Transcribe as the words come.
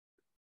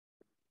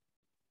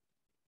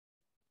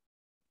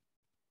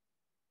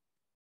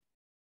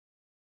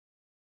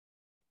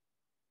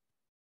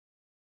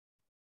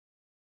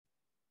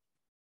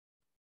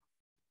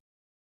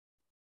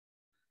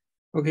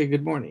Okay,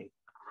 good morning.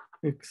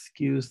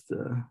 Excuse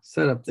the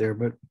setup there,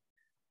 but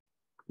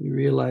you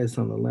realize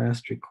on the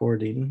last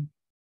recording,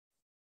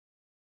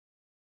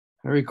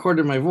 I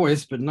recorded my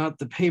voice, but not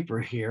the paper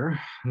here.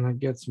 And I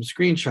get some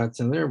screenshots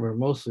in there, but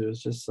mostly it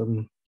was just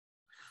some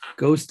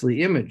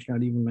ghostly image,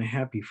 not even my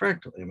happy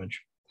fractal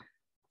image.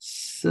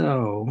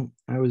 So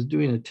I was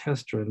doing a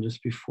test run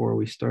just before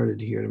we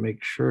started here to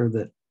make sure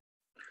that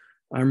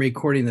I'm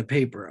recording the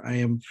paper. I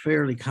am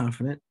fairly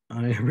confident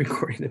I am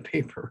recording the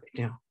paper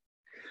right now.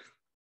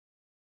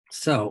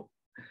 So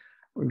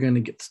we're going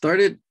to get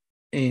started,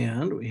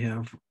 and we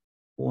have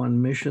one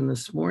mission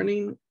this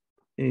morning,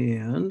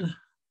 and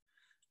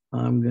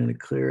I'm going to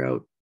clear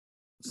out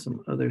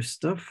some other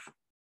stuff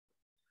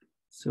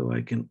so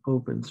I can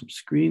open some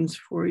screens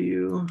for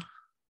you.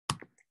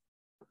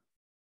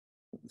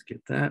 Let's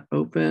get that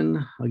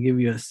open. I'll give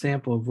you a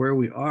sample of where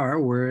we are.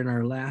 We're in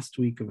our last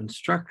week of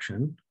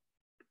instruction,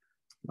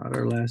 not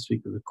our last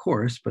week of the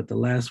course, but the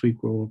last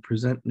week where we'll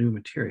present new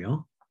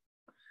material.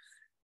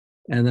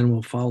 And then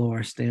we'll follow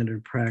our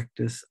standard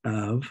practice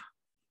of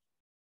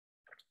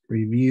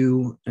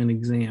review and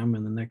exam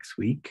in the next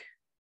week.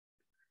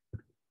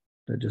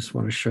 I just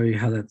want to show you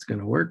how that's going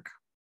to work.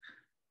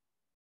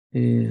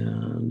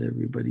 And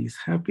everybody's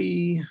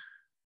happy.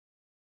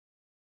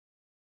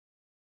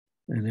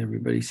 And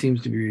everybody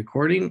seems to be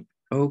recording.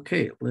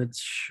 Okay, let's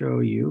show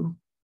you.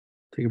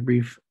 Take a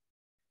brief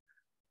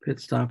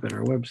pit stop at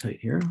our website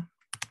here.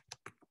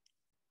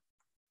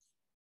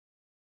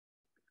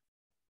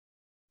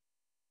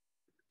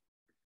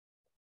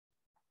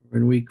 We're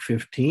in week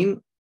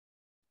 15.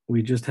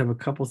 We just have a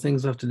couple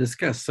things left to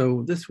discuss.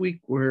 So this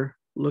week we're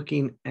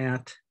looking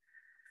at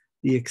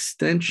the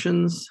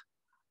extensions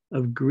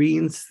of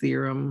Green's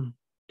theorem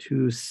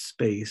to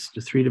space, to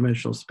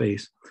three-dimensional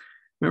space.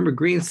 Remember,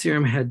 Green's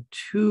theorem had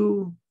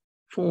two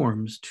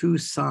forms, two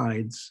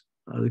sides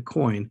of the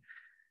coin.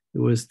 It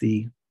was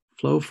the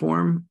flow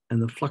form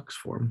and the flux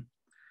form.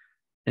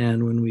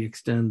 And when we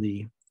extend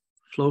the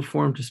flow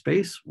form to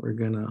space, we're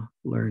going to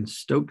learn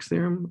Stokes'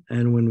 theorem.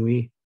 And when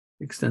we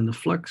extend the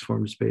flux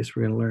form to space,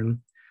 we're going to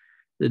learn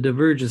the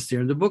divergence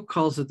theorem. The book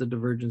calls it the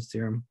divergence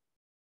theorem.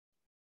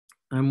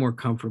 I'm more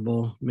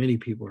comfortable, many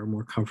people are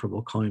more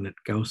comfortable calling it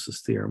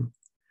Gauss's theorem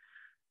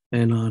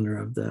in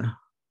honor of the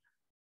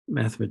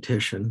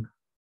mathematician,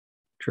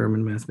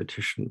 German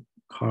mathematician,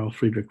 Carl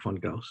Friedrich von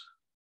Gauss.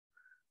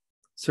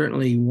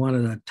 Certainly one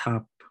of the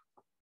top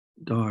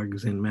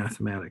dogs in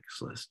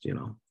mathematics list. You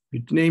know,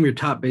 you name your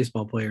top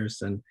baseball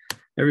players and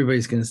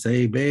everybody's going to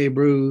say Babe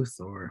Ruth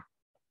or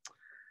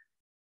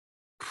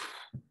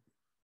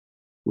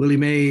Willie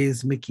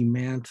Mays, Mickey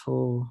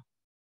Mantle.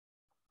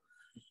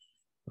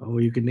 Oh,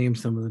 you could name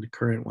some of the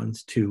current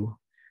ones too.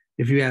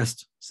 If you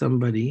asked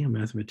somebody, a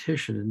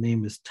mathematician, to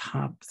name his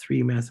top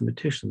three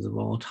mathematicians of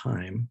all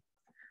time,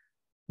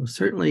 well,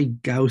 certainly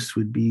Gauss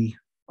would be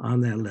on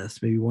that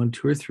list. Maybe 1,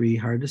 2, or 3,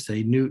 hard to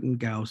say. Newton,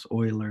 Gauss,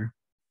 Euler,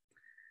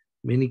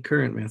 many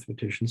current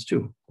mathematicians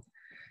too.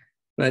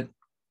 But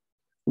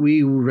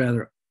we would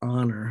rather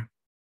honor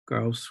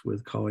Gauss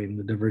with calling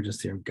the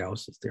divergence theorem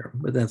Gauss's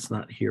theorem, but that's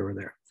not here or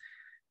there.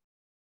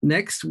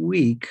 Next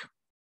week,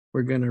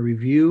 we're going to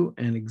review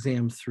and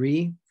exam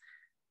 3.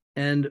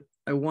 And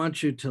I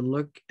want you to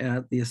look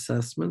at the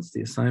assessments,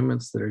 the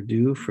assignments that are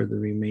due for the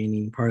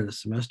remaining part of the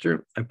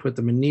semester. I put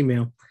them in an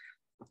email.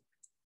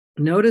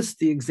 Notice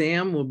the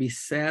exam will be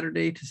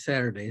Saturday to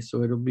Saturday.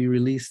 So it'll be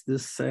released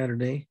this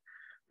Saturday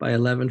by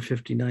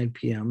 11:59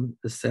 p.m.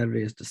 This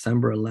Saturday is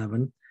December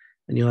 11,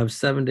 and you'll have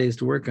 7 days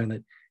to work on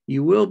it.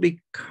 You will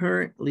be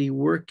currently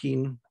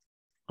working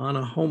on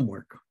a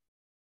homework.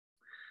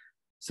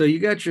 So you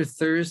got your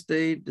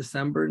Thursday,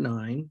 December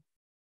 9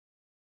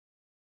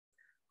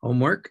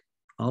 homework.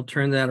 I'll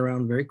turn that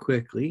around very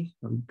quickly.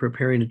 I'm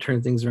preparing to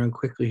turn things around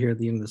quickly here at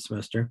the end of the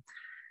semester.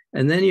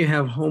 And then you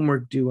have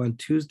homework due on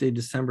Tuesday,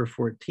 December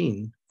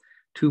 14,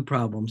 2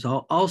 problems.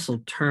 I'll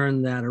also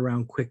turn that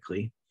around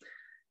quickly.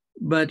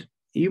 But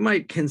you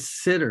might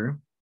consider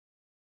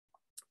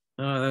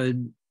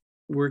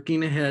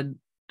working ahead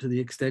to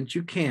the extent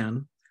you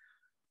can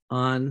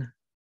on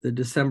the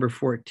December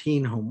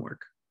 14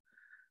 homework.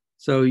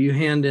 So you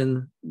hand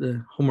in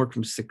the homework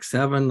from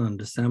 6-7 on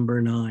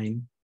December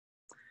 9.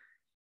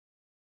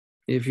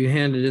 If you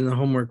handed in the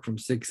homework from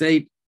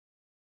 6-8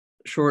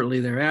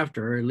 shortly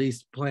thereafter, or at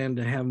least plan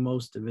to have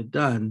most of it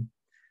done,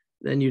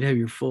 then you'd have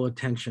your full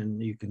attention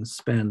you can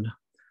spend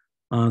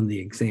on the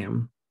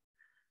exam.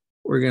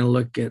 We're going to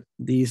look at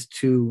these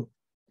 2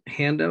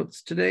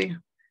 handouts today,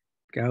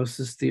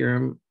 Gauss's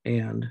theorem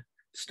and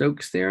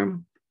Stokes'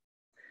 theorem.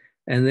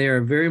 And they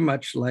are very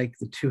much like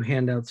the 2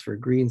 handouts for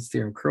Green's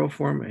theorem curl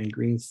form and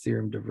Green's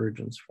theorem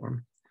divergence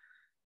form.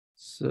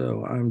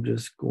 So I'm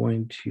just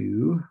going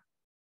to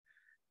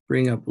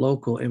bring up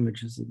local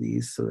images of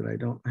these so that I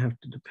don't have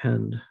to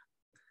depend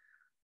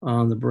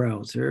on the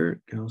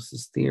browser.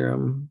 Gauss's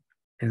theorem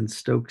and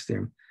Stokes'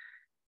 theorem.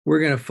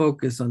 We're going to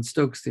focus on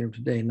Stokes' theorem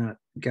today, not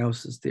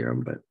Gauss's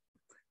theorem, but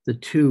the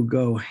 2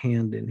 go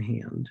hand in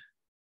hand.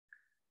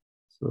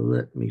 So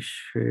let me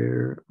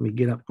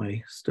get up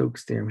my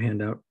Stokes theorem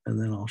handout, and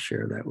then I'll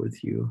share that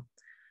with you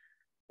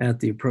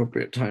at the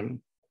appropriate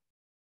time.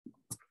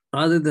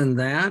 Other than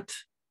that,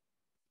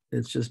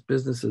 it's just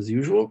business as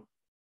usual.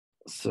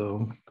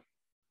 So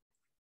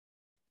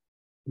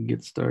we'll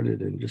get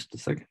started in just a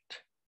second.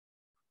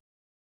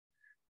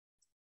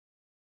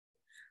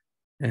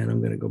 And I'm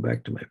going to go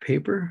back to my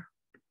paper.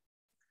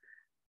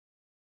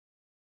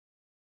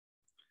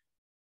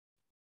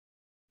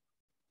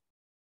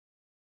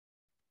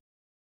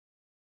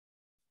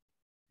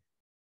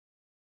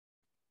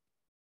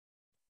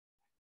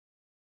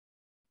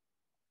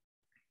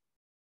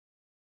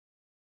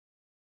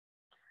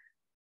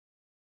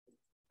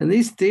 And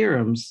these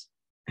theorems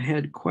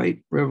had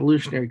quite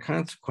revolutionary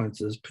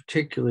consequences,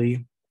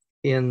 particularly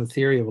in the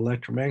theory of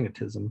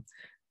electromagnetism.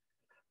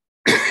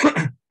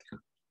 That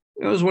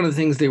was one of the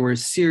things they were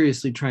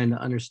seriously trying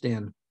to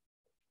understand.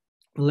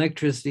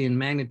 Electricity and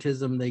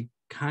magnetism, they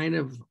kind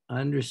of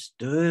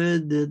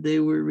understood that they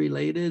were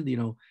related,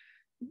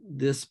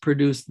 this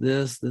produced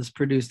this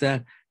produced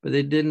that, but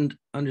they didn't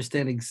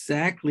understand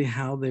exactly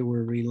how they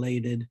were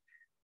related.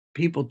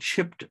 People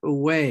chipped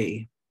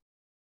away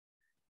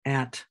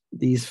at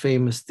these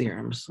famous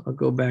theorems. I'll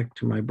go back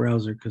to my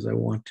browser because I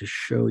want to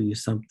show you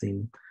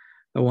something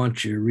I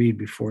want you to read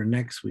before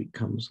next week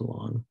comes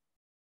along.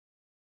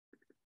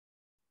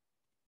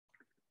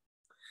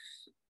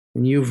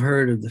 And you've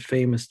heard of the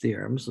famous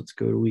theorems. Let's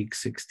go to week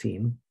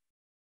 16,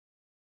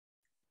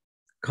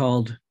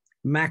 called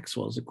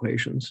Maxwell's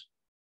equations.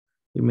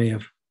 You may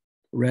have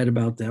read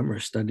about them or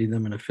studied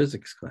them in a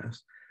physics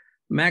class.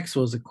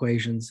 Maxwell's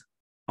equations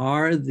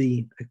are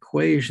the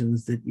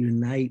equations that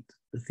unite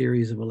the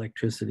theories of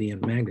electricity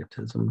and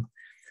magnetism.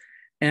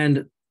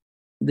 And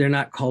they're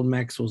not called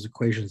Maxwell's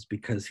equations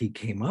because he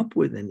came up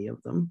with any of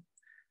them.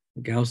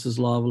 Gauss's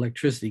law of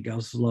electricity,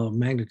 Gauss's law of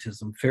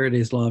magnetism,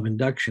 Faraday's law of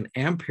induction,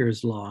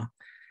 Ampere's law.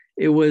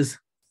 It was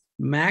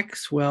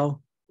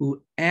Maxwell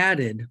who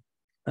added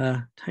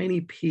a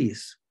tiny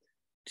piece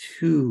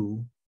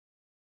to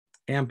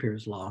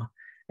Ampere's law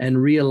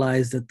and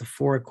realized that the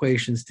four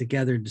equations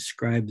together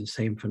describe the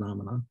same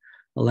phenomenon,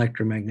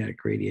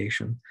 electromagnetic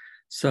radiation.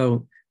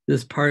 So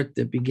this part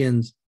that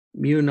begins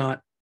mu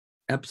naught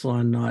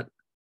epsilon naught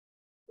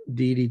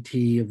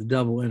ddt of the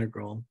double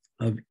integral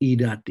of E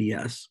dot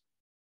ds.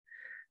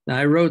 Now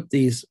I wrote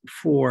these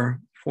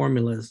four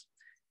formulas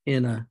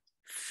in a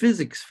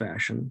physics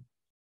fashion,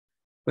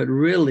 but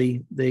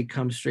really they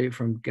come straight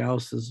from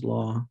Gauss's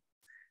law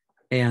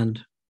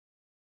and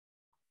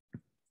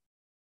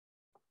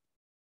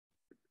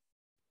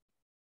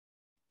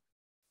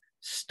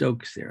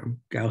Stokes theorem,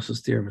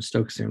 Gauss's theorem and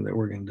Stokes theorem that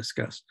we're going to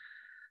discuss.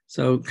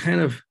 So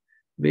kind of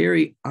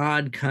very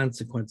odd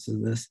consequences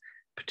of this,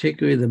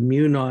 particularly the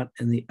mu naught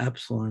and the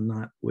epsilon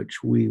naught,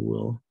 which we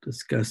will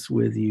discuss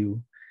with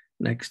you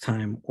next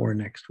time or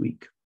next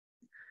week.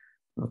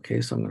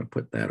 Okay, so I'm going to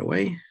put that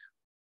away.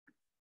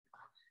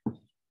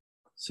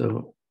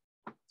 So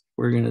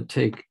we're going to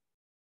take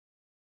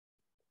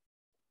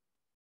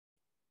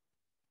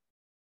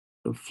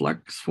the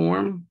flux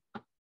form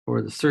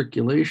or the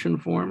circulation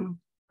form.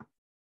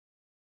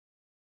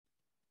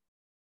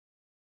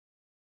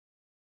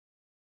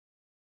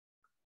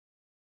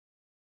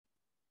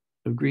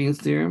 Of Green's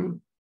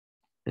theorem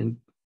and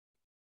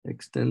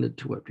extend it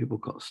to what people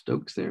call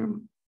Stokes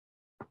theorem.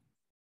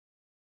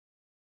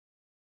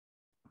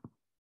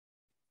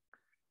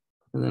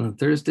 And then on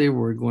Thursday,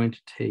 we're going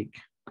to take,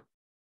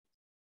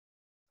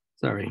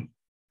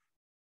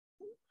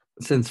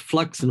 since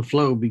flux and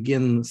flow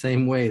begin the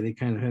same way, they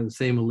kind of have the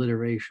same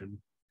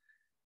alliteration.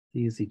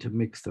 Easy to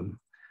mix them.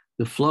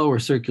 The flow or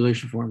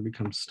circulation form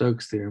becomes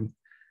Stokes theorem.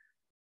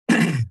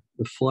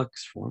 The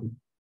flux form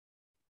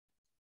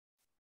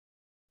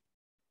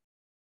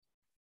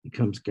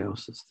becomes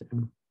Gauss's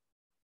theorem.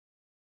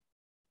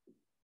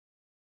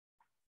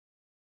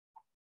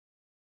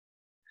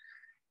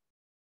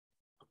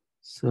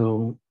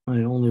 So I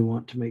only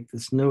want to make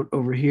this note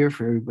over here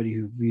for everybody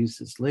who views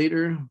this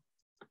later.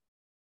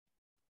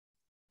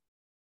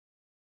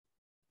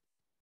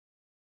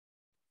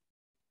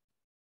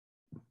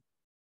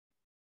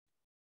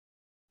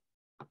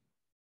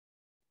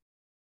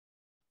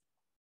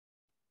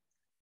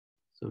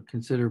 So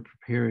consider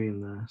preparing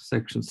the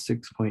section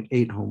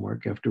 6.8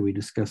 homework after we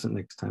discuss it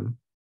next time.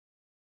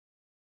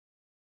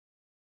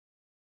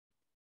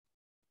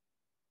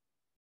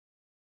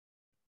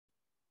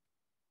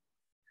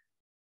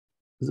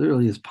 As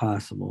early as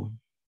possible,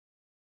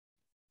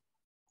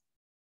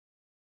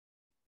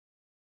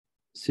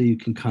 so you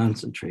can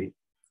concentrate.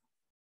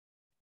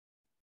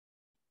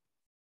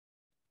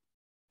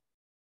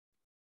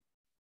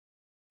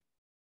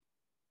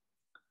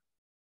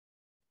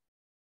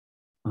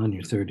 On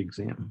your third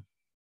exam.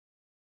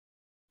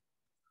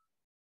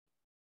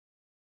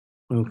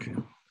 Okay.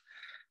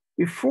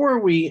 Before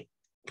we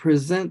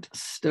present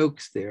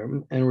Stokes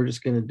theorem, and we're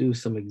just going to do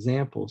some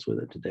examples with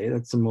it today,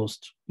 that's the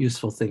most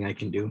useful thing I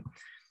can do.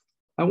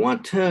 I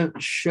want to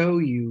show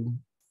you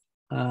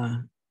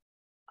an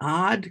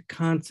odd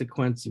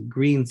consequence of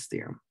Green's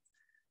theorem.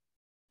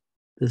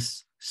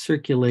 this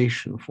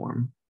circulation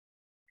form,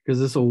 because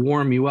this will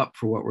warm you up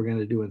for what we're going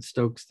to do in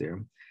Stokes'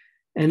 theorem.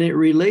 And it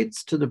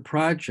relates to the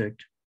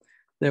project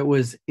that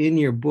was in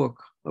your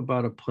book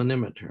about a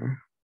planimeter.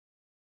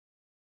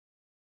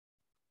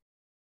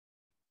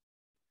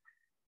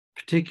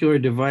 Particular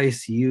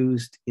device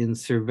used in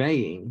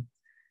surveying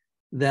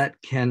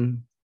that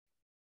can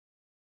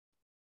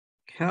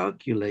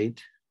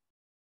calculate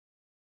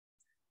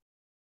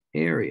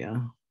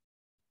area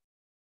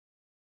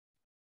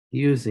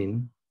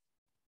using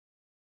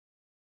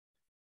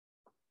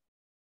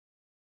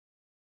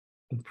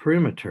the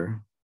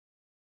perimeter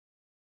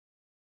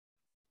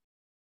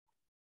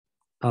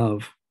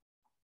of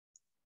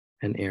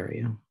an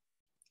area.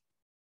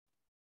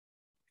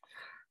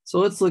 So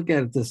let's look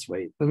at it this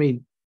way. Let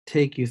me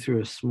take you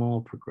through a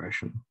small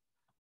progression.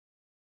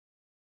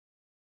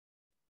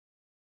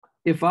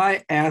 If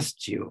I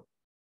asked you,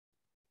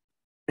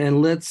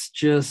 and let's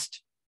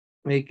just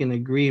make an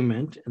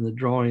agreement in the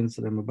drawings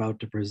that I'm about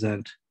to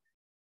present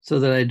so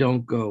that I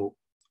don't go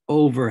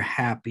over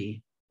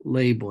happy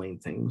labeling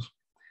things.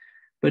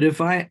 But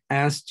if I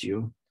asked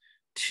you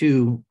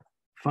to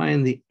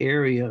find the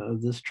area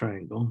of this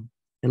triangle,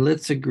 and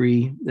let's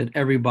agree that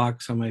every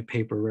box on my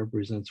paper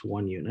represents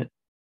 1 unit.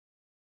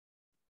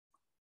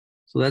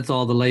 So that's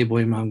all the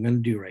labeling I'm going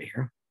to do right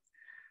here.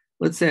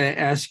 Let's say I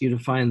ask you to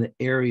find the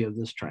area of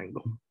this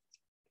triangle.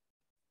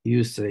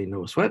 You say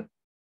no sweat.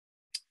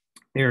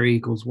 Area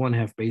equals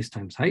 1/2 base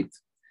times height.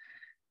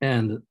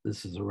 And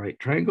this is a right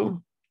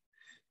triangle.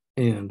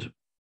 And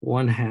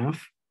 1/2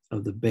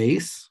 of the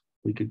base,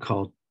 we could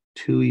call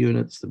 2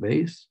 units the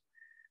base.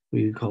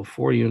 We could call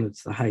 4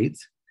 units the height.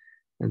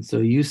 And so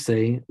you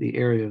say the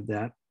area of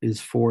that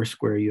is 4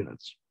 square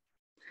units.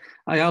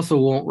 I also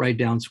won't write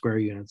down square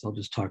units. I'll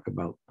just talk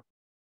about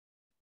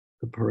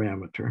the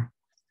parameter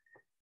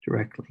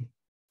directly.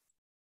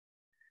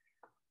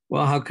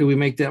 Well, how could we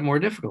make that more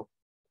difficult?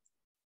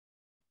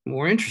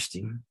 More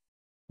interesting.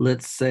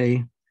 Let's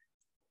say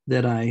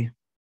that I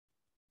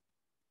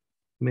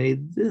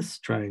made this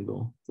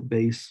triangle the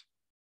base.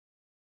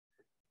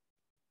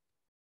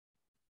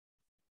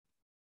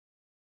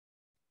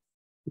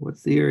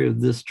 What's the area of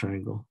this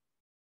triangle?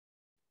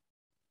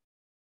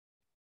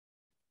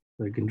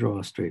 I can draw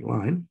a straight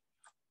line.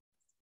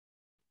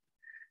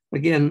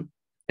 Again,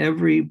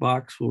 every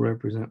box will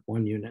represent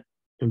 1 unit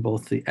in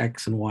both the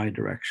X and Y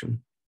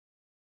direction.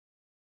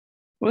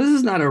 Well, this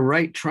is not a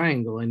right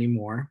triangle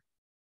anymore,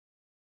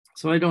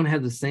 so I don't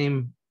have the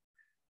same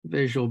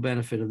visual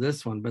benefit of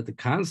this one, but the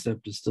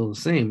concept is still the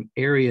same.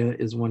 Area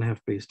is 1/2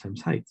 base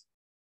times height.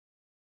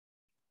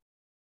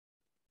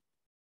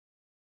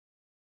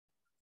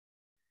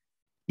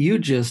 You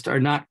just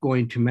are not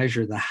going to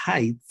measure the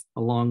height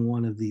along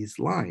one of these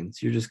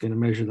lines. You're just going to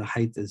measure the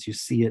height as you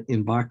see it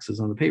in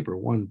boxes on the paper.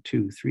 1,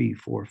 2, 3,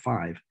 4,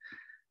 5.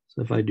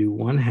 So if I do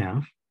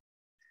 1/2,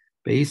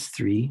 base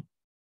 3,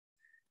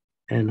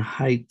 and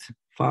height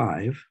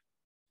 5,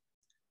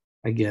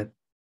 I get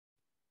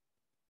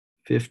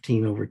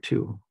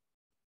 15/2.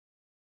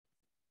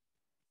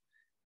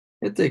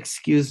 You have to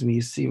excuse me,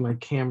 you see my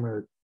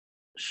camera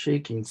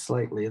shaking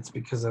slightly. It's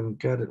because I've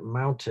got it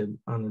mounted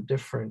on a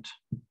different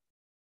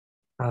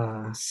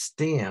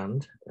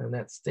stand, and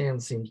that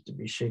stand seems to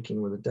be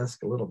shaking with the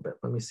desk a little bit.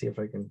 Let me see if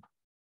I can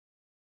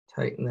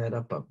tighten that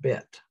up a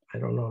bit. I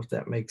don't know if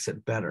that makes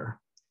it better.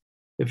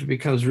 If it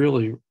becomes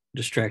really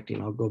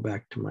distracting, I'll go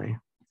back to my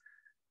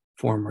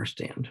former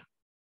stand.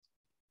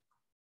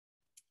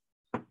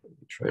 Let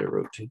me try to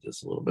rotate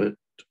this a little bit.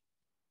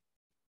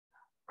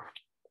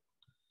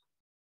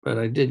 But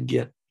I did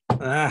get,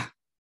 I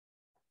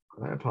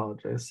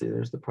apologize. See,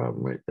 there's the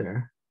problem right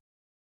there.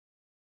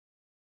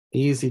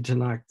 Easy to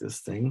knock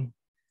this thing,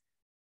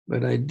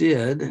 but I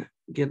did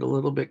get a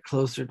little bit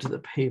closer to the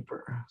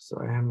paper. So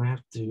I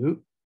have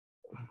to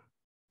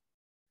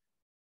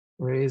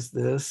raise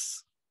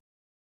this.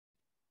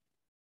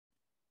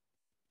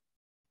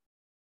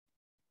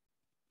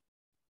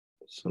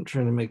 So I'm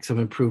trying to make some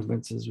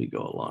improvements as we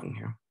go along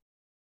here.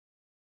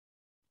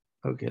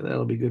 Okay,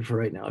 that'll be good for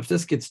right now. If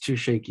this gets too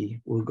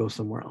shaky, we'll go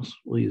somewhere else.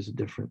 We'll use a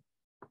different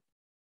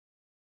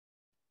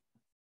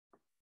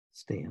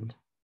stand.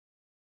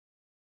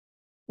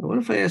 Now, what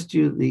if I asked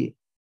you the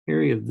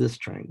area of this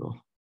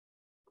triangle?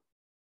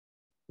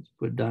 Let's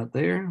put a dot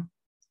there,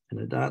 and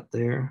a dot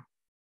there,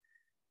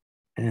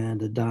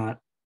 and a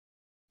dot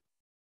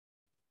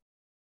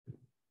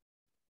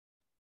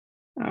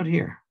out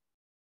here.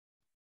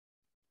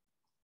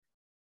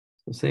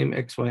 So same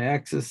XY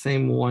axis,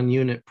 same 1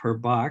 unit per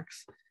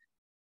box.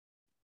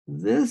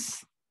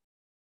 This,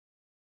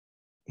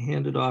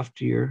 handed off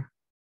to your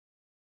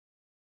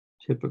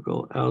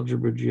typical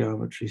algebra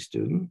geometry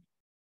student,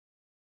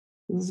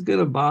 this is going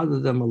to bother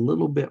them a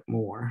little bit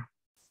more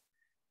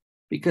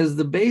because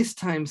the base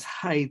times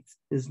height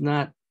is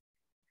not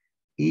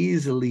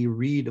easily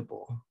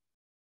readable.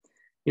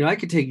 You know, I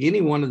could take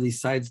any one of these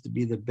sides to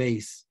be the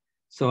base.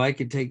 So I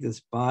could take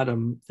this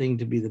bottom thing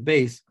to be the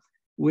base,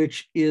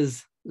 which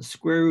is the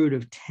square root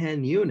of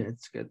 10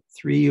 units, got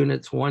 3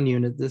 units, 1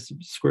 unit, this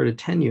square root of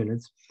 10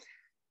 units.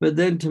 But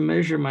then to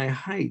measure my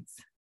height,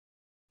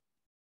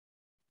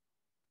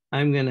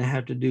 I'm going to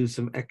have to do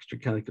some extra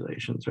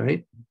calculations,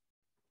 right?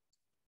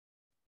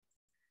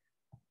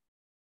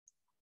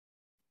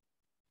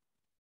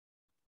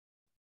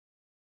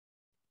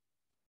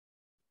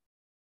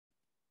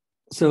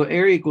 So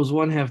area equals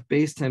 1/2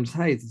 base times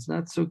height. It's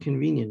not so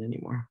convenient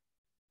anymore.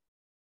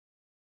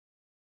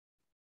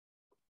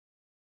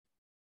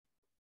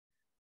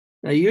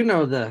 Now, you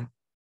know the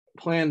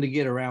plan to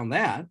get around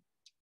that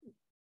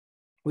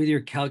with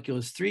your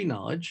calculus 3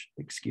 knowledge,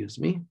 excuse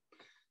me.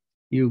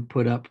 You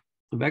put up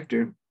a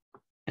vector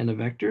and a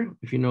vector.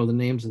 If you know the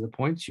names of the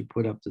points, you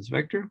put up this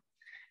vector.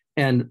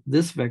 And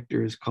this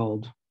vector is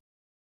called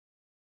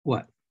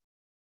what?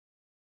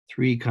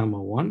 3,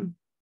 1.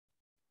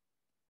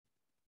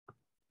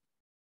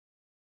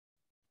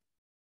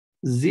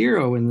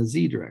 0 in the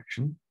z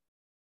direction.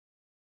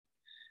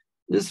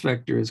 This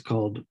vector is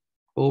called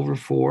over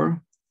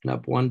 4 and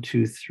up 1,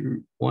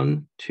 2,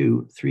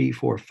 3,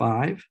 4,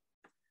 5.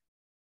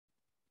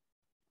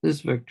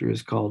 This vector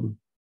is called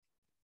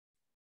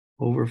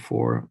over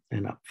 4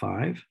 and up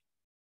 5.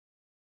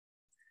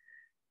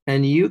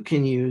 And you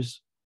can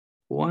use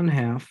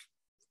 1/2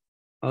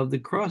 of the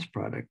cross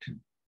product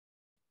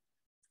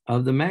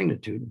of the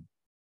magnitude,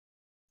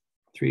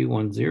 3,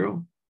 1,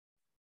 0,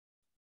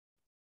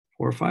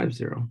 4, 5,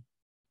 0.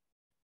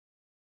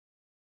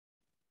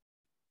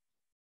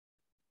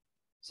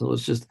 So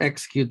let's just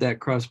execute that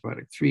cross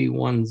product, 3,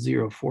 1,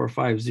 0, 4,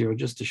 5, 0,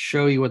 just to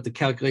show you what the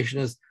calculation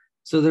is,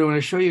 so that when I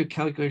show you a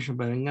calculation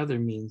by another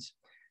means,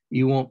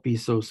 you won't be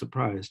so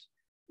surprised.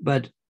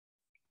 But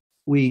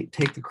we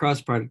take the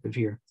cross product of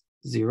here,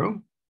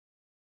 0,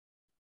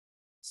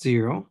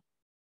 0,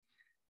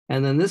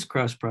 and then this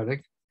cross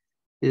product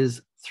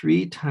is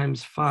 3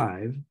 times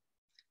 5,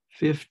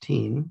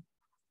 15,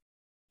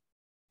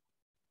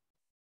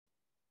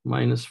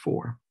 minus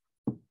 4.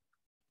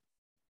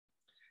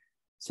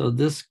 So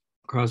this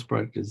cross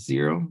product is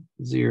 0,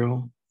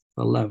 0,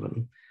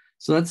 11.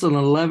 So that's an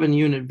 11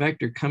 unit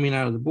vector coming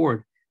out of the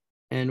board.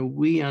 And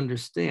we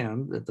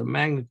understand that the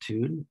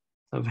magnitude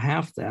of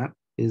half that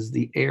is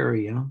the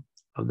area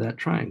of that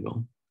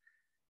triangle.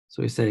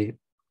 So we say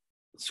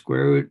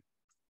square root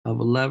of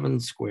 11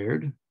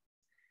 squared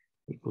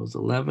equals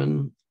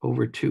 11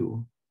 over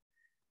 2.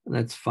 And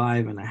that's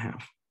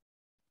 5.5.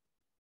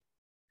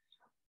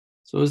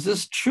 So is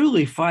this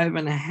truly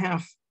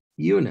 5.5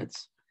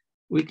 units?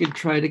 We could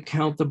try to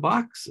count the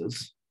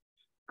boxes,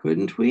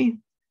 couldn't we?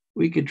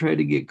 We could try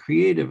to get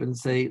creative and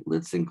say,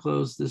 let's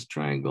enclose this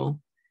triangle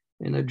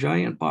in a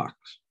giant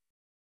box.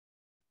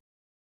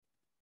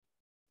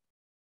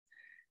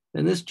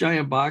 And this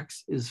giant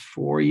box is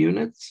 4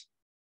 units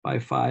by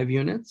 5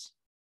 units.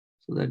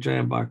 So that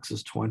giant box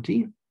is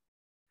 20.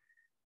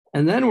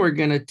 And then we're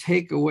going to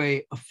take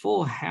away a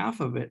full half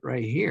of it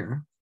right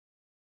here.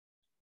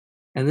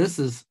 And this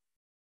is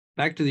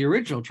back to the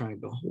original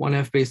triangle,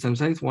 1/2 base times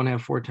height, 1/2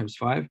 4 times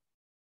 5.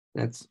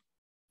 That's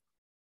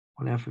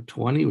 1/2 of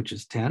 20, which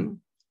is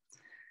 10.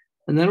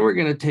 And then we're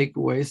going to take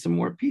away some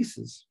more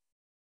pieces.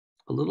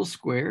 A little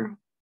square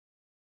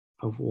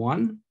of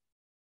 1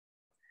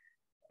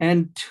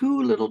 and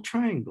 2 little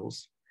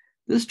triangles.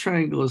 This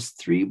triangle is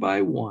 3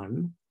 by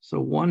 1. So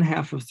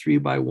 1/2 of 3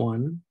 by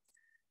 1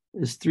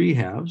 is 3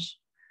 halves.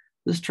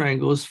 This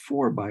triangle is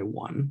 4 by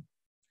 1.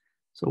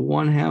 So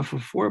 1/2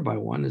 of 4 by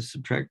 1 is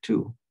subtract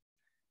 2.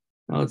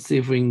 Now let's see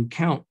if we can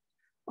count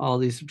all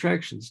these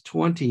subtractions.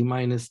 20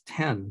 minus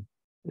 10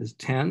 is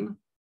 10.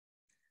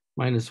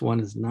 Minus 1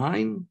 is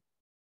 9.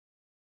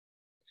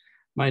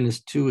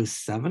 Minus 2 is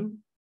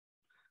 7.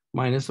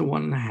 Minus a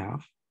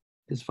 1.5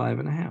 is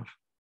 5.5.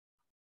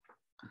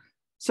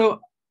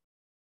 So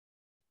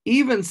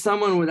even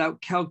someone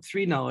without Calc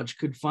 3 knowledge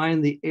could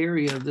find the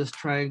area of this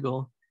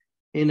triangle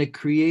in a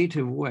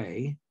creative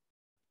way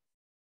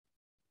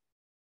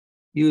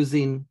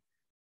using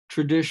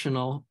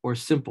traditional or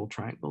simple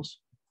triangles.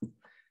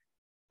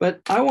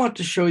 But I want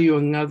to show you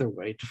another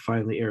way to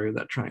find the area of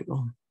that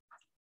triangle.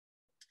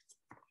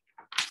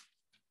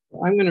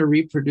 I'm going to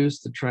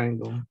reproduce the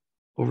triangle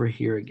over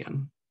here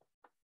again.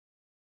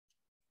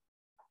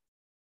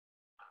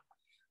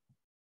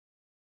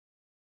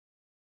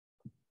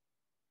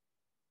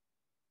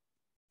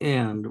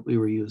 And we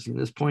were using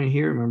this point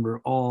here.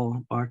 Remember,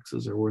 all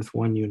boxes are worth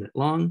 1 unit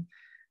long.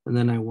 And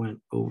then I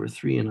went over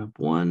 3 and up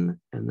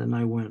 1. And then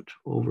I went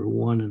over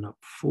 1 and up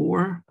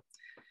 4.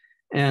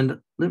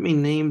 And let me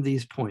name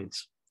these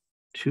points.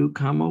 2,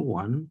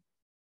 1,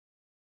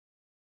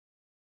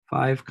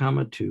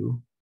 5,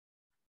 2,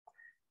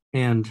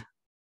 and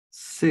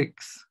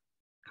 6,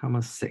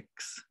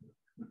 6.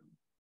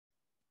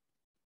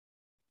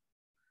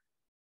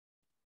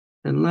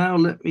 And now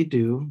let me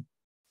do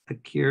a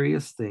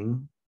curious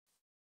thing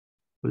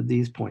with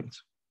these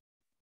points.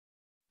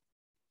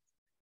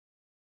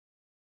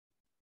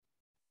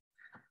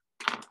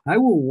 I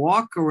will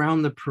walk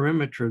around the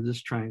perimeter of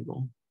this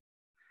triangle.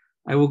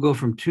 I will go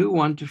from 2,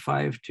 1 to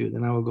 5, 2.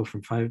 Then I will go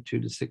from 5, 2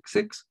 to 6,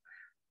 6.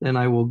 Then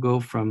I will go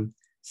from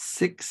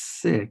 6,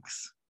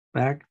 6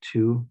 back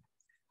to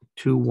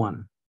 2,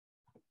 1.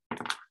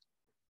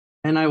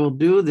 And I will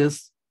do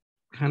this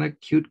kind of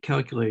cute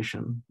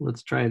calculation.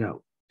 Let's try it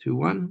out. 2,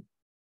 1,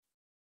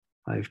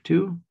 5,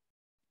 2,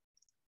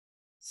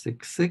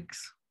 6,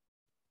 6,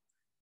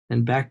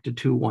 and back to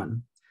 2,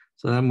 1.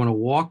 So I'm going to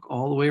walk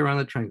all the way around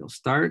the triangle.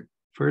 Start,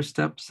 first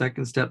step,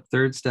 second step,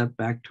 third step,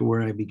 back to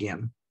where I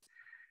began.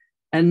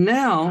 And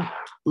now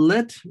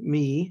let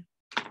me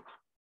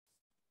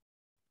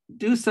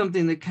do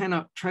something that kind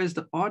of tries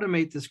to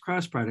automate this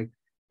cross product.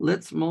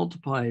 Let's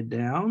multiply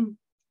down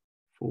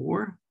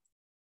 4,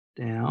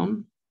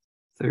 down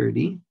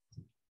 30,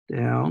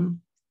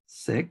 down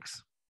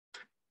 6.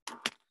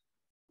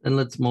 Then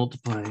let's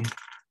multiply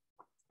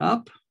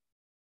up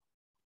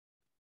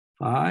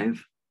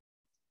 5,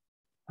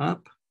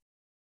 up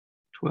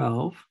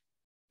 12,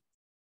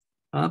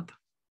 up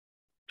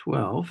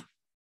 12.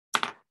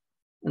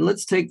 And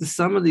let's take the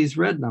sum of these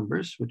red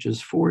numbers, which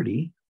is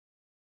 40,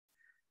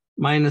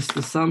 minus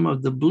the sum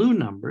of the blue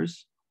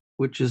numbers,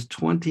 which is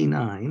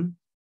 29.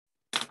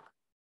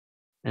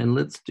 And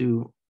let's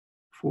do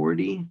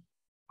 40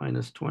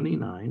 minus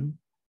 29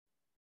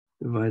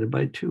 divided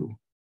by 2.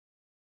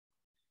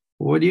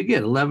 What do you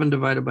get? 11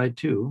 divided by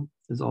 2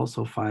 is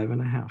also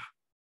 5.5.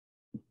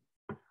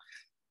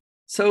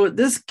 So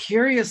this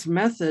curious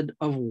method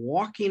of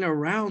walking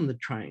around the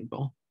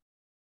triangle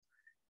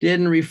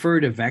didn't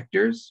refer to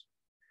vectors,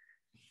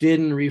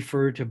 didn't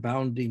refer to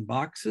bounding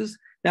boxes.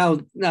 Now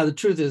the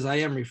truth is I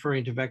am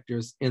referring to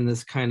vectors in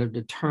this kind of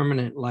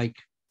determinant-like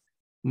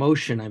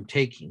motion I'm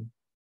taking.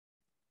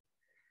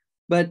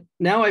 But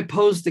now I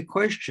pose the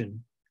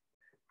question,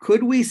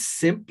 could we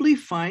simply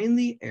find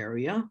the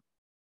area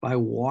by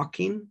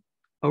walking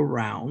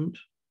around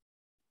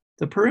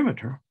the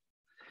perimeter?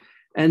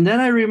 And then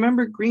I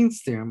remember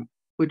Green's theorem,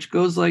 which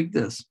goes like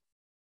this.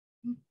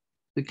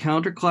 The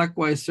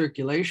counterclockwise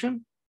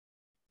circulation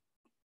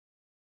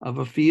of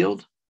a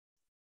field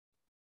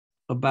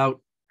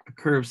about a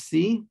curve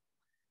C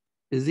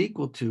is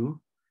equal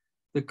to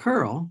the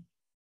curl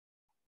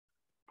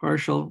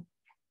partial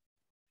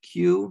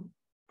Q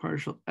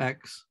partial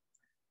X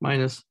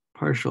minus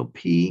partial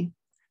P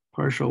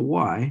partial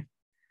Y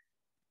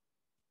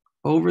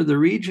over the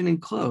region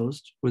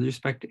enclosed with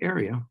respect to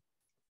area.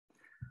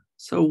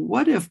 So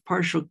what if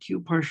partial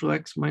Q partial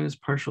X minus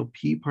partial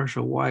P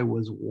partial Y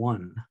was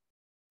 1?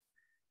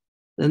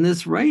 Then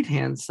this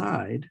right-hand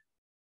side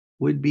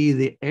would be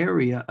the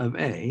area of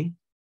A.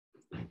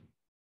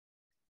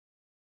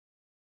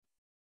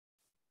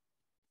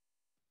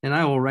 And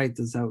I will write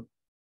this out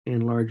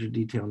in larger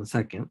detail in a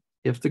second.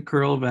 If the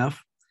curl of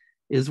F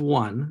is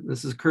 1,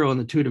 this is curl in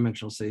the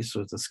two-dimensional space,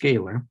 so it's a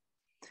scalar.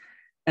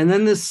 And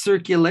then this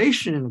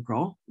circulation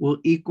integral will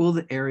equal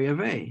the area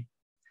of A.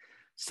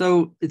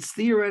 So it's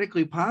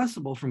theoretically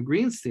possible from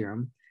Green's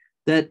theorem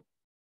that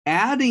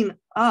adding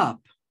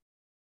up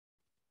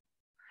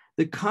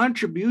the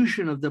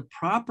contribution of the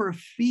proper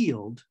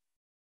field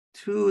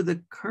to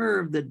the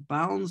curve that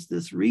bounds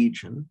this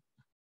region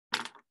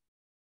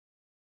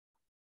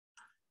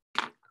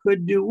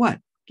could do what?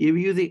 Give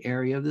you the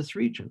area of this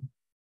region.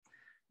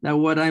 Now,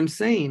 what I'm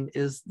saying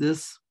is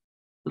this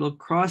little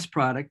cross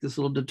product, this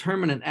little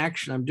determinant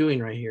action I'm doing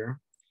right here,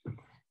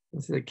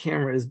 let's see, the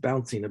camera is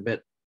bouncing a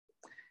bit,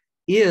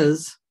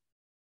 is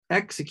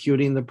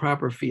executing the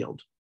proper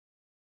field.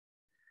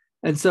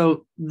 And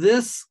so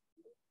this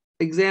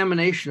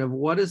examination of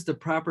what is the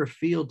proper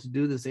field to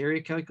do this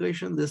area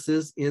calculation, this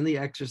is in the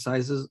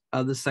exercises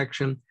of the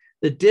section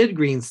that did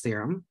Green's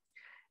theorem.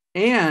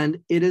 And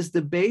it is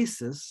the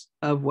basis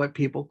of what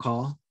people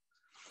call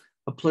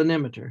a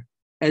planimeter.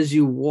 As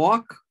you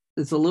walk,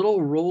 it's a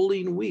little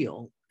rolling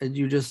wheel, and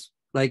you just,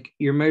 like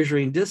you're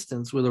measuring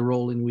distance with a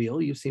rolling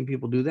wheel. You've seen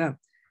people do that.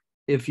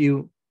 If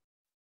you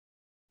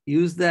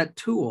use that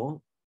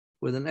tool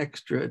with an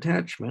extra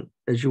attachment,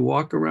 as you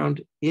walk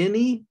around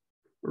any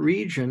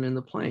region in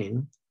the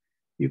plane,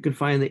 you can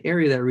find the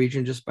area of that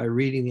region just by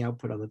reading the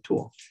output on the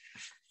tool.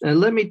 And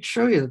let me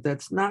show you that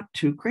that's not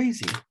too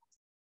crazy.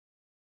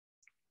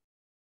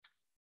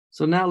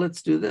 So now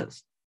let's do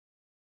this.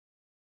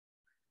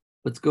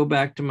 Let's go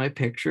back to my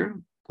picture.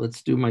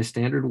 Let's do my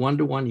standard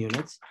 1-to-1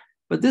 units.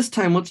 But this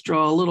time, let's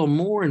draw a little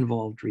more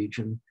involved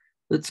region.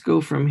 Let's go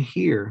from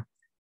here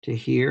to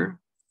here,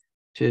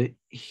 to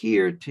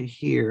here, to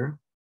here,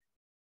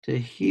 to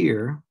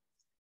here,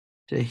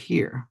 to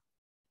here.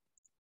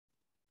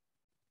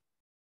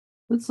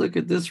 Let's look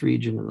at this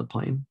region in the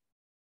plane.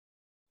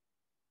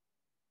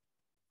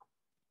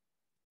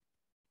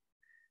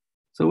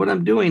 So what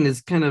I'm doing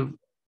is kind of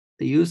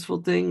a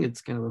useful thing.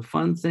 It's kind of a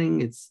fun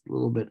thing. It's a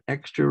little bit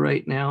extra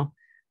right now.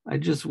 I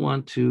just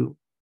want to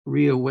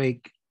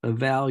reawake a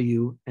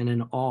value and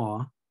an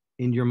awe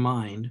in your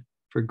mind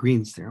for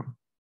Green's theorem.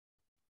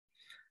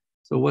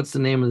 So what's the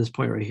name of this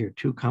point right here?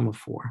 2,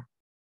 4.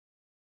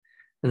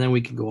 And then we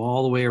can go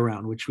all the way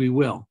around, which we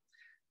will.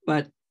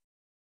 But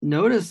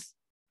notice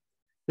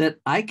that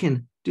I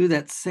can do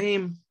that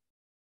same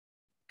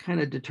kind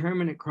of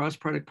determinant cross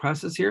product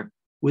process here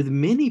with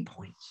many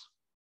points.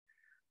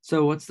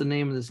 So what's the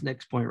name of this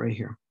next point right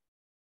here?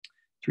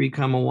 3,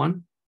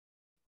 1.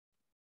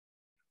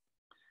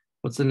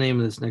 What's the name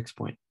of this next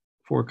point?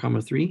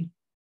 4, 3.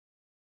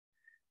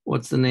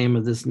 What's the name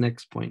of this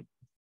next point?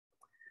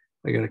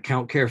 I got to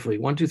count carefully.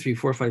 1, 2, 3,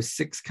 4, 5,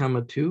 6,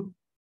 2.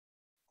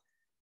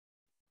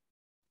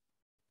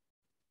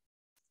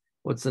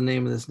 What's the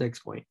name of this next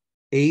point?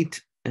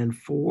 8 and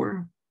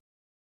 4.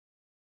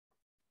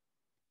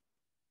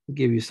 I'll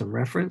give you some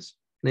reference.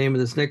 Name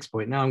of this next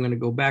point. Now I'm going to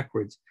go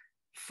backwards.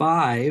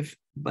 5,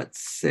 but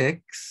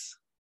 6.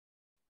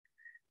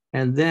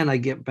 And then I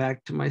get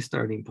back to my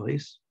starting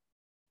place,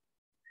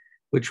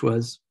 which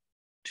was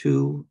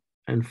 2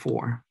 and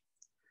 4.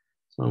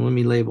 So let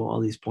me label all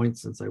these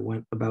points since I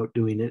went about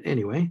doing it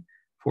anyway.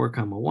 4,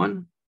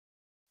 1.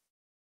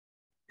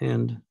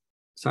 And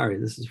sorry,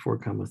 this is 4,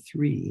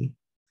 3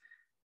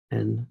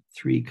 and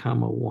 3,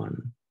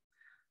 1.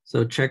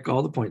 So check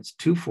all the points.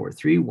 2, 4,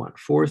 3, 1,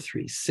 4,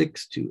 3,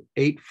 6, 2,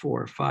 8,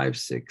 4, 5,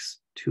 6,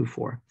 2,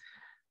 4.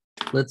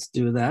 Let's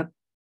do that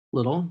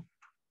little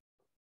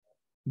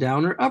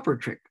down or upper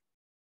trick.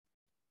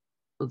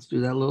 Let's do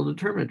that little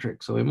determinant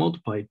trick. So I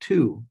multiply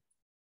 2,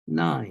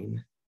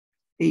 9,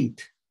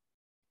 8,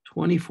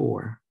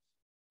 24,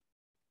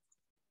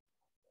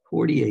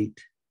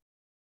 48,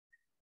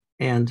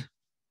 and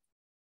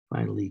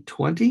finally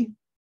 20.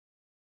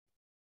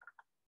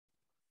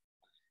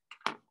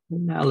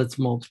 And now let's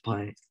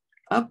multiply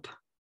up.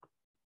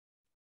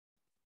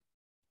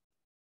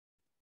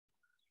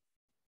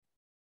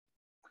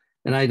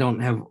 And I don't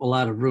have a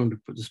lot of room to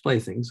display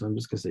things, so I'm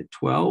just going to say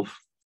 12,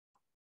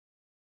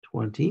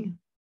 20,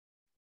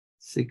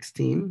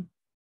 16,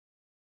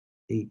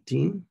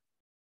 18,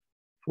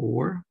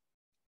 4,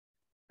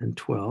 and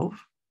 12.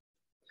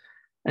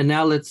 And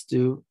now let's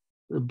do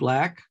the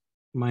black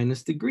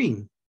minus the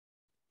green.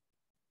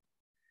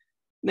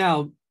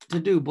 Now, to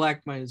do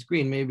black minus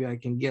green, maybe I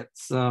can get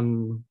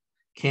some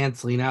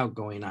canceling out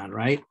going on,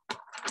 right?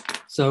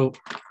 So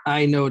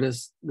I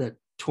notice that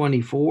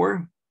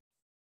 24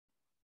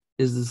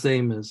 is the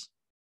same as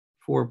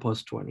 4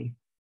 plus 20.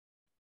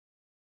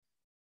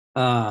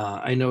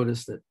 I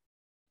notice that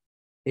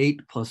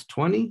 8 plus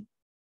 20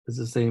 is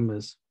the same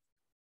as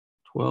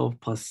 12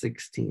 plus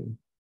 16.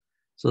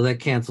 So that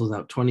cancels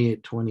out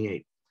 28,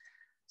 28.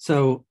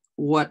 So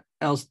what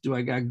else do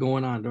I got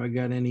going on? Do I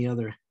got any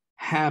other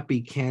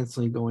happy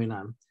canceling going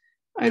on?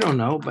 I don't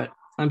know, but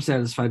I'm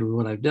satisfied with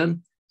what I've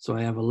done. So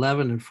I have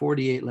 11 and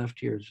 48 left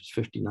here, which is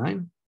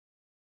 59.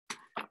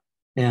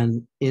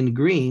 And in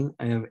green,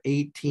 I have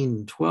 18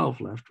 and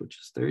 12 left, which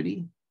is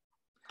 30.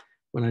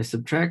 When I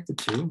subtract the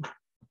two,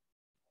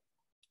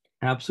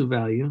 absolute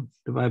value,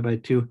 divide by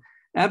 2.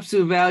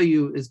 Absolute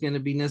value is going to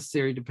be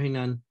necessary depending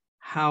on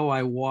how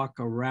I walk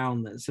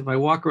around this. If I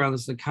walk around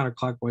this in a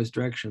counterclockwise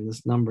direction,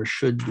 this number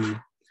should be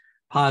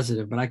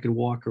positive, but I could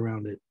walk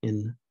around it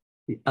in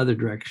the other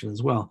direction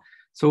as well.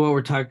 So what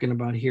we're talking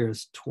about here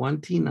is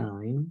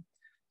 29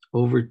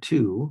 over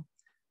 2.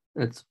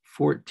 That's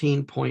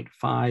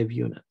 14.5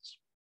 units.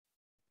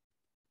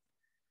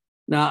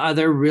 Now, are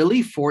there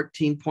really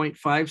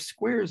 14.5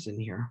 squares in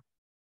here?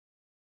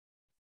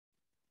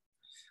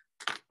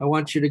 I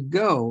want you to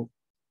go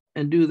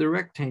and do the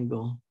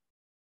rectangle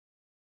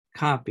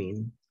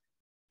copying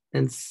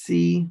and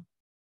see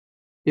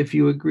if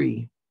you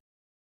agree.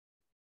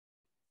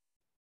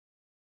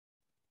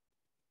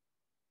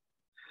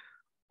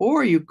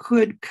 Or you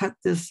could cut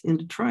this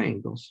into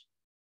triangles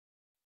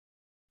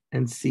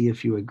and see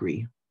if you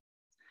agree.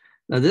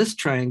 Now this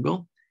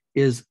triangle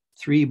is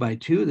 3 by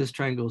 2. This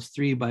triangle is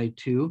 3 by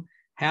 2.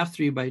 Half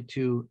 3 by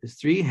 2 is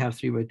 3. Half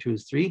 3 by 2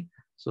 is 3.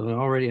 So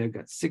already I've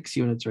got 6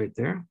 units right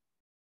there.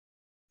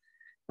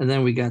 And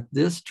then we got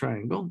this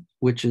triangle,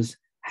 which is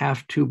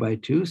half 2 by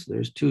 2. So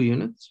there's 2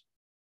 units.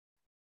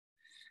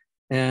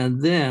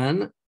 And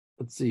then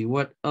let's see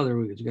what other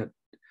we got.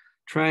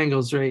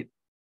 Triangles, right?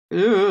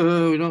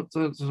 We don't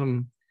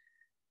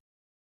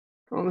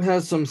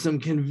have some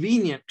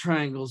convenient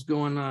triangles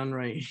going on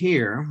right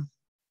here.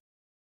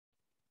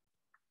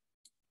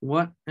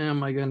 What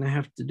am I going to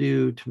have to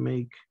do to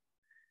make?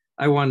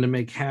 I wanted to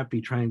make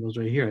happy triangles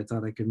right here. I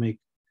thought I could make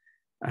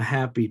a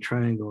happy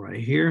triangle right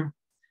here.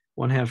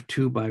 1/2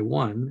 2 by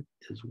 1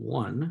 is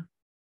 1.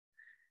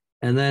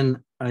 And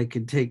then I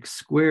could take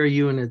square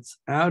units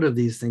out of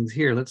these things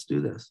here. Let's do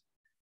this.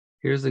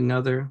 Here's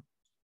another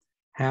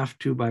 1/2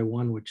 2 by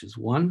 1, which is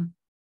 1.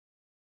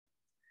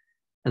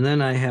 And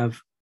then I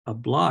have a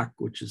block,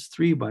 which is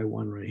 3 by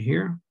 1 right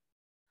here.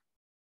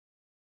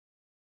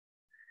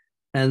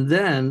 And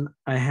then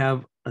I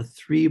have a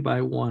 3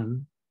 by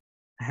 1,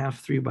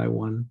 1/2 3 by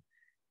 1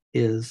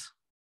 is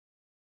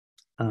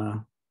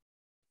 3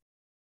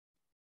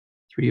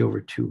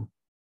 over 2.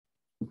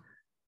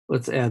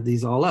 Let's add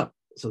these all up.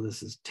 So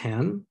this is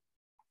 10,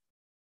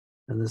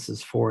 and this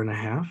is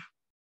 4.5.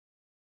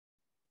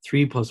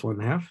 3 plus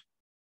 1/2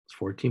 is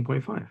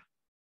 14.5.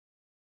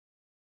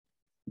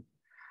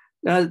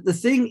 Now, the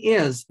thing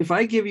is, if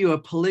I give you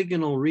a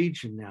polygonal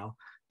region now,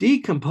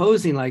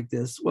 decomposing like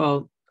this,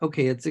 well,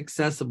 okay, it's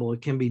accessible,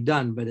 it can be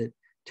done, but it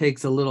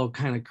takes a little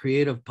kind of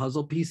creative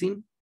puzzle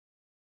piecing.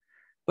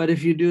 But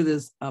if you do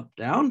this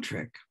up-down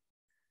trick,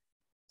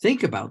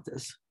 think about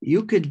this.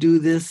 You could do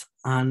this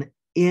on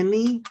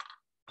any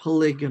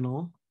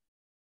polygonal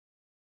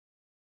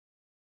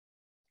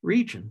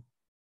region.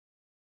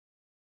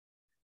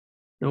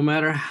 No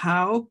matter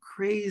how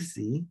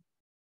crazy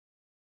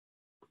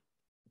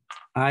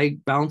I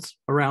bounce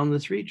around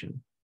this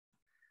region.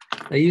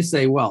 Now you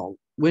say, well,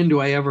 when do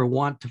I ever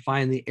want to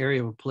find the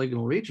area of a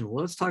polygonal region?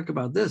 Well, let's talk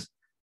about this.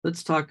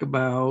 Let's talk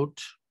about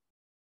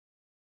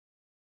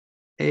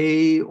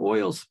an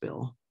oil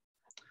spill,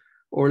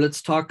 or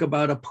let's talk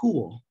about a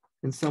pool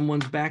in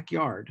someone's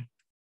backyard.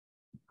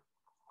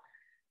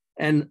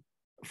 And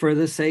for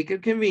the sake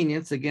of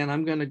convenience, again,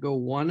 I'm going to go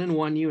 1 and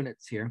 1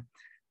 units here,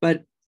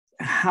 but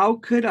how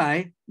could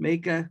I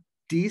make a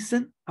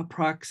decent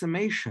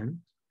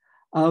approximation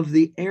of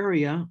the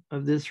area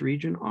of this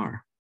region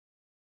R?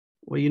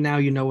 Well, now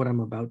you know what I'm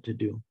about to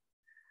do.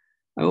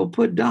 I will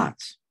put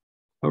dots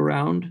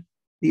around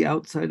the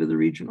outside of the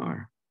region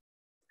R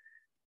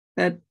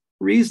at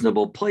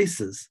reasonable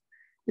places.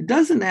 It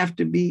doesn't have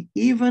to be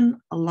even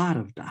a lot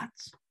of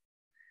dots.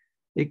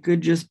 It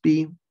could just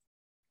be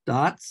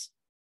dots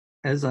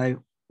as I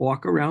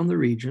walk around the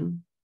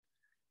region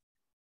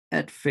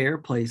at fair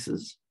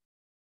places.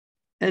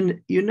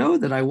 And you know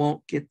that I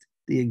won't get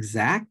the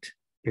exact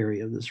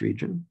area of this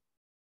region.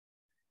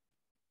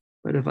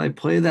 But if I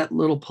play that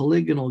little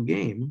polygonal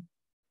game,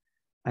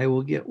 I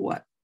will get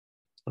what?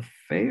 A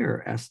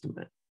fair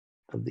estimate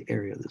of the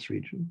area of this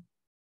region.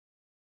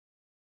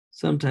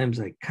 Sometimes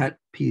I cut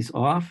piece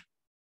off.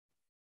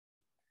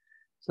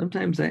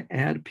 Sometimes I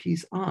add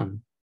piece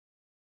on.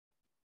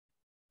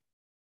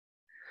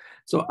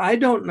 So I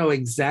don't know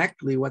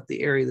exactly what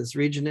the area of this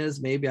region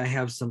is. Maybe I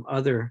have some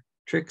other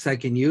tricks I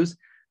can use,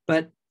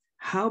 but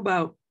how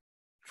about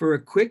for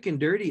a quick and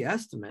dirty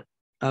estimate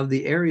of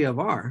the area of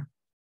R,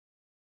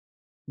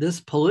 this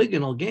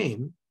polygonal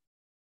game,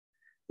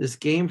 this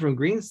game from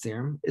Green's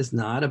theorem is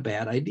not a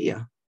bad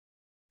idea.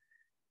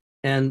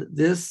 And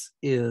this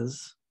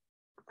is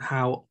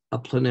how a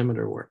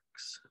planimeter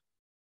works.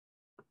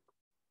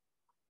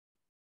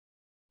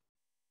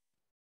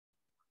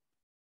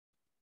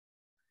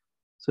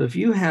 So if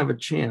you have a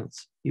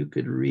chance, you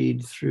could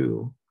read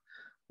through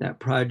that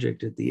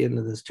project at the end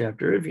of this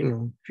chapter, if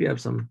you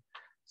have some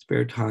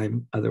spare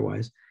time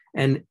otherwise.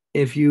 And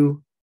if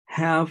you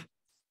have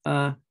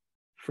a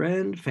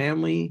friend,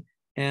 family,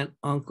 aunt,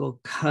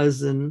 uncle,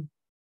 cousin,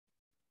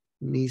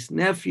 niece,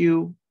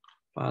 nephew,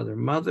 father,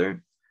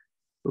 mother,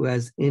 who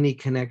has any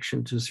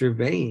connection to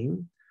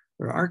surveying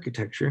or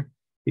architecture,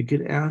 you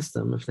could ask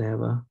them if they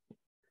have a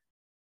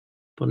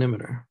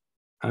planimeter.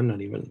 I'm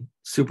not even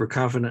super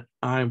confident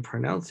I'm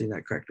pronouncing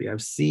that correctly.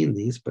 I've seen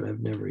these, but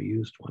I've never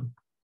used one.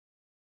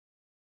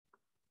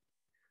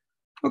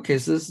 Okay,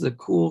 so this is a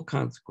cool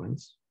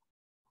consequence.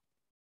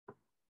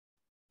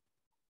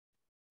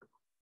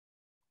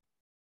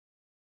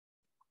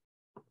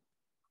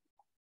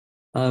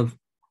 Of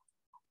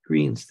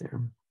Green's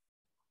theorem.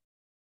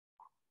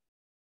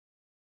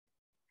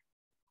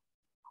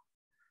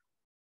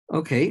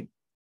 Okay,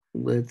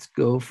 let's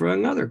go for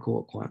another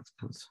cool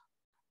consequence.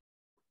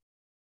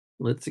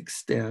 Let's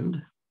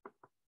extend.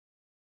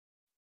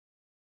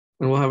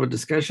 And we'll have a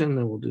discussion,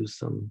 then we'll do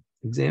some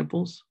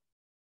examples.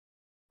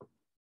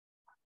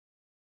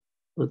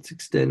 Let's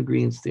extend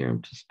Green's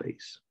theorem to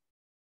space.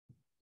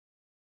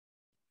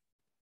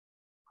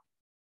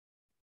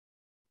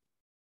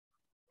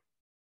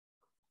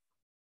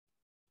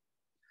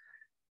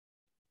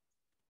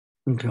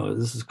 Okay,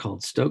 this is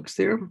called Stokes'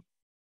 theorem.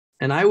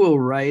 And I will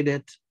write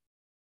it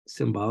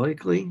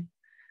symbolically.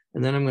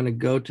 And then I'm going to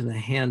go to the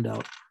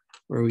handout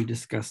where we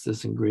discuss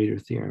this in greater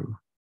theorem.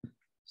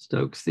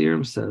 Stokes'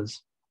 theorem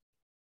says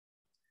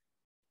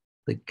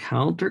the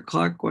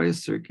counterclockwise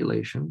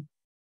circulation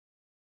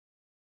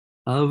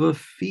of a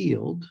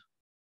field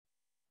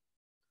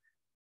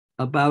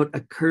about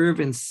a curve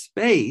in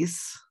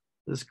space.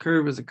 This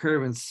curve is a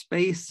curve in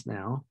space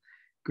now.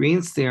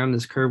 Green's theorem,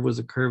 this curve was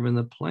a curve in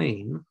the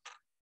plane,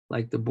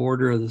 like the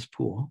border of this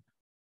pool.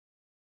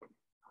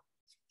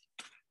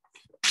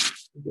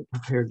 Get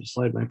prepared to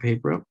slide my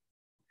paper up.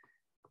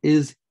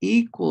 Is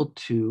equal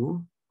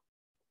to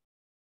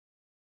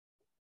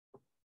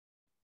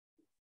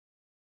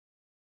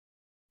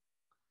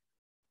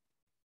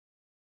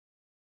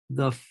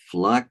the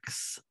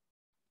flux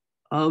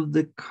of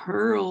the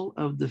curl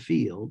of the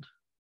field.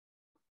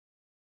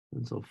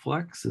 And so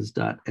flux is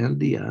dot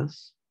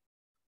NDS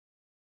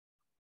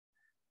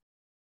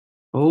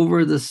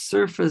over the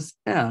surface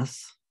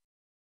S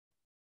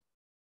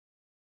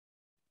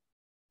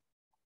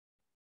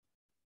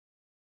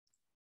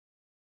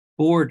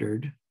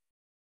bordered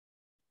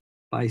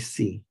by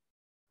C.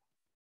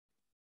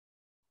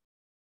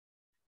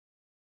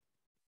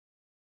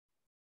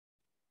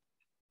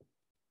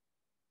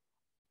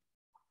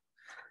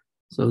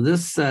 So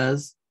this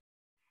says,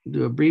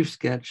 do a brief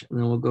sketch, and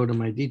then we'll go to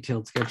my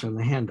detailed sketch on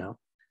the handout,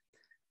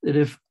 that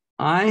if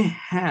I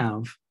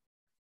have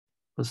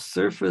a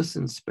surface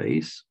in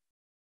space,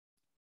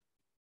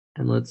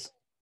 and let's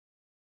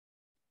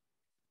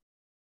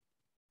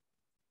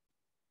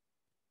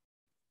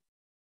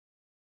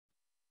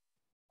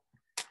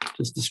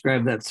just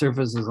describe that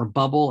surface as a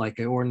bubble like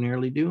I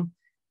ordinarily do,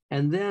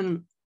 And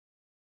then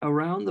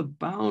around the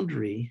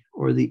boundary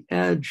or the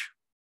edge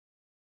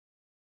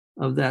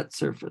of that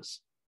surface.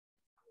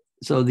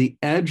 So the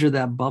edge of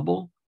that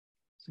bubble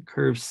is a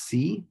curve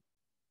C.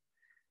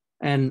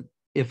 And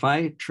if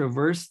I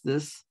traverse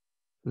this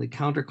in the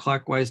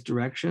counterclockwise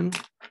direction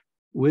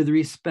with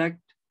respect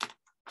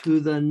to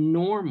the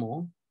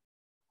normal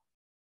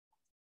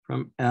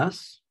from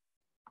S,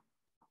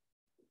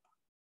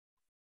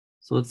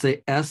 so let's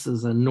say S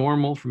is a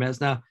normal from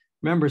S. Now,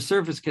 remember,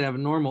 surface can have a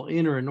normal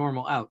in or a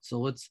normal out. So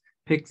let's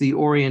pick the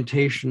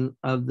orientation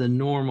of the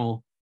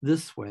normal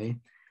this way.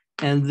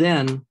 And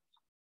then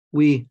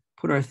we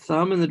put our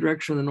thumb in the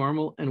direction of the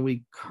normal and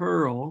we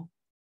curl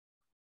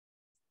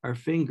our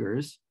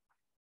fingers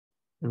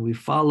and we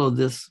follow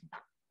this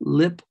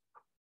lip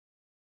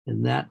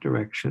in that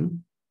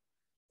direction.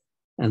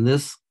 And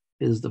this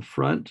is the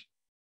front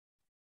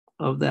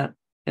of that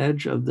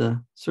edge of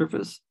the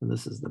surface, and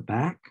this is the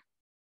back.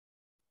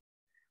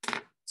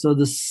 So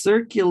the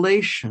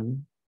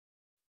circulation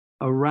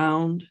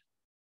around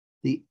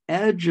the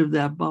edge of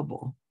that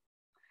bubble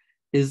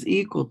is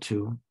equal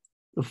to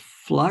the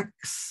flux.nds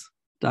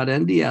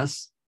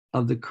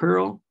of the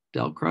curl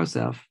del cross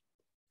F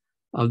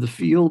of the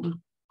field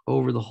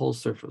over the whole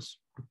surface.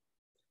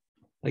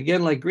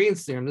 Again, like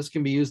Green's theorem, this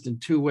can be used in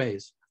two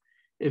ways.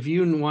 If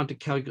you want to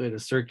calculate a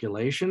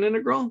circulation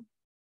integral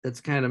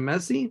that's kind of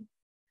messy,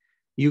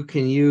 you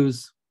can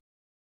use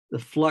the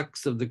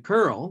flux of the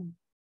curl,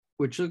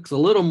 which looks a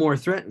little more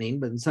threatening,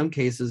 but in some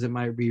cases it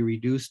might be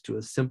reduced to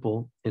a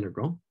simple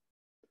integral.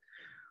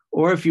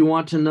 Or if you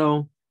want to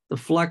know the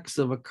flux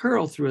of a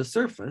curl through a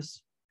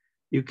surface,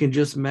 you can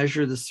just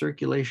measure the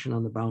circulation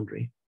on the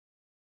boundary.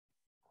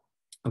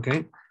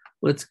 Okay,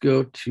 let's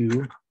go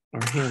to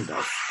our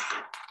handout.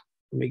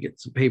 Let me get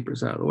some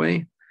papers out of the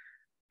way,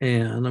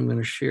 and I'm going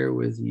to share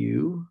with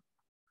you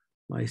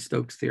my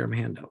Stokes theorem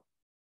handout.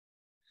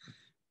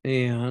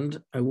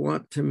 And I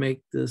want to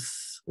make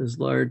this as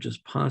large as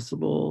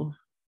possible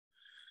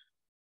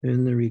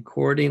in the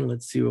recording.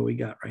 Let's see what we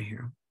got right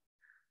here.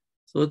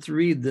 So let's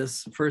read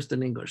this first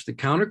in English. The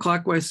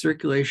counterclockwise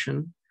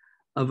circulation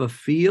of a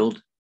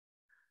field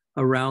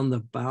around the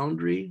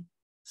boundary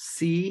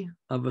C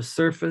of a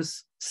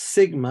surface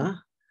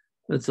sigma,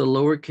 that's a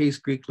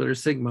lowercase Greek letter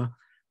sigma,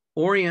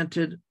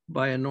 oriented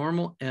by a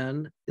normal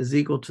n is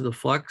equal to the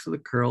flux of the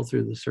curl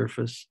through the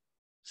surface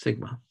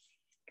sigma.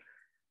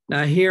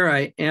 Now here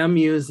I am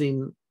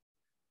using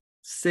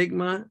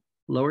sigma,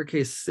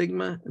 lowercase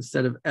sigma,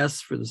 instead of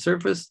S for the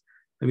surface.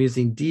 I'm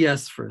using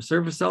ds for a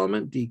surface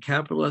element, d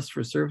capital S for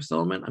a surface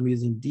element. I'm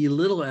using d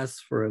little s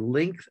for a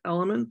length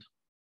element.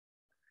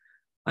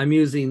 I'm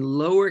using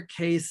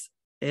lowercase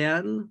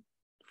n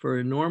for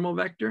a normal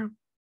vector.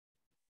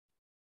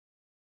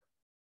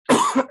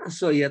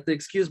 So you have to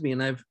excuse me,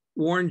 and I've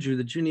warned you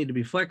that you need to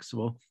be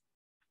flexible.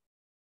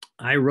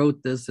 I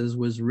wrote this as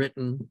was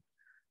written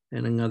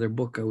in another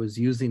book I was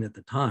using at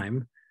the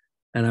time,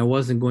 and I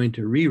wasn't going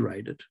to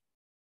rewrite it.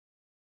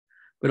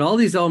 But all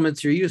these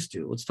elements you're used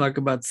to. Let's talk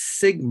about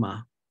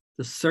sigma,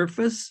 the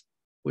surface,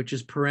 which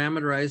is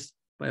parameterized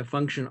by a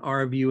function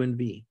r of u and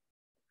v.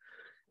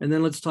 And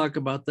then let's talk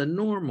about the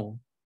normal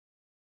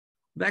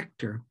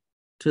vector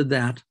to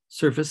that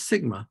surface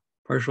sigma,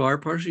 partial r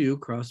partial u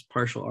cross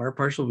partial r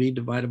partial v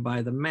divided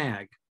by the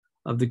mag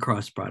of the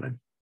cross product.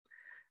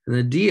 And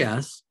the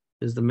ds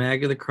is the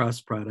mag of the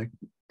cross product,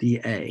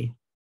 dA.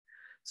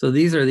 So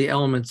these are the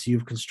elements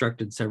you've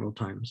constructed several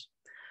times.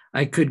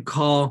 I could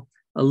call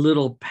a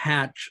little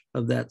patch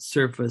of that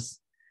surface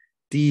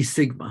d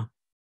sigma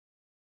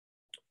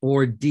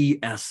or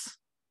ds.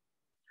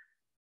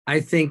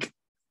 I think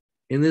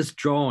in this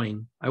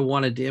drawing, I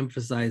wanted to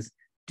emphasize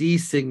d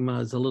sigma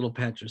as a little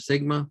patch of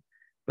sigma,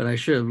 but I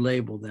should have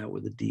labeled that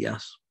with a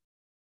ds.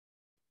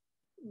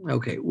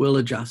 Okay, we'll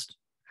adjust.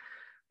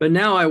 But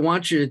now I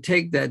want you to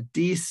take that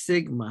d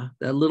sigma,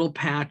 that little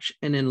patch,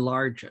 and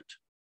enlarge it.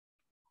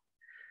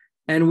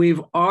 And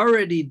we've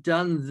already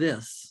done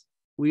this.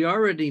 We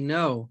already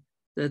know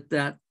that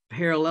that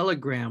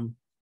parallelogram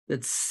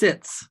that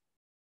sits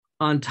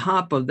on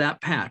top of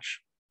that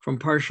patch from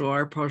partial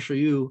r partial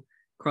u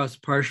cross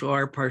partial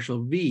r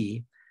partial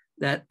v,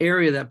 that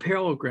area, that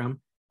parallelogram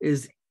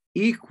is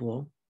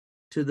equal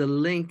to the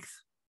length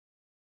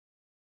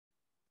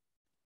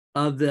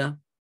of the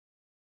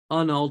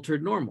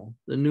unaltered normal,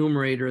 the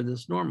numerator of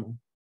this normal.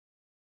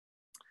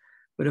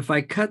 But if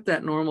I cut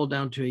that normal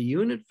down to a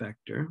unit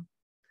vector,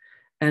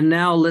 and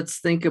now let's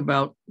think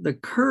about the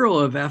curl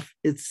of F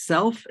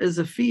itself as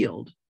a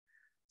field.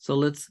 So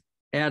let's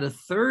add a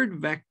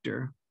third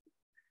vector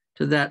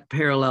to that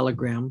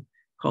parallelogram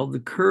called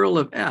the curl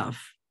of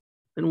F.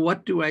 And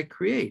what do I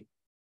create?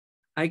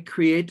 I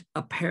create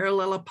a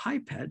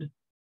parallelepiped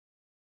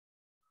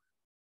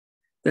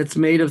that's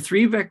made of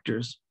three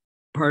vectors,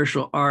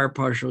 partial r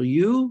partial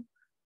u,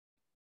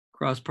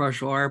 cross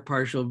partial r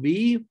partial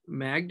v,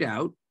 magged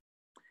out,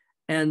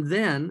 and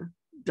then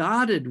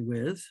dotted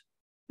with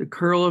the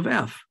curl of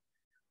F.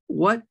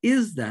 What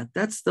is that?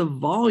 That's the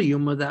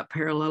volume of that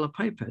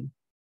parallelepiped.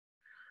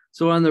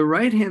 So on the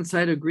right-hand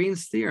side of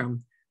Green's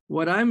theorem,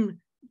 what I'm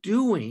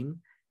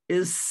doing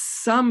is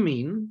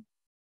summing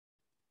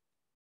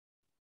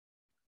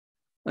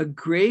a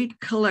great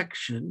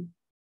collection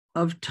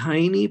of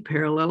tiny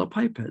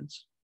parallelepipeds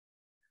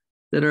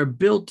that are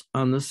built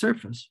on the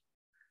surface.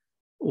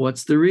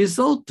 What's the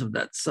result of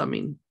that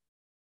summing?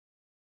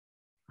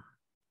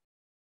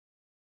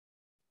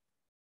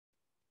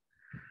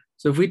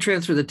 So if we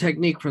transfer the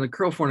technique from the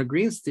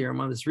Curl-Forna-Green's theorem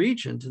on this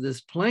region to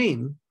this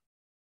plane,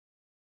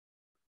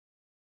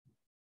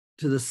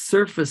 to the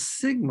surface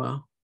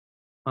sigma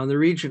on the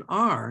region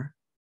R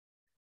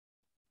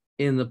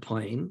in the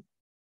plane,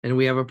 and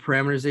we have a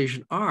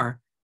parameterization R,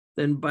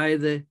 then by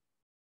the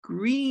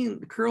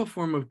curl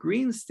form of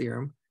Green's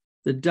theorem,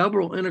 the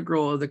double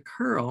integral of the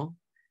curl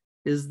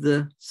is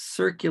the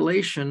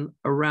circulation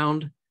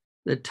around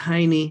the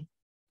tiny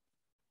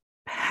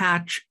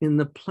patch in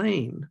the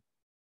plane.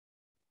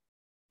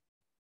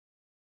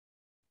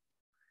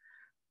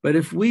 But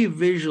if we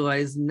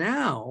visualize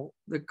now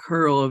the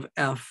curl of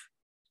F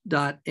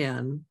dot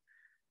N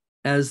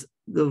as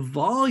the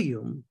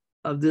volume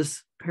of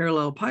this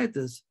parallelepiped,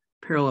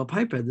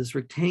 this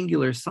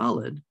rectangular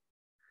solid,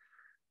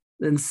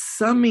 then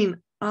summing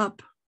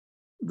up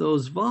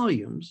those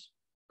volumes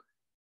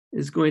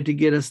is going to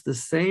get us the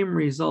same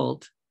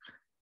result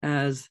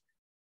as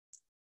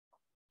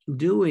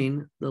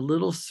doing the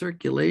little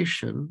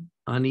circulation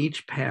on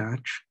each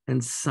patch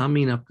and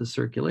summing up the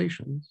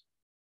circulations.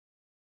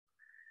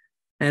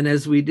 And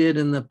as we did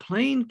in the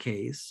plane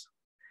case,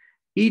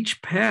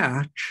 each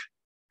patch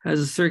has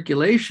a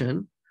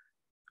circulation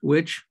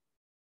which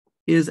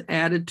is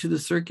added to the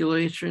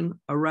circulation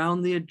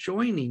around the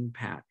adjoining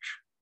patch.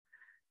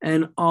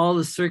 And all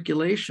the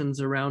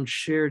circulations around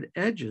shared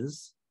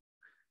edges,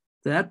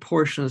 that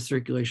portion of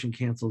circulation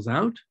cancels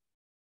out.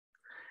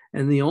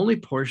 And the only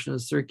portion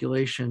of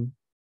circulation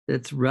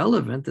that's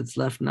relevant, that's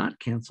left not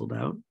canceled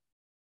out,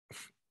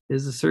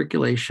 is the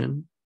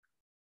circulation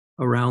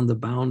around the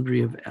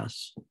boundary of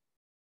S.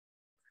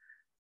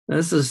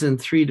 This is in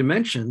 3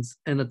 dimensions,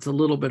 and it's a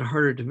little bit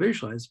harder to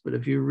visualize, but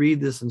if you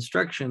read this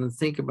instruction and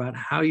think about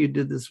how you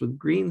did this with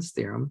Green's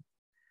theorem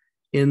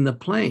in the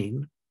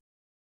plane,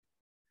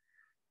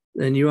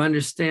 then you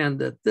understand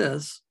that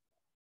this,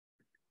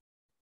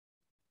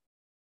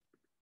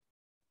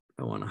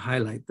 I want to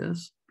highlight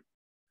this,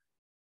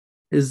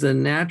 is the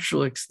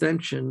natural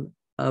extension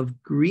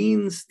of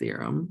Green's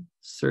theorem,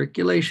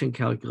 circulation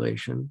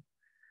calculation,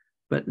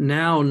 but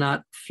now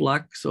not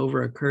flux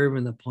over a curve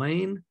in the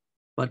plane,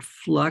 but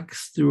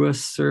flux through a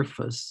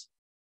surface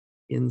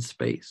in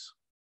space.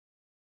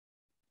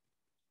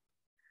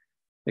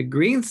 A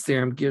Green's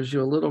theorem gives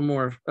you a little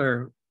more,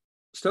 or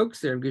Stokes'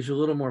 theorem gives you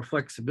a little more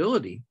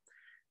flexibility,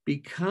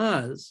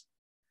 because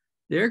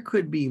there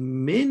could be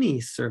many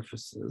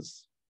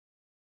surfaces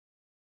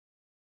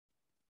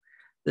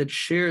that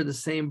share the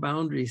same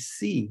boundary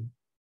C.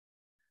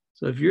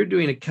 So if you're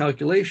doing a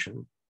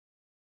calculation,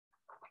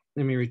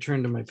 let me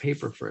return to my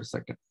paper for a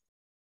second.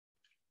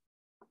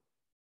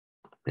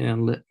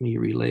 And let me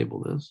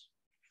relabel this.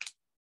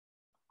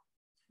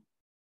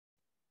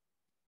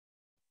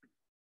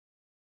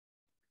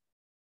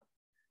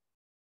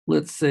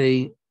 Let's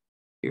say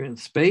you're in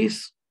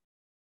space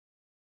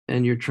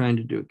and you're trying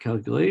to do a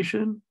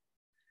calculation,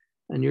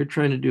 and you're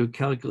trying to do a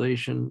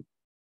calculation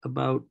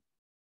about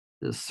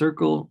the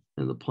circle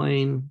in the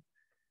plane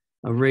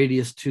of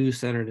radius 2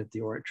 centered at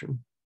the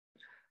origin.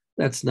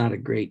 That's not a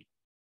great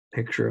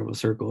picture of a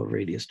circle of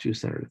radius 2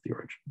 centered at the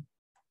origin.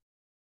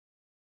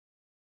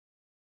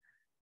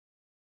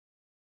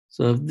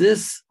 So if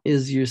this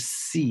is your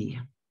C,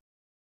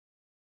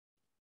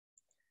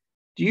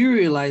 do you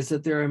realize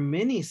that there are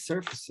many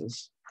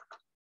surfaces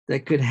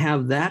that could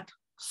have that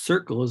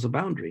circle as a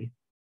boundary?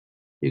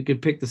 You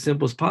could pick the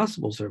simplest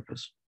possible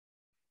surface,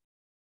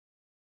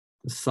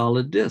 a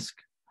solid disk.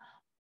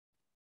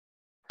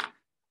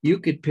 You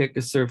could pick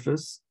a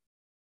surface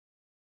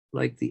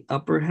like the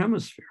upper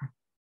hemisphere.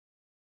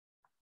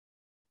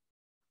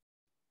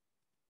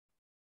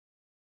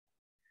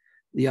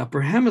 The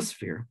upper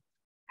hemisphere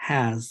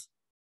has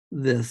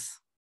this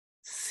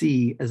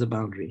C as a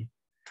boundary.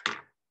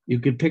 You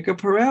could pick a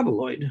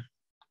paraboloid.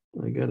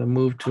 I got to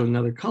move to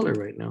another color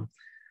right now.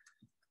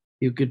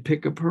 You could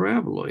pick a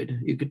paraboloid.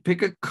 You could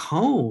pick a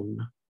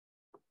cone.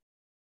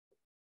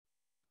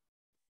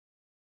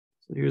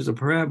 So here's a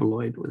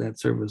paraboloid with that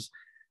surface.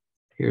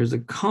 Here's a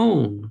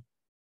cone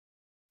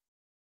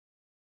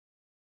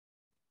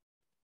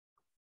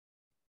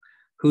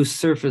whose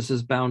surface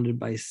is bounded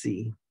by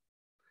C.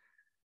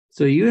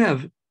 So you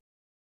have,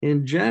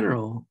 in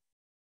general,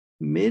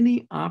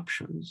 many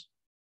options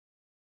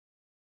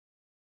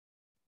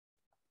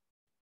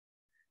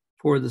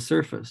for the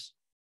surface.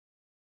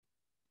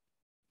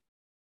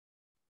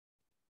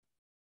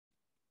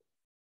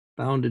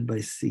 Bounded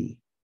by C.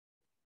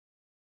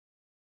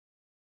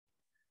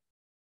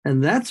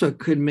 And that's what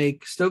could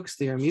make Stokes'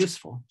 theorem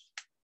useful.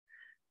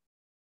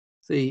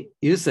 See,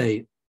 you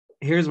say,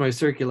 here's my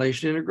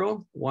circulation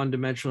integral,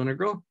 one-dimensional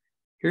integral.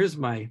 Here's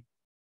my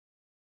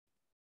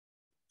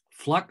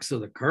flux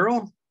of the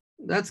curl.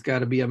 That's got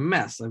to be a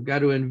mess. I've got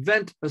to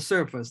invent a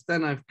surface.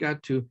 Then I've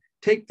got to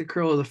take the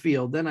curl of the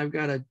field, then I've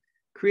got to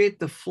create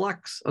the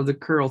flux of the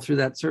curl through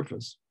that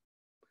surface.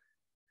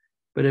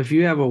 But if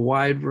you have a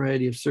wide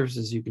variety of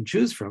surfaces you can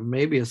choose from,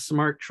 maybe a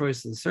smart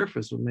choice of the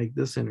surface would make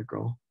this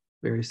integral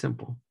very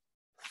simple.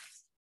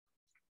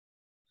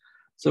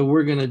 So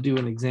we're going to do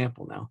an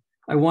example now.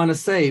 I want to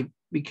say,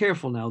 be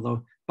careful now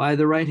though, by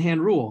the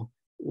right-hand rule,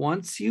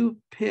 once you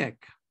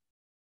pick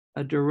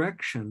a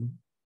direction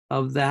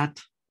of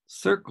that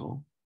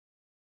circle,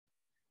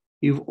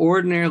 you've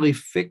ordinarily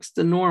fixed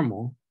the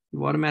normal.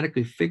 You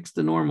automatically fix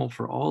the normal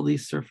for all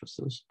these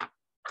surfaces.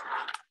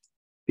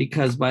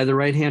 Because by the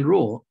right-hand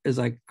rule, as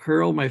I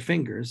curl my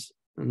fingers,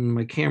 and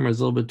my camera is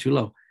a little bit too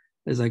low,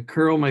 as I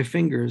curl my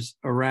fingers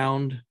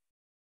around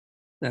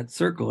that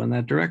circle in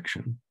that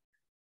direction,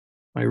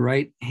 my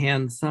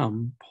right-hand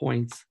thumb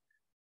points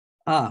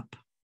up,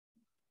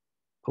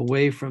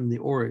 away from the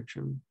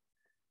origin.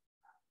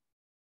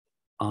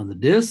 On the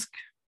disc,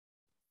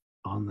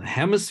 on the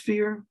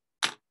hemisphere,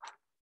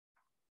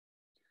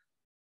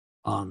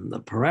 on the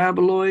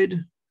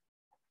paraboloid,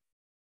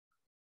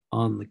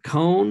 on the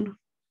cone,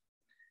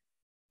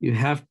 you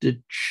have to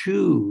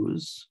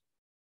choose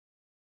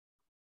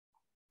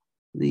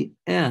the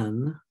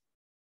N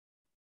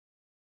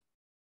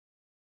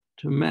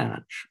to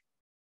match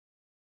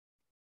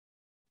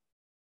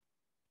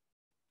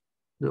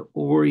the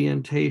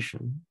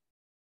orientation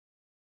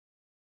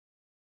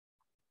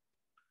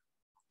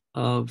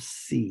of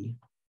C.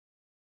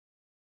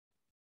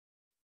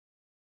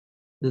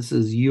 This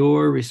is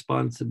your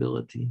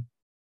responsibility.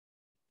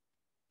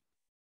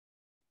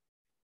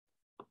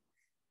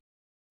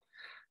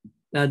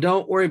 Now,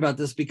 don't worry about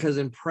this because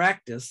in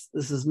practice,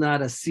 this is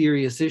not a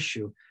serious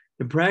issue.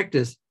 In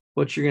practice,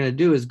 what you're going to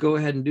do is go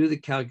ahead and do the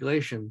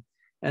calculation,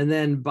 and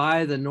then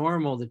by the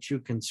normal that you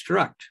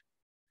construct,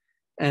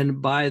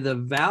 and by the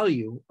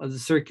value of the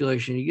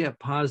circulation, you get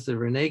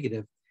positive or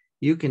negative,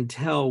 you can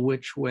tell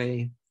which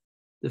way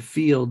the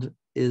field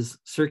is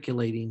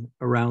circulating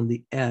around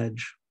the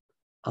edge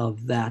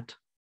of that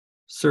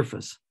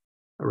surface,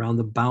 around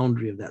the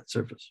boundary of that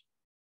surface.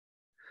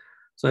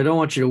 So I don't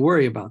want you to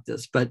worry about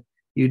this, but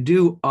you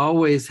do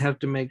always have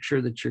to make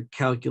sure that your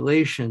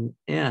calculation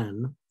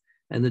N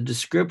and the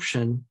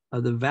description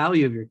of the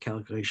value of your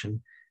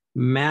calculation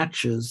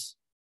matches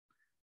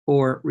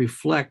or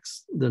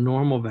reflects the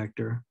normal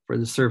vector for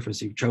the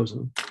surface you've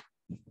chosen.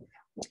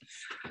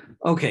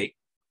 Okay,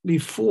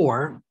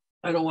 before,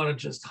 I don't want to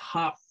just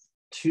hop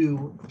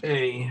to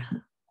a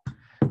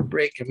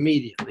break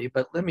immediately,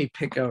 but let me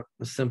pick out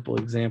a simple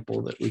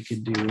example that we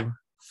could do.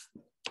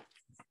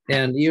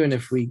 And even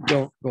if we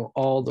don't go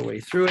all the way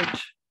through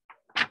it,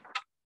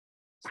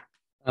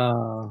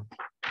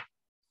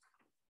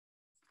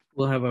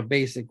 we'll have a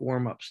basic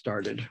warm-up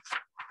started.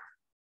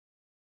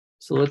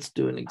 So let's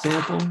do an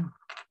example.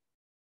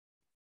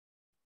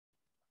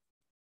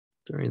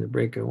 During the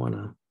break, I want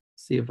to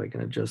see if I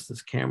can adjust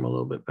this camera a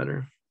little bit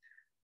better.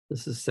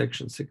 This is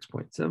section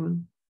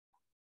 6.7.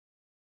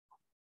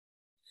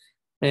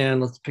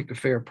 And let's pick a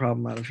fair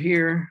problem out of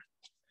here.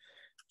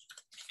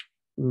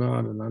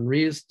 Not an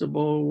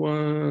unreasonable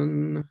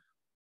one.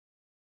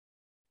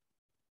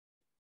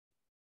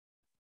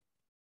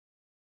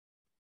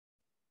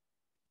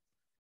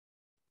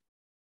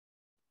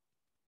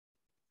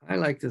 I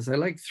like this. I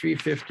like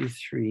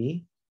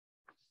 353.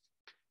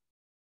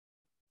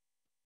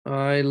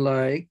 I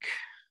like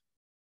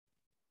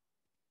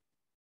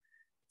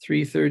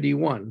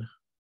 331.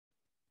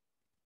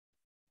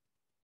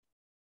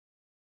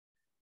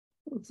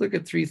 Let's look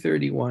at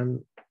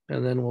 331,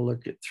 and then we'll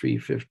look at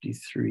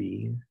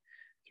 353.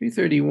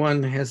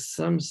 331 has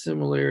some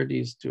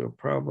similarities to a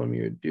problem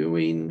you're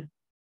doing,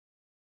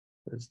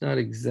 but it's not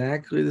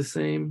exactly the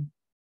same.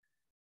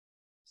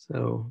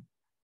 So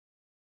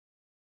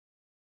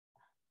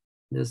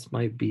this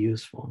might be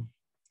useful.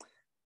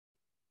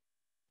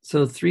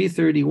 So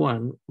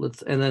 331,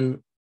 and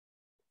then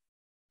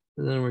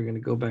we're going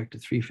to go back to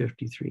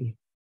 353,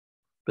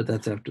 but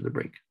that's after the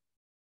break.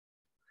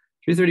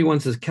 331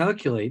 says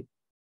calculate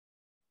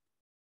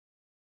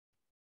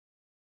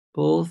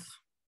both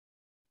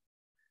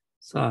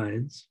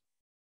sides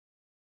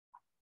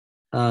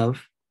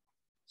of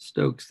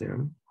Stokes'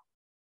 theorem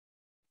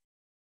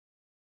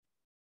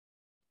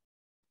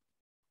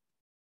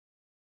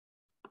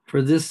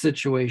for this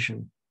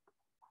situation.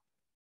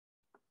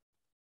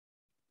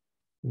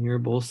 And here are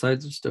both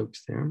sides of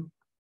Stokes' theorem.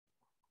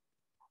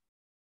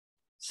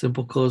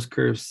 Simple closed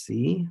curve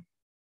C,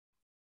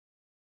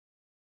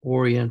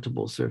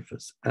 orientable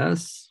surface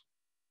S.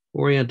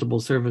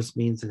 Orientable surface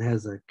means it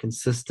has a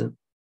consistent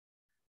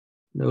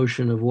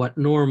notion of what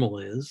normal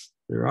is.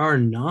 There are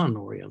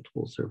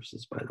non-orientable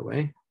surfaces, by the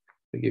way.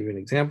 I'll give you an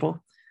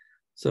example.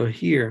 So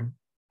here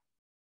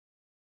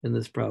in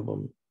this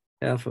problem,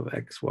 f of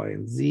x, y,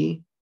 and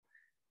z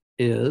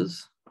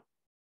is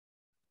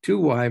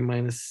 2y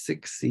minus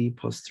 6c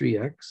plus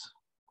 3x.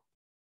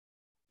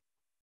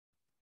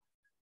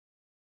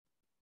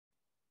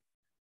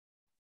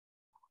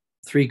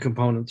 Three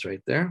components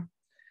right there.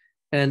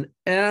 And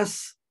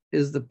S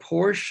is the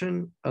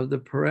portion of the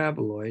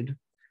paraboloid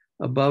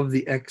above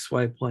the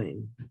XY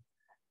plane.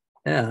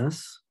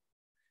 S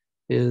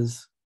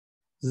is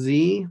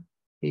Z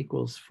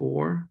equals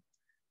 4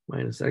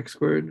 minus x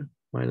squared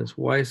minus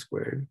y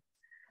squared,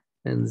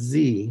 and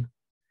Z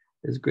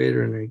is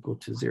greater than or equal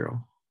to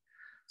 0.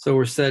 So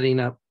we're setting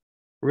up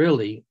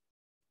really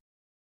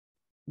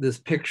this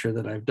picture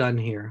that I've done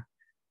here,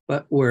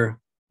 but we're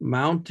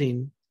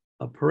mounting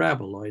a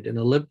paraboloid, an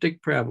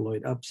elliptic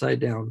paraboloid, upside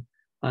down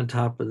on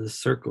top of the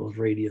circle of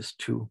radius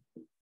 2.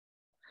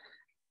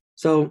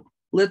 So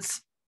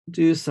let's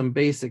do some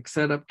basic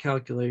setup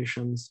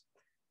calculations,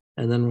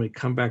 and then when we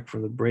come back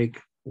from the break,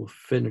 we'll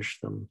finish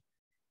them.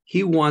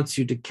 He wants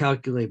you to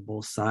calculate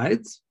both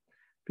sides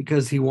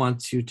because he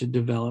wants you to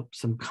develop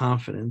some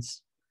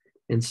confidence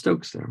in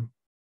Stokes' theorem.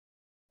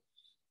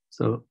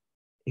 So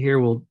here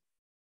we'll,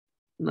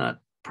 not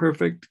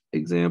perfect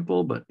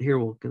example, but here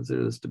we'll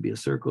consider this to be a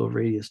circle of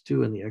radius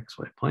 2 in the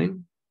xy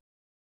plane.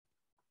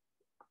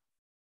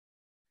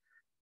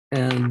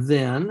 And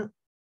then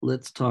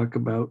let's talk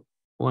about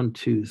 1,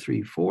 2,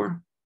 3,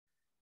 4.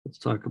 Let's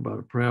talk about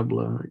a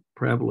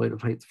paraboloid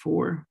of height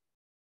 4.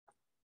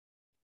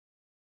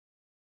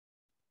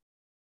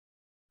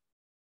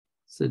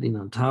 Sitting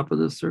on top of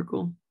this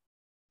circle.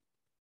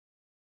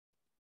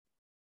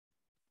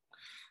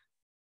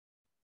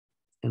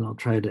 And I'll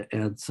try to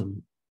add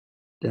some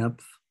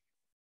depth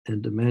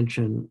and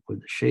dimension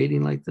with the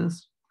shading like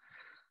this.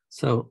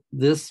 So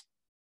this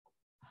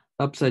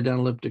upside down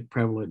elliptic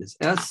paraboloid is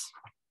S.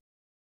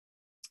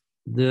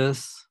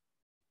 This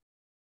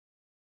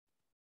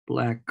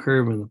black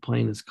curve in the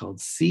plane is called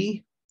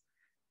C.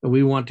 And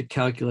we want to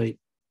calculate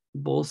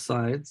both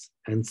sides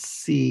and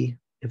see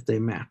if they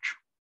match.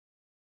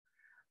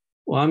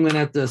 Well, I'm going to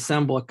have to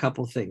assemble a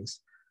couple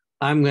things.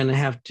 I'm going to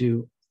have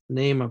to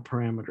name a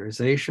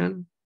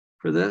parameterization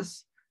for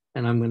this,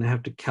 and I'm going to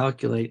have to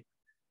calculate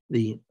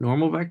the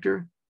normal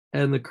vector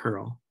and the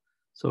curl.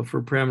 So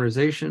for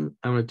parameterization,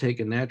 I'm going to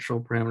take a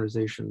natural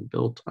parameterization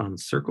built on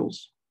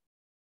circles.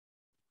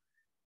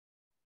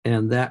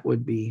 And that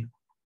would be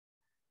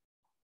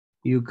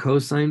u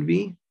cosine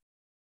v,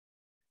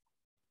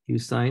 u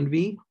sine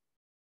v.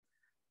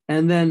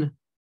 And then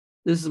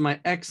this is my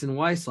x and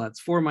y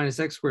slots, 4 minus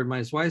x squared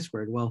minus y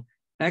squared. Well,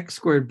 x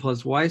squared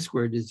plus y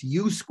squared is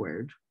u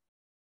squared.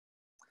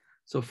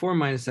 So 4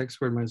 minus x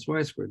squared minus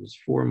y squared is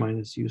 4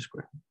 minus u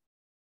squared.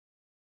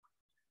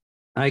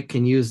 I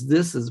can use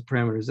this as a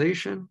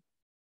parameterization.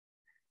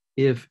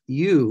 If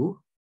u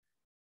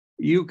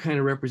kind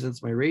of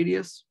represents my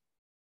radius,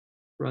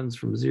 runs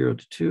from 0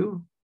 to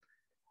 2,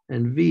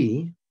 and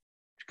v,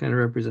 which kind of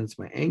represents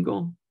my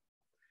angle,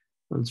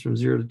 runs from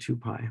 0 to 2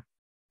 pi.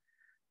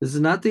 This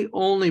is not the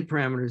only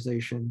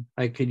parameterization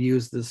I could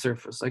use the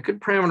surface. I could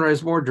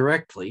parameterize more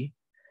directly,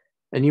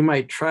 and you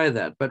might try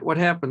that. But what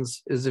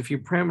happens is if you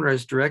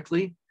parameterize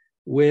directly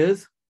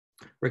with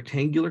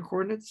rectangular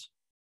coordinates,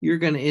 you're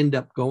going to end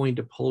up going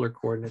to polar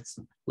coordinates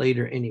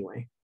later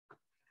anyway.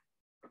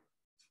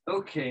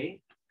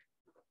 Okay.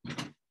 We're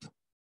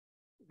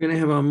going to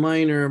have a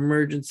minor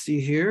emergency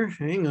here.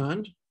 Hang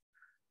on.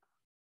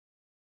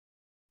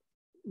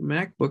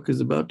 MacBook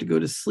is about to go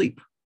to sleep.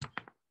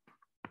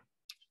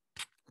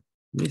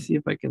 Let me see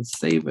if I can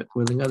save it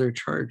with another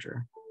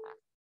charger.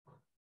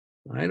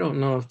 I don't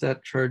know if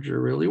that charger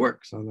really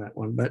works on that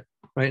one, but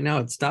right now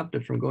it stopped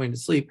it from going to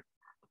sleep.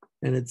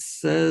 And it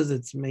says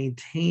it's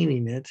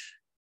maintaining it,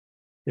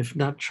 if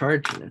not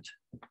charging it.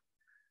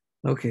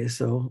 Okay,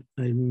 so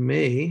I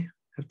may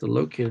have to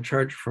locate a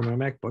charger for my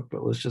MacBook,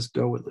 but let's just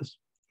go with this.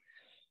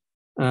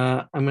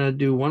 I'm going to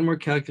do one more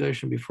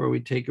calculation before we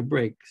take a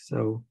break.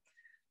 So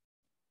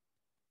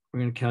we're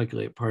going to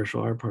calculate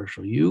partial r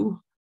partial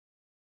u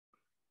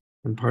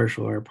and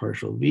partial r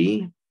partial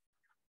v,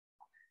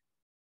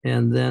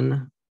 and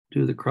then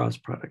do the cross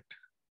product.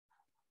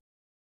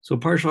 So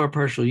partial r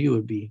partial u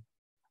would be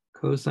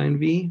cosine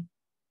v,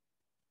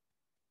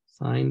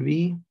 sine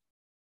v,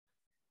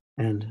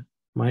 and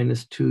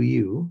minus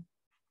 2u.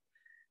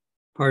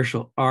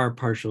 Partial r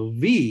partial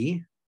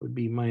v would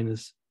be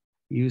minus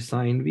u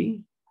sine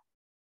v,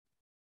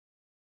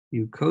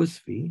 u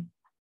cos v,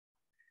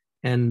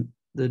 and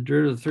the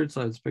derivative of the third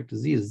side with respect to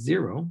z is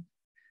 0.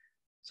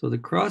 So the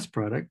cross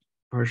product,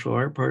 partial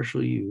r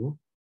partial u,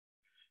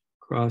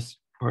 cross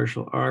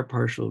partial r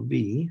partial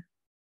v,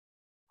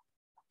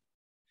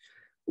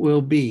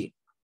 will be,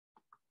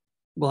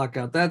 block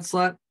out that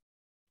slot.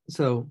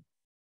 So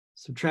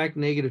subtract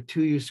negative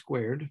 2u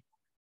squared,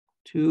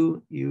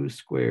 2u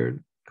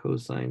squared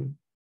cosine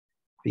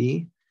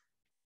v.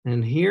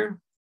 And here,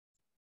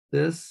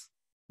 this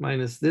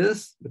minus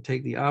this, but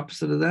take the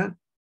opposite of that.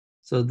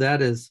 So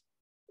that is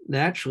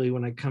naturally,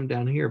 when I come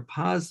down here,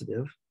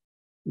 positive.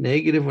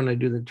 Negative when I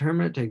do the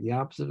determinant, take the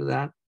opposite of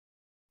that.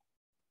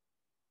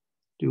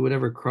 Do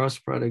whatever cross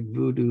product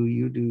voodoo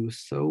you do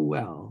so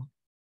well.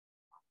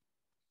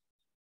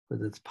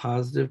 But it's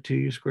positive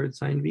 2u squared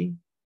sine v.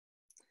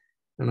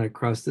 And I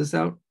cross this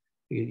out.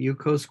 You get u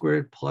cos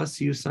squared plus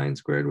u sine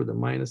squared with a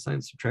minus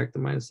sign, subtract the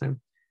minus sign.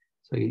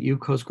 So I get u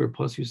cos squared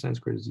plus u sine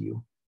squared is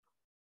u.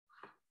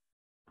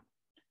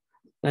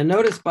 Now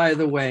notice, by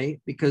the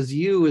way, because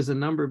u is a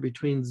number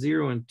between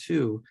 0 and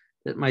 2,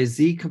 that my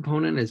z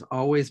component is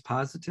always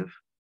positive.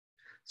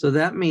 So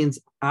that means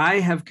I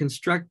have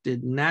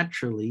constructed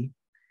naturally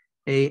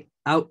a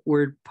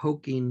outward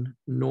poking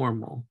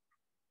normal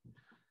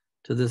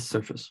to this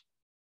surface.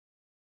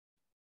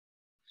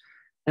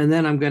 And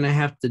then I'm going to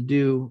have to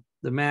do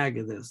the mag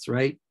of this,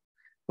 right?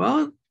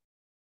 Well,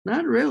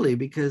 not really,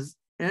 because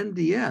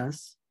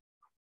NDS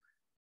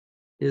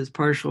is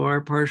partial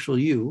R partial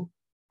U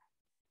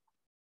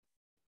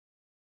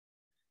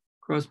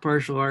cross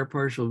partial R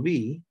partial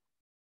V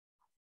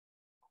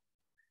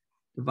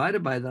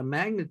divided by the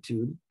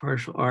magnitude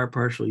partial R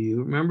partial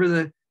U. Remember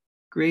the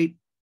great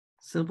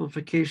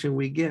simplification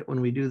we get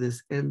when we do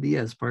this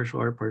NDS partial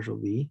R partial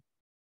V.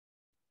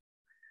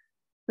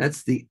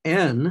 That's the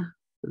N.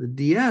 The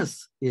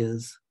DS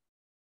is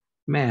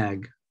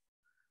mag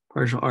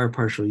partial R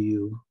partial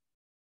U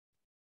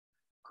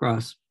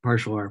cross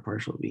partial R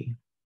partial V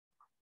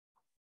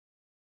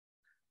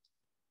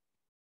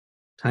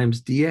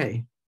times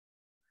dA.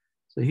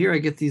 So here I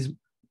get these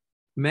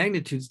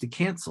magnitudes to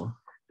cancel.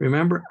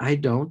 Remember, I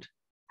don't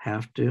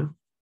have to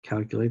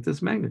calculate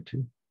this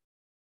magnitude.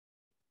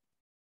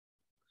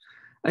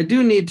 I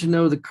do need to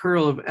know the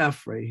curl of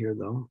F right here,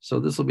 though. So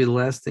this will be the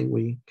last thing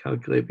we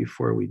calculate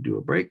before we do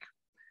a break.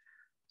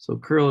 So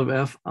curl of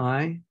F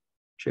I,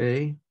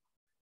 J,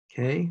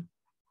 K,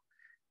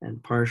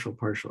 and partial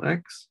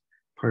X,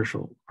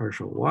 partial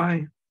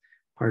Y,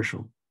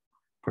 partial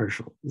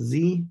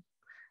Z,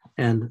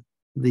 and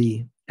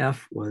the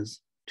F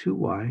was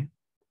 2Y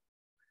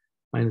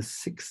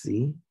minus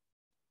 6Z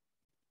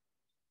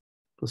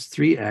plus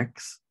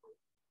 3X.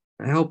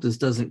 I hope this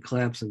doesn't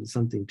collapse into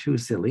something too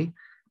silly,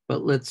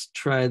 but let's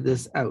try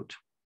this out.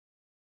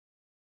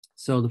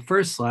 So the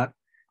first slot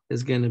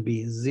is going to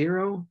be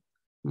 0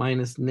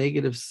 minus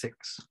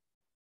 -6.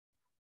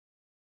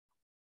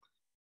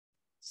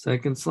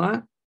 Second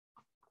slot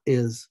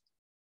is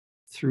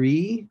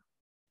 3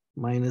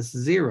 minus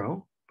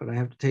 0, but I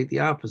have to take the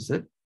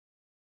opposite.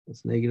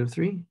 It's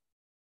 -3.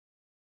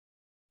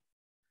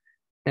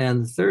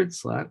 And the third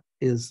slot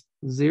is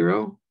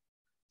 0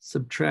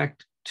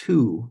 subtract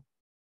 2.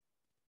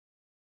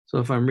 So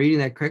if I'm reading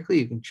that correctly,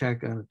 you can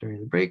check on it during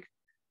the break.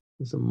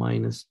 It's a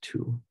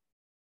 -2.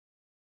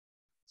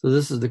 So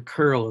this is the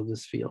curl of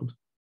this field.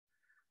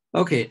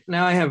 Okay,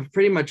 now I have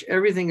pretty much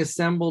everything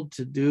assembled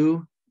to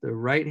do the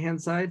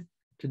right-hand side.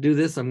 To do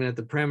this, I'm going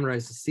to have to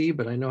parameterize the C,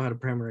 but I know how to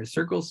parameterize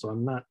circles, so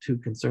I'm not too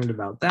concerned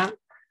about that.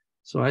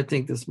 So I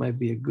think this might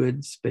be a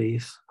good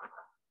space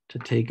to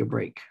take a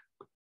break.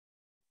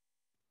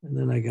 And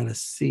then I got to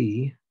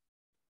see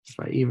if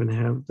I even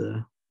have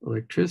the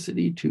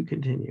electricity to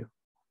continue.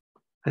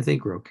 I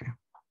think we're okay.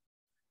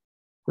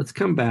 Let's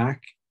come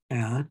back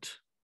at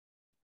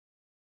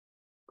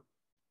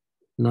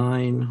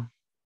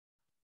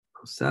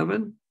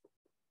 9:07.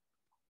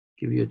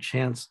 Give you a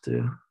chance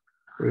to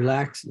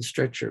relax and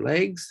stretch your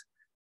legs.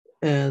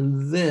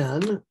 And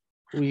then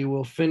we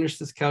will finish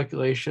this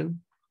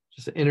calculation,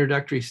 just an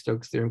introductory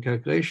Stokes theorem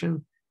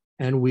calculation,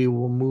 and we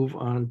will move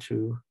on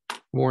to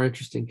more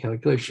interesting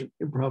calculation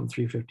in problem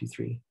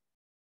 353.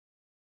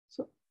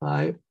 So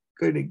I'm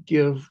going to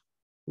give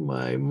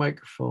my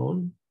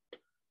microphone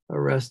a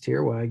rest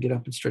here while I get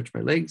up and stretch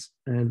my legs,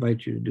 and I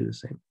invite you to do the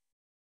same.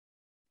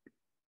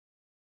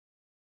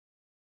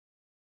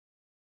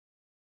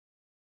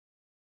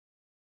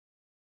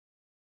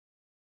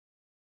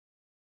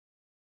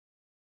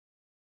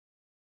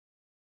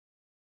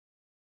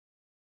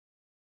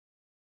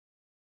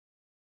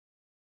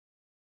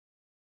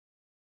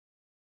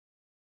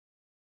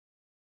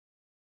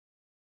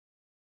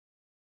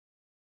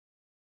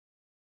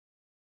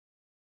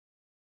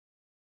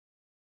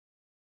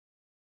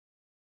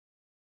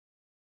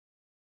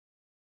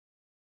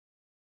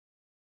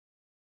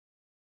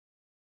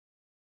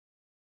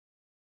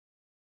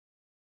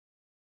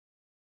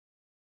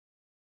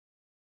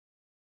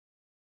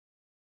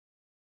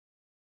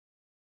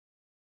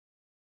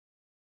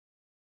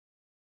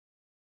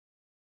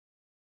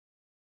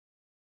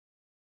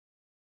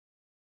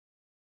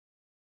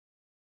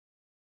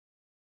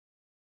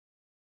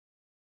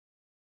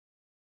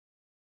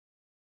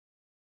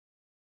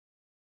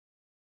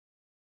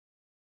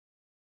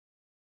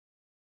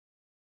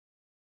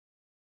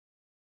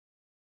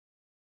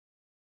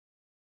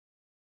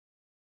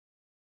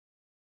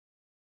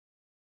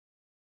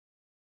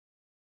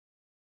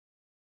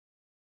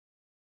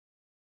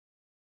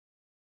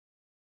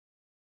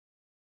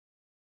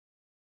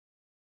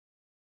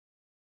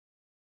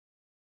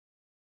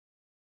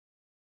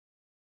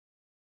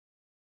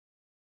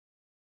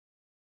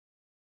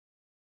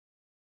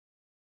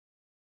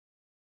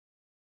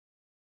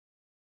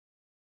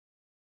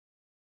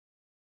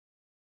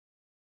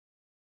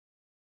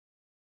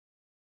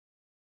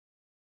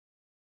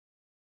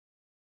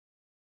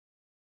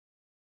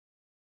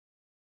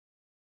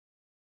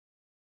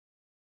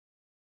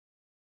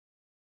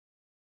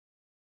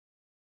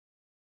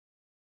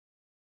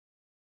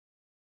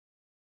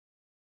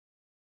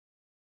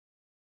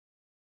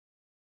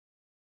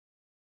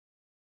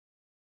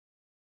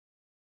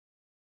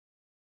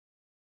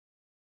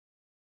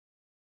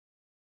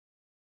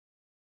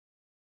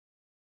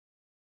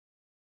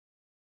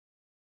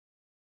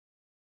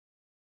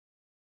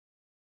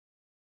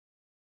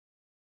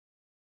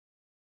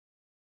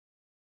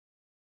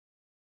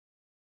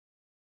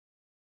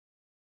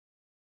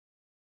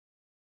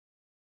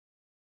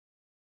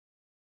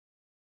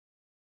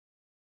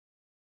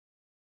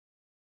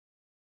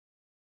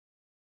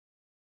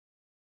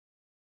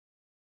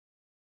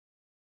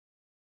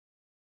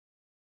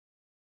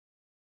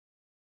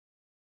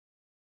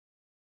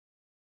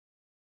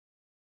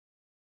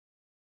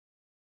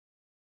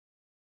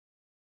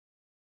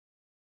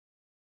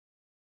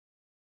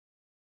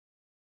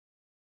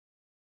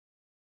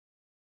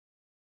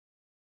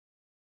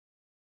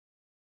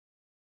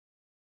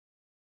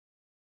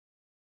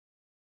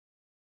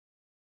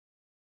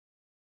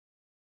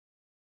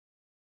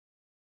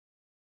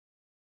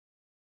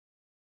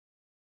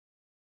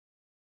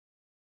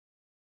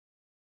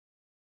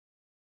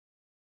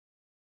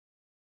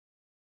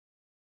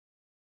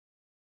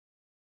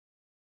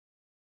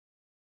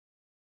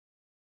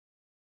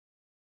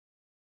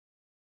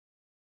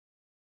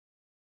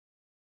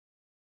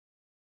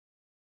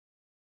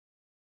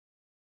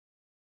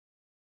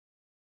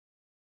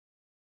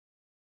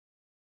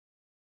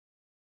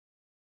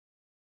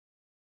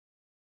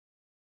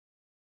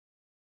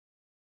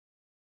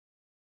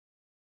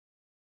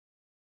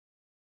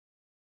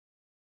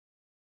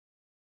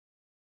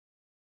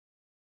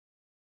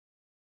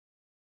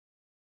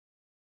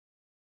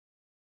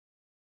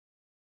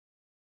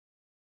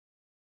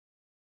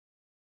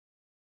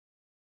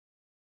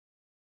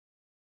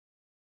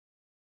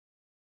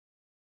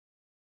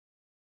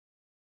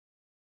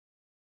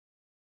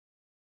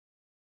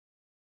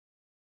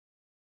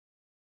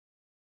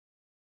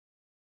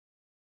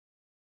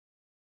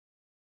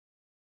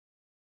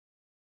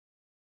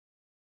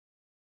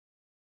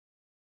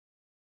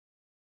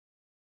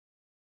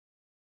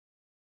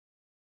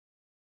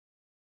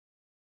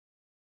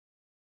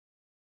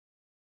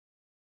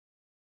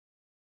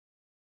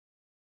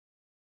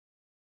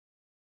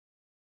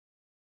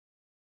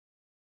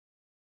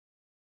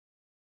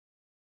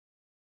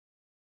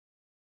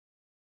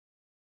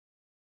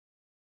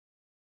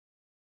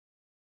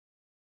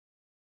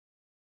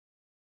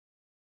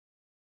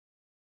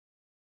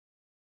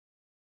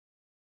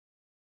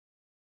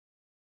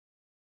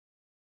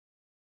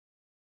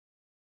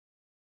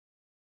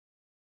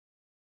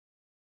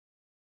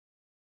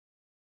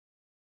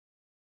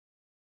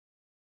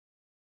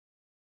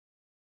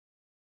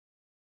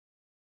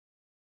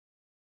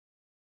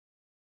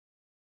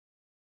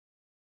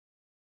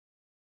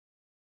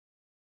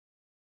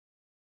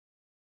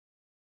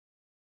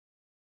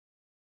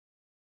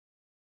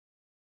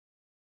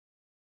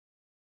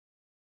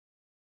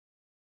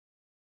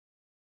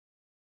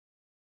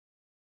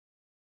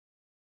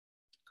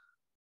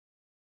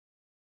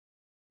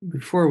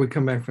 before we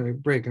come back from the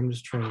break, I'm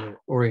just trying to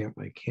orient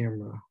my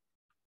camera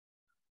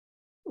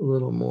a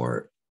little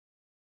more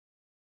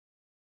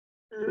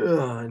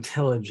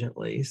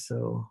intelligently,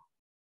 so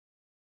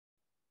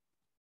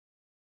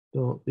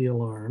don't be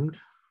alarmed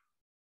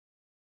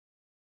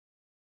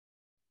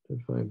if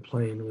I'm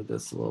playing with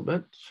this a little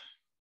bit.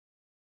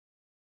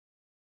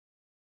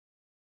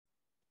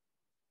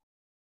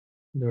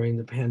 During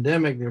the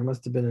pandemic, there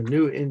must have been a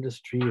new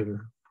industry in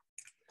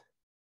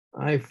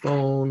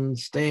iPhone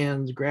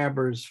stands,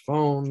 grabbers,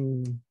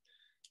 phone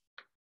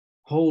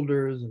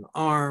holders, and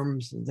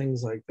arms, and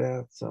things like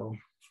that. So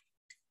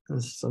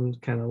there's some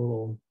kind of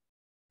little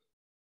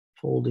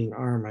folding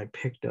arm I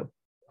picked up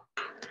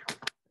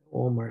at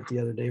Walmart the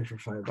other day for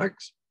 $5.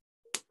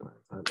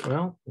 I thought,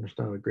 well, there's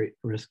not a great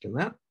risk in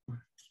that.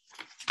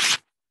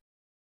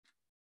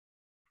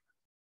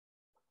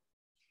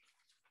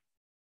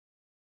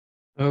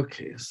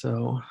 Okay,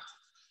 so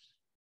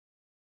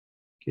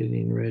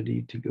getting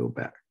ready to go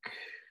back.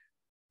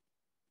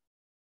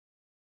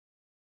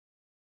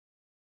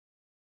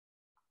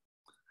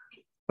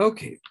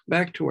 Okay,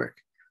 back to work.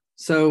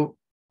 So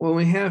what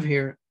we have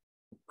here,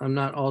 I'm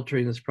not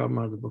altering this problem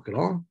out of the book at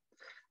all.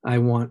 I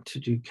want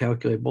to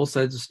calculate both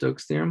sides of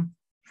Stokes' theorem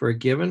for a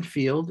given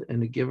field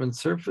and a given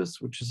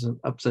surface, which is an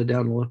upside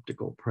down elliptic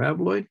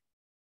paraboloid,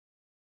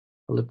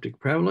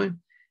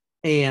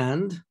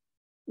 and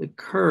the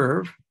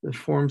curve that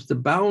forms the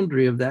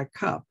boundary of that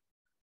cup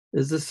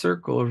is a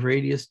circle of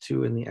radius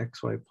 2 in the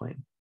xy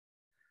plane.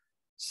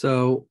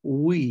 So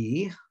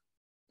we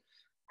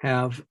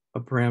have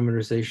a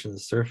parameterization of the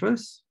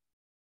surface.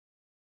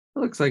 It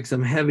looks like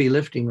some heavy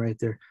lifting right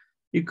there.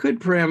 You could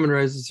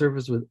parameterize the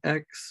surface with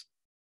x,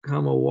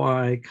 comma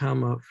y,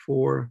 comma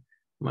 4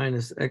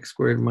 minus x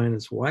squared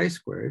minus y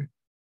squared,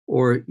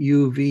 or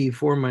uv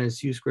 4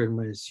 minus u squared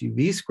minus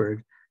uv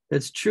squared.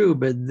 That's true,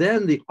 but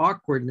then the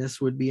awkwardness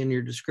would be in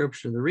your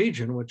description of the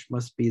region, which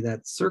must be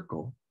that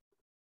circle.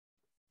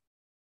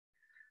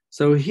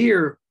 So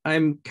here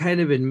I'm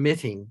kind of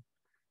admitting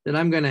that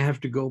I'm going to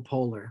have to go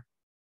polar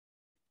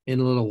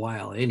in a little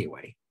while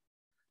anyway.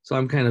 So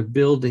I'm kind of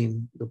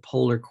building the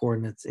polar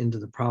coordinates into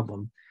the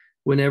problem.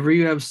 Whenever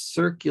you have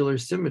circular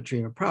symmetry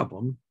in a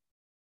problem,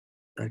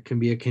 that can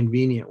be a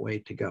convenient way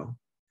to go.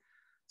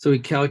 So we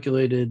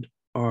calculated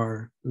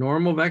our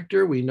normal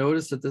vector. We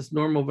notice that this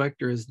normal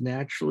vector is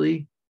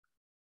naturally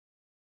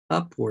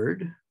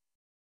upward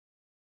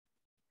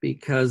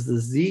because the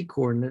z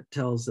coordinate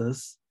tells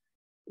us,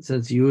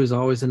 since u is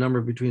always a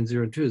number between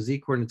 0 and 2, z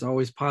coordinate is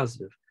always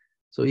positive.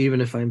 So even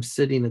if I'm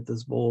sitting at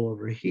this bowl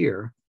over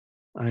here,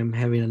 I'm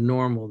having a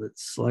normal that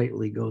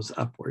slightly goes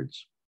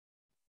upwards.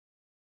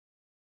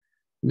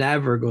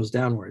 Never goes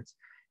downwards.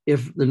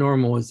 If the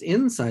normal was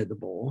inside the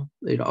bowl,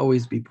 they'd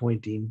always be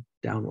pointing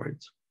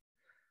downwards.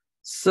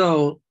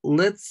 So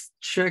let's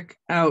check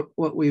out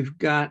what we've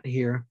got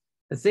here.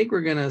 I think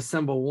we're going to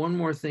assemble one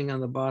more thing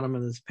on the bottom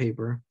of this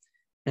paper,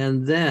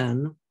 and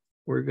then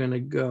we're going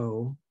to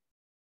go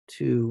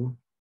to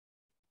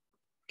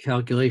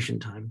calculation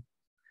time.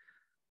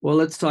 Well,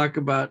 let's talk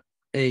about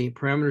a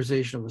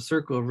parameterization of a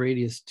circle of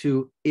radius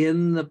 2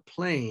 in the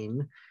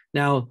plane.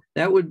 Now,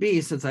 that would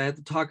be, since I have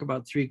to talk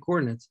about 3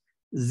 coordinates,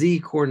 z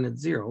coordinate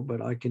 0, but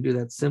I can do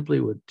that simply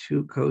with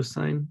 2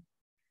 cosine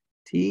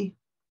t,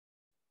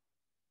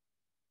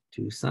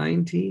 2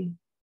 sine t,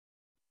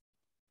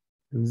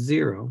 and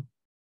 0.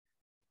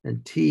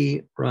 And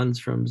t runs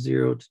from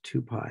 0 to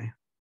 2 pi.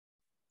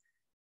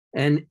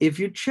 And if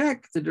you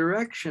check the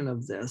direction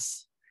of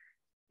this,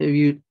 if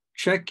you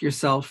check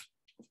yourself,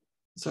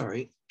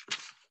 sorry,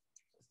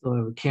 still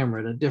have a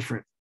camera at a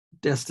different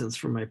distance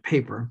from my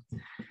paper.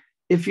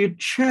 If you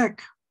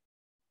check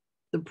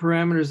the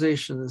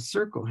parameterization of the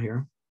circle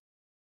here,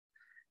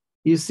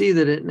 you see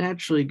that it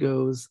naturally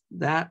goes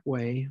that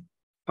way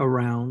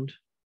around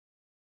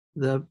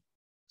the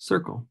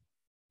circle.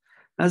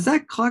 Now, is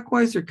that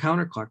clockwise or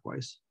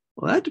counterclockwise?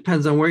 Well, that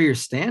depends on where you're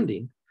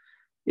standing.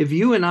 If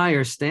you and I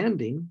are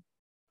standing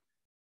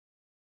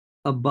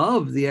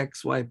above the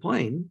XY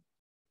plane,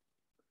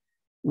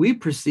 we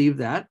perceive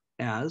that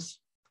as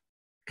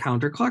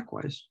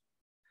counterclockwise.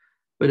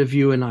 But if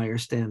you and I are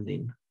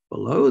standing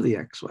below the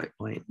XY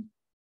plane,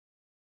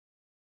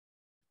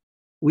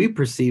 we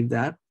perceive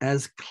that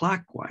as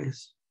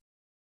clockwise.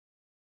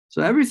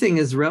 So everything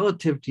is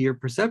relative to your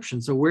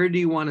perception. So where do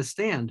you want to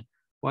stand?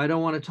 Well, I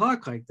don't want to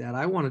talk like that.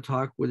 I want to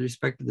talk with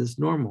respect to this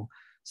normal.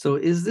 So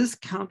is this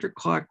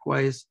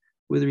counterclockwise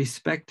with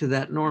respect to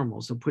that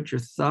normal? So put your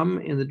thumb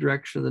in the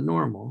direction of the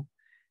normal,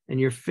 and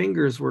your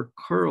fingers will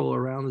curl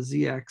around the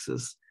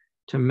z-axis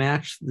to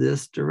match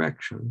this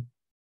direction.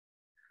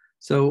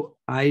 So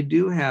I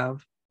do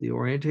have the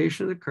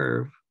orientation of the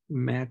curve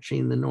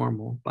matching the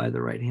normal by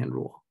the right-hand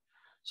rule.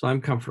 So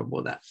I'm comfortable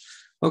with that.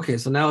 Okay,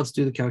 so now let's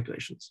do the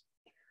calculations.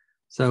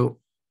 So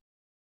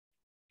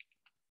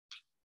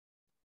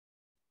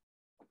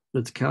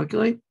let's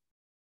calculate.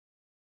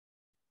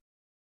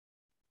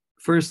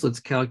 First, let's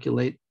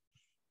calculate.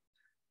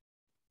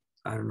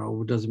 I don't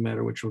know, it doesn't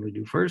matter which one we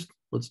do first.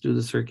 Let's do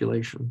the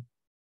circulation.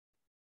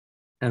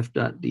 F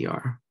dot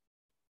dr.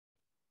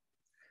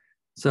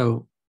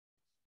 So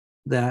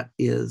that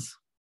is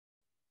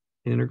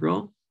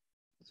integral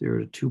 0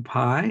 to 2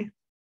 pi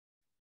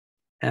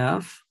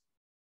f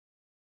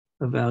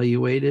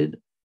evaluated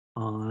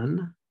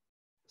on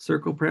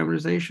circle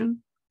parameterization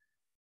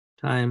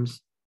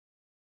times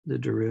the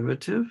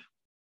derivative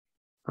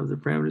of the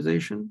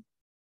parameterization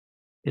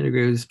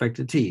integrated with respect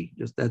to t.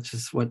 That's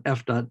just what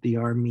f dot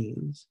dr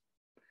means.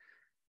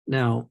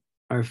 Now,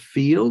 our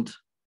field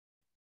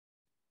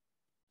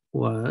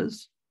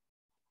was,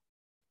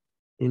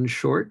 in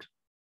short,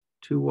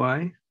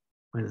 2y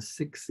minus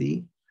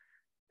 6z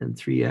and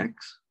 3x.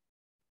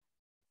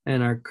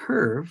 And our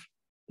curve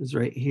is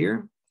right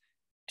here,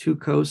 2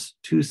 cos,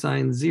 2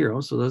 sine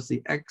 0. So those are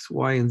the x,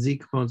 y, and z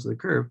components of the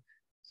curve.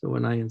 So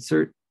when I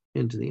insert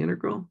into the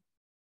integral,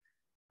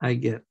 I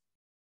get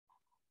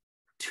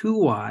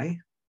 2y,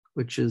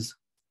 which is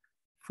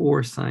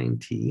 4 sine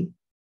t.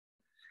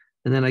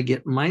 And then I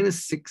get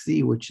minus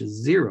 6z, which is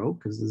 0,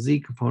 because the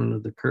z component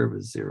of the curve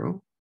is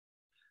 0.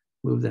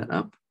 Move that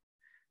up.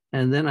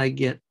 And then I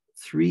get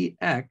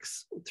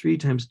 3x, 3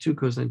 times 2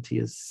 cosine t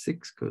is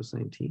 6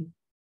 cosine t.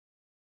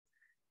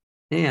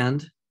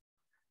 And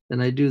then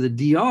I do the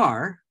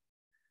dr,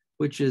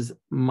 which is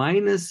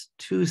minus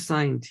 2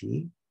 sine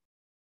t,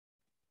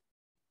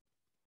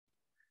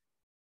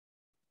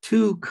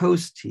 2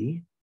 cos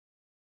t.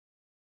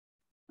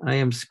 I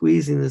am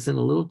squeezing this in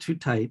a little too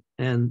tight,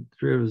 and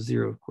derivative of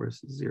 0, of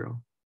course, is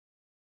 0.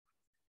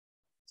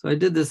 So I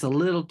did this a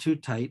little too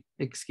tight,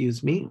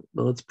 excuse me,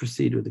 but let's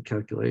proceed with the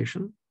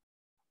calculation.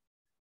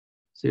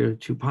 0 to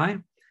 2 pi.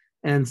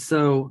 And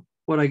so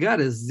what I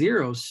got is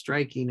 0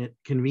 striking at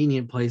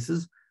convenient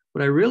places.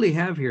 What I really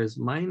have here is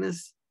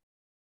minus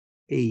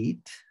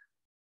 8.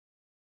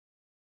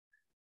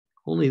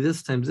 Only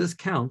this times this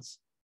counts.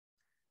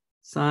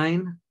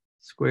 Sine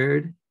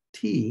squared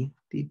t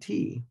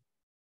dt.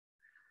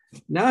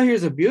 Now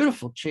here's a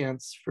beautiful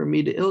chance for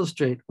me to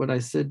illustrate what I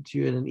said to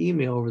you in an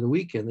email over the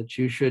weekend, that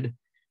you should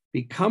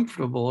be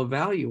comfortable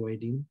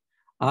evaluating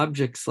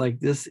objects like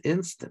this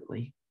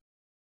instantly.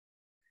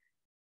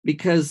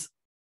 Because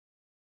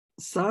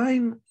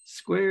sine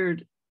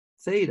squared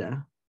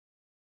theta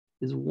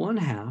is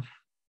 1/2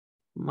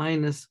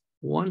 minus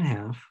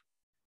 1/2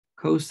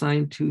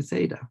 cosine 2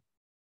 theta.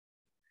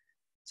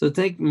 So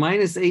take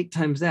minus 8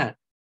 times that.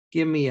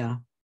 Give me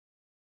a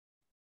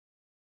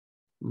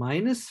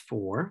minus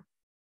 4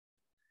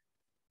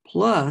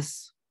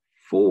 plus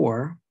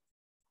 4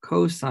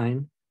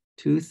 cosine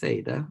 2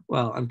 theta.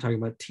 Well, I'm talking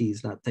about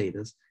t's, not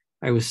thetas.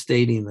 I was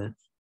stating the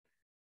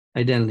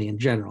identity in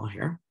general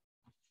here.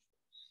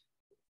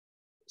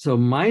 So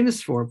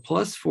minus 4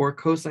 plus 4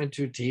 cosine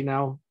 2t.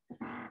 Now,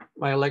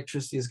 my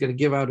electricity is going to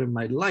give out in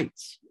my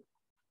lights.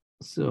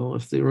 So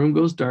if the room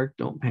goes dark,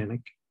 don't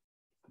panic.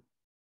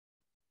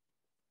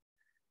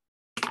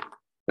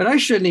 But I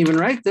shouldn't even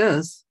write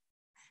this.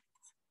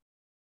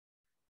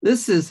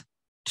 This is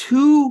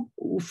 2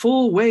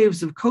 full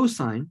waves of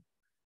cosine.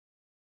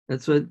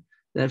 That's what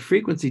that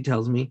frequency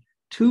tells me.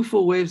 2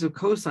 full waves of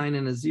cosine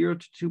in a 0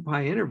 to 2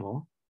 pi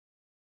interval.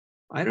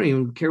 I don't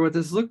even care what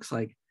this looks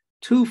like.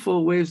 2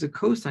 full waves of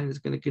cosine is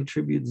going to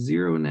contribute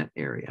 0 net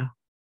area.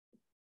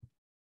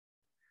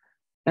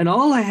 And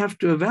all I have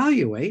to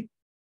evaluate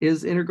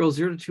is integral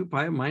 0 to 2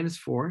 pi of minus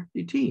 4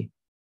 dt.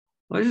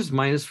 Well, it's just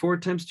minus 4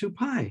 times 2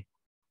 pi.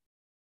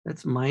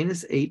 That's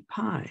minus 8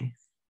 pi.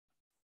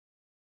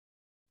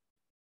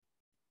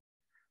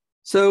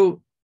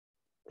 So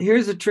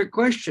here's a trick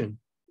question.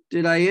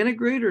 Did I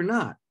integrate or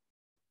not?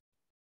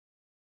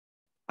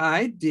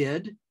 I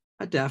did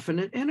a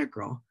definite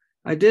integral.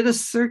 I did a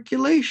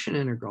circulation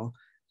integral,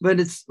 but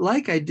it's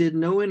like I did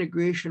no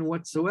integration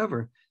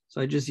whatsoever.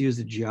 So I just used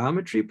the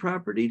geometry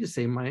property to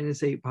say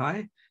minus 8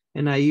 pi,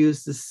 and I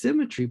used the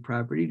symmetry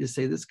property to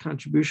say this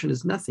contribution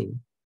is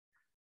nothing.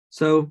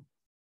 So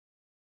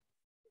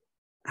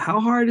how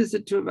hard is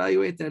it to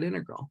evaluate that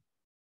integral?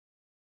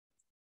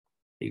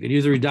 You could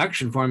use a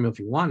reduction formula if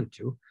you wanted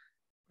to,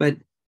 but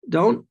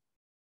don't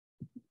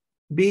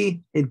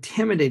be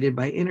intimidated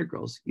by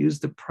integrals. Use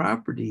the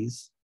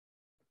properties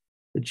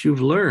that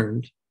you've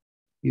learned.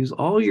 Use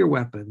all your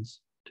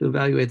weapons to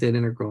evaluate that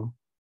integral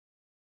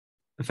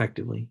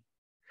effectively.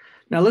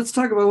 Now let's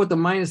talk about what the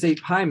minus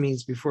 8 pi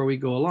means before we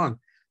go along.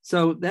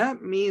 So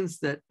that means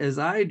that as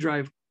I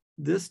drive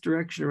this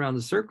direction around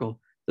the circle,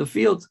 the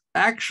field's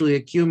actually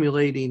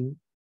accumulating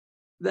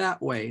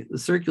that way. The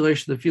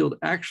circulation of the field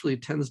actually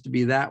tends to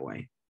be that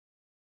way.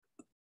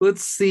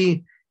 Let's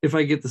see if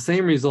I get the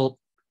same result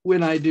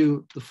when I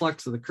do the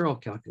flux of the curl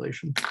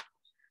calculation.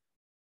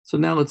 So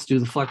now let's do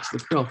the flux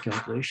of the curl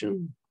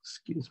calculation.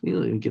 Excuse me,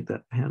 let me get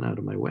that pen out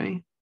of my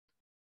way.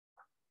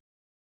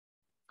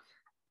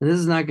 And this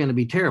is not going to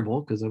be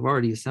terrible because I've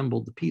already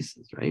assembled the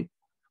pieces, right?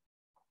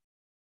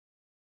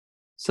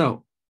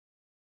 So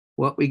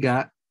what we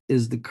got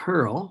is the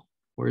curl.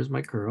 Where's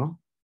my curl?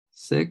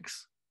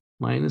 6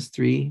 minus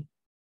 3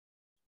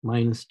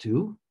 minus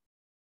 2.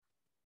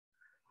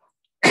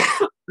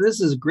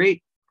 This is a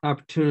great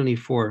opportunity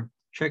for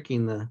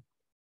checking the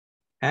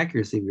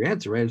accuracy of your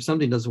answer, right? If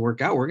something doesn't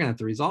work out, we're going to have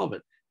to resolve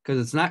it because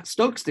it's not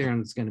Stokes' theorem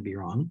that's going to be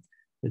wrong.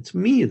 It's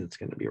me that's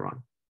going to be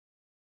wrong.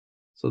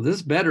 So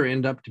this better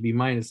end up to be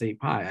minus 8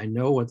 pi. I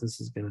know what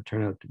this is going to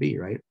turn out to be,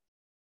 right?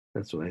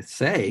 That's what I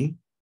say.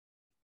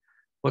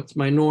 What's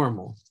my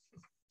normal?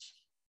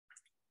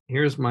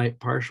 Here's my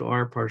partial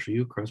r, partial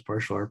u cross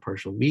partial r,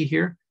 partial v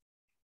here.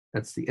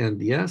 That's the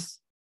NDS.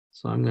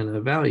 So I'm going to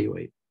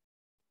evaluate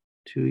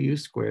 2u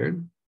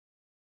squared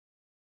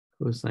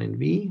cosine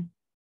v.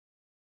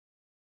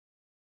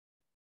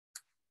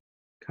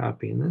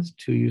 Copying this,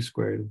 2u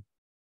squared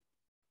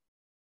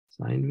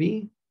sine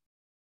v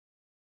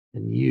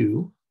and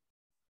u.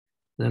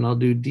 Then I'll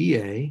do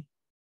dA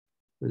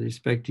with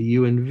respect to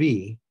u and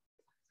v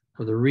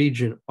for the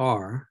region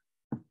R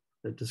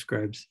that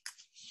describes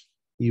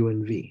u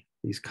and v,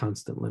 these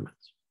constant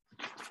limits.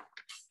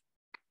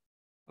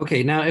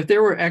 Okay, now if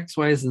there were x,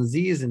 y's, and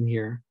z's in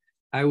here,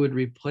 I would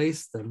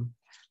replace them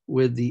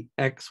with the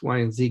x, y,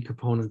 and z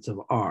components of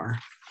R.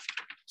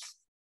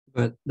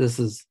 But this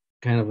is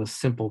kind of a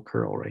simple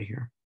curl right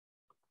here.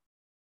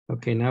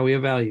 Okay, now we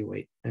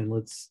evaluate, and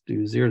let's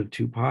do 0 to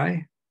 2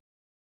 pi.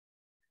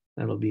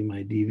 That'll be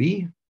my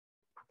dv.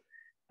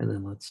 And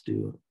then let's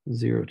do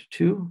 0 to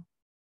 2.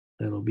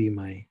 That'll be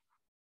my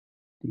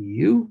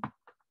du.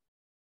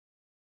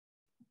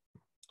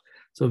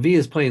 So v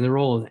is playing the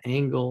role of the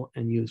angle,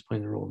 and u is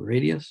playing the role of the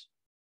radius.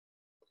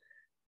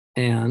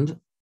 And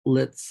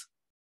let's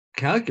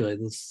calculate.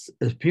 This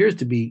appears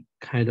to be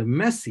kind of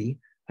messy.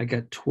 I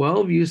got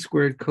 12u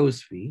squared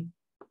cos v.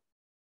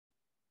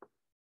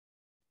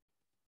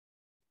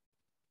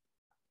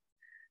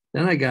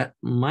 Then I got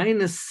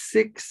minus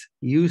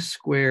 6u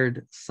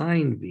squared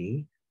sine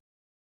v.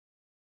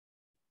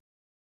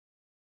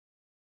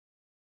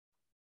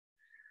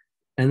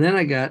 And then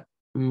I got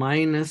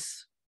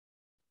minus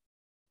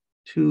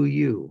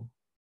 2u.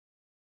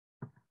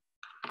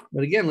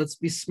 But again, let's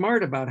be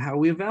smart about how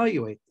we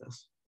evaluate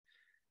this.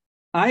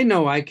 I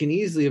know I can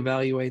easily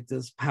evaluate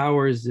this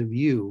powers of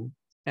u,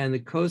 and the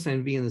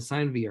cosine v and the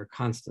sine v are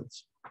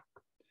constants.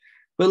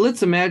 But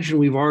let's imagine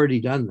we've already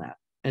done that.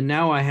 And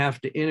now I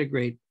have to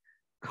integrate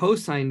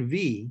cosine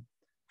v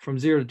from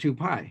 0 to 2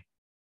 pi.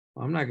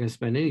 Well, I'm not going to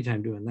spend any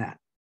time doing that.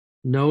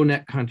 No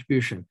net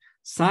contribution.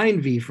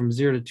 Sine v from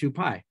 0 to 2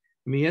 pi.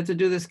 I mean, you have to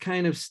do this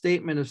kind of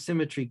statement of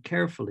symmetry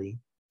carefully,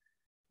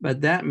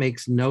 but that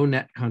makes no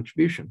net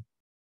contribution.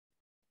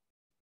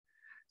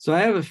 So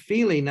I have a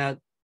feeling that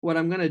what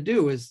I'm going to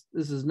do is,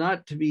 this is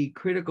not to be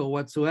critical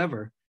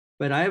whatsoever,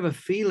 but I have a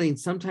feeling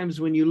sometimes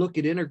when you look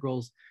at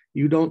integrals,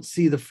 you don't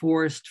see the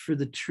forest for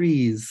the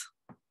trees.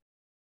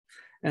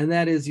 And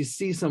that is, you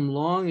see some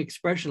long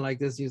expression like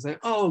this, you say,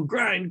 oh,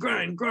 grind,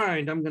 grind,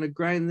 grind. I'm going to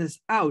grind this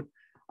out.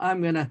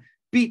 I'm going to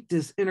beat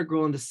this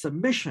integral into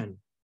submission.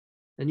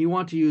 And you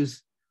want to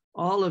use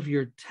all of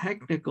your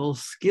technical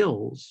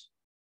skills,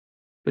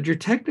 but your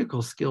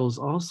technical skills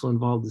also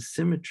involve the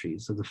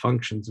symmetries of the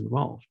functions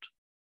involved.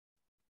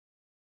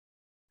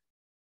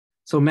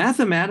 So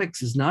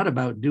mathematics is not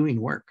about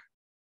doing work.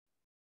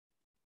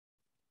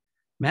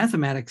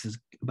 Mathematics is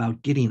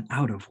about getting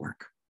out of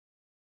work.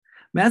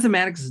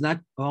 Mathematics is not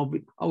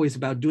always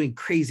about doing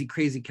crazy,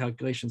 crazy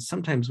calculations.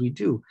 Sometimes we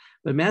do,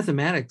 but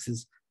mathematics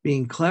is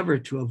being clever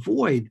to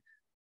avoid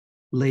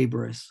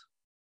laborious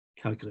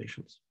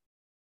calculations.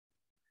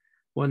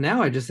 Well,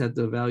 now I just have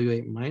to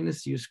evaluate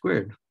minus u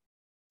squared.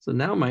 So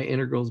now my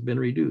integral has been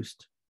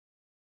reduced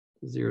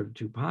to 0 to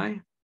 2 pi,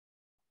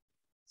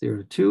 0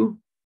 to 2,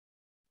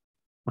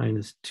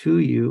 minus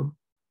 2u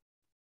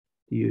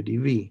du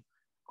dv.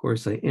 Of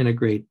course, I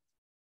integrate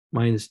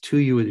minus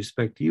 2u with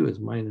respect to u as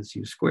minus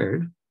u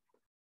squared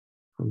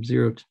from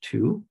 0 to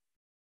 2.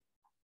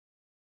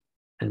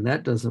 And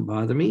that doesn't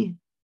bother me,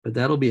 but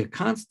that'll be a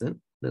constant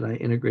that I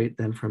integrate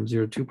then from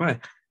 0 to 2 pi.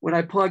 When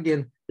I plug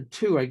in the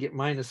 2, I get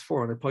minus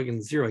 4. When I plug in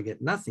the 0, I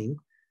get nothing.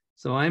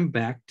 So I'm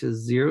back to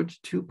 0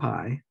 to 2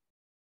 pi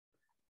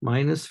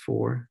minus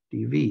 4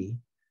 dv,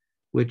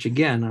 which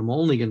again, I'm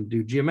only going to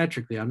do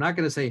geometrically. I'm not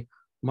going to say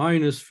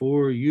minus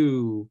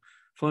 4u,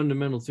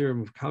 fundamental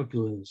theorem of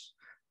calculus.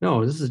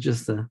 No, this is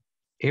just the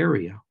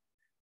area.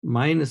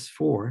 Minus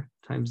 4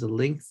 times the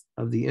length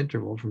of the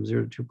interval from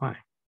 0 to 2 pi,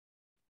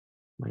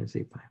 minus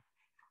 8 pi.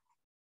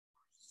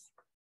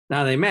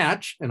 Now they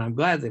match, and I'm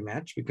glad they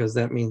match because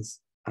that means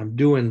I'm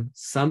doing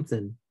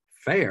something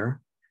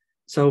fair.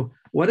 So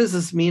what does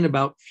this mean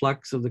about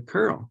flux of the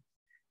curl?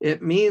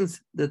 It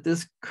means that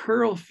this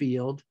curl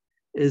field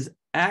is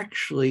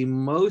actually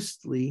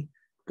mostly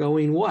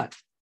going what?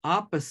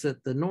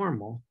 Opposite the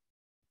normal.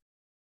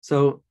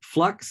 So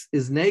flux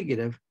is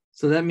negative.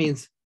 So that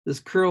means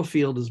this curl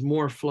field is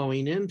more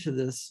flowing into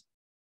this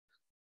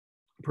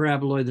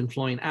paraboloid than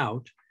flowing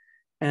out.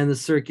 And the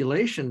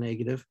circulation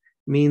negative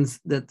means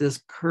that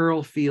this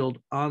curl field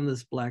on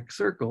this black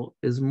circle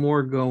is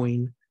more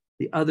going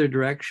the other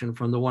direction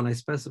from the one I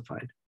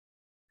specified.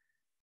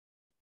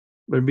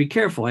 But be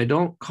careful, I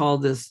don't call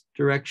this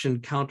direction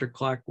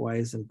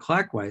counterclockwise and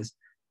clockwise.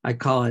 I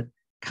call it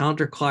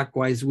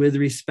counterclockwise with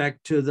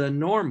respect to the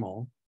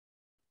normal,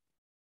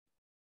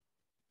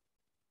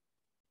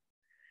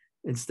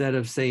 instead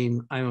of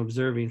saying I'm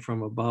observing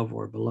from above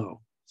or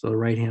below. So the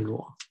right-hand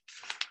rule.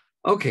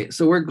 Okay,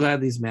 so we're glad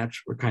these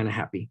match. We're kind of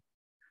happy.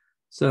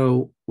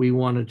 So we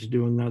wanted to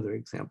do another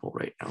example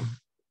right now.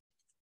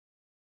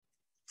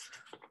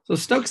 So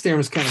Stokes' theorem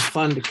is kind of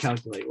fun to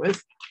calculate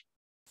with,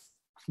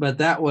 but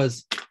that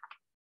was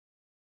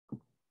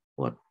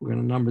what we're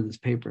going to number this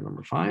paper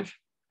number 5.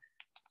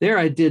 There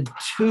I did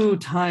 2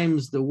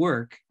 times the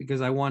work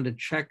because I wanted to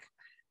check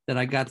that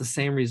I got the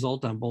same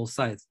result on both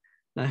sides.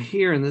 Now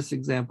here in this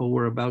example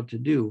we're about to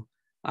do,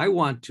 I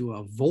want to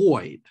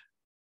avoid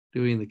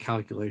doing the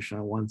calculation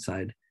on one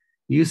side.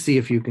 You see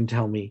if you can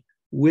tell me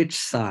which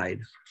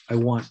side I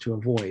want to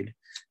avoid.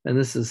 And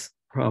this is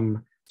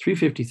from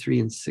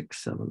 353 and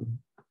 67.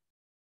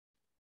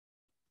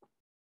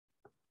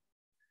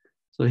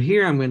 So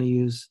here I'm going to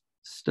use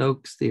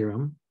Stokes'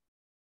 theorem,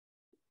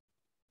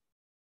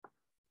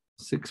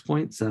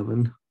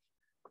 6.7,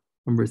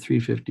 number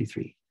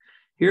 353.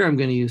 Here I'm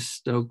going to use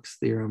Stokes'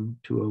 theorem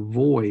to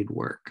avoid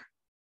work.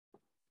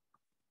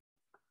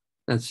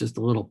 That's just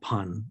a little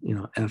pun, you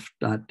know, F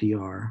dot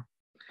dr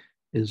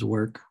is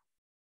work.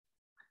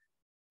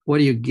 What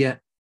do you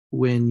get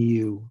when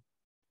you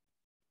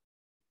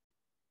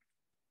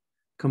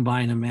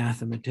combine a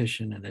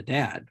mathematician and a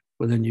dad?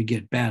 Well, then you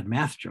get bad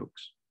math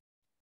jokes.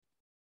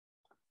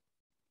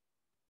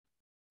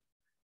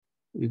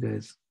 You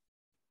guys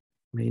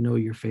may know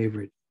your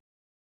favorite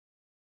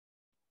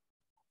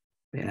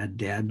bad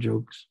dad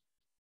jokes.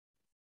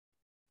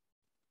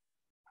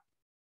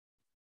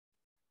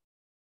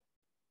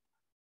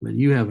 But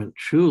you haven't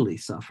truly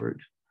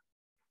suffered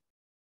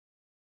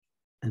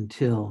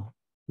until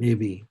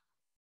maybe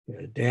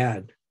you're a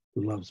dad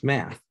who loves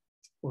math,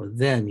 or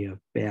then you have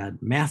bad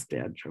math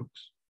dad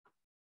jokes.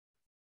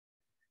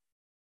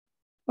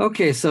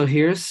 Okay, so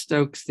here's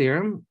Stokes'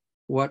 theorem.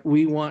 What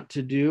we want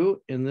to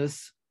do in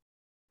this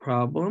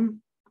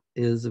problem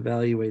is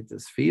evaluate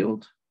this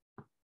field,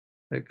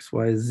 X,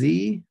 Y,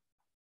 Z,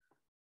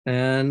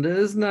 and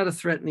it's not a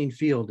threatening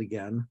field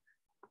again.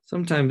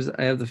 Sometimes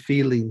I have the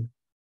feeling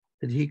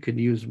that he could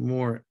use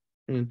more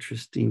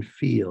interesting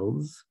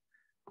fields,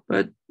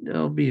 but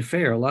I'll be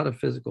fair, a lot of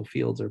physical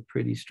fields are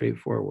pretty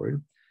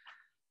straightforward.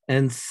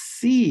 And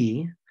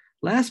C,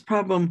 last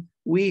problem,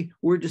 we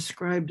were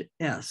described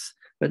S,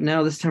 but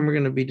now this time we're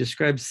going to be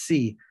described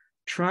C.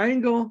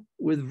 Triangle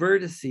with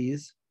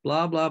vertices,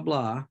 blah, blah,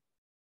 blah,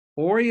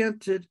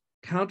 oriented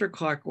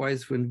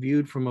counterclockwise when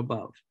viewed from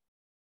above.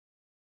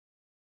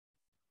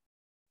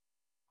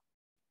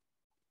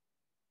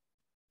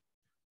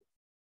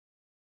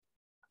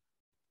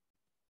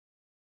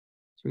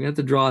 So we have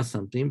to draw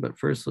something, but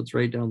first let's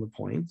write down the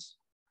points.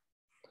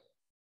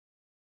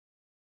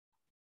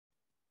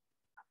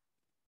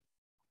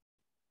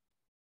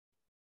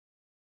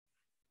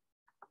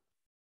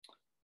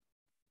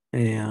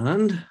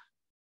 And,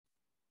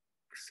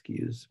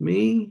 excuse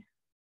me,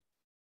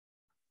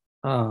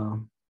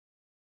 0,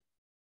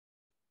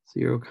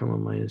 comma,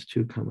 minus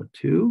 2, comma,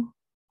 2.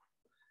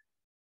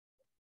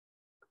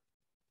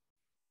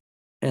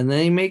 And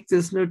they make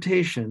this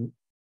notation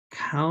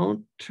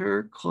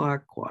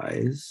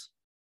counterclockwise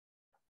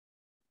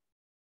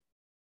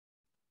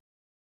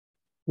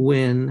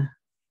when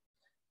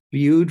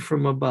viewed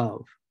from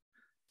above.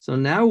 So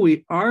now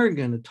we are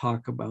going to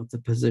talk about the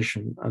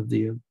position of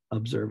the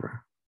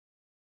observer.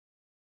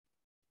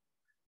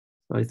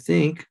 So I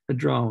think a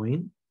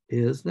drawing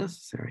is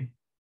necessary.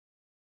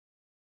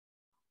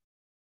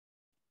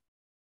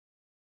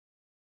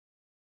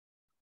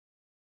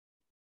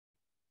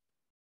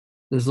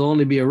 This will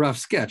only be a rough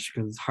sketch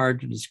because it's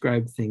hard to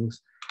describe things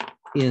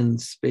in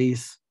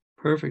space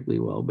perfectly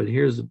well, but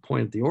here's a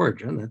point at the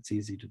origin. That's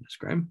easy to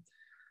describe.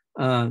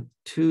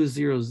 2,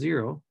 0,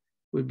 0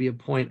 would be a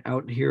point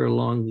out here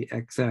along the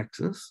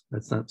x-axis.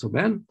 That's not so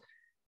bad.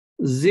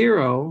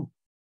 0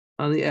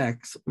 on the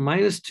x,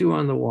 minus 2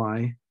 on the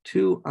y,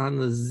 2 on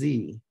the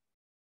z.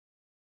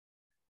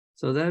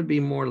 So that'd be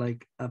more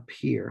like up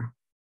here,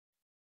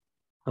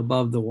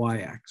 above the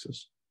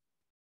y-axis.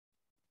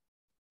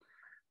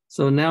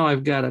 So now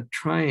I've got a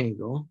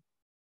triangle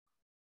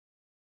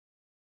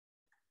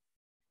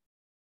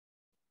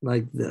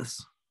like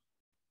this.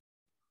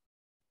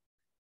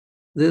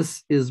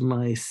 This is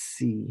my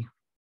C.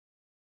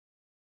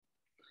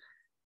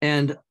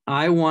 And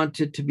I want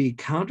it to be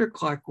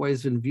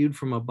counterclockwise when viewed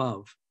from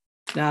above.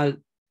 Now,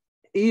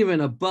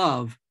 even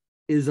above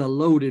is a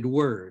loaded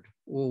word.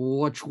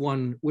 Well,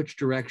 which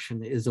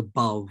direction is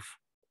above?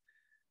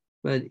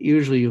 But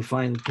usually you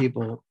find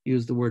people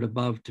use the word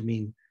above to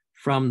mean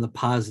from the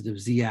positive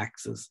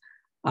z-axis.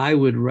 I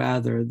would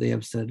rather they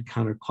have said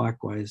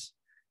counterclockwise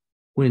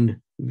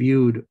when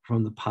viewed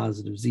from the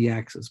positive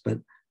z-axis. But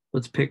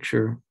let's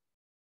picture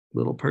a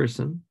little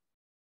person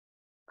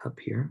up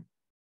here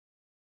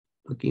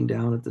looking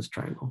down at this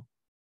triangle.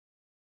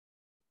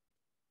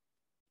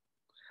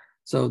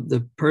 So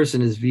the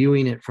person is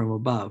viewing it from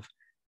above,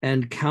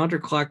 and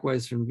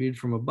counterclockwise when viewed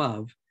from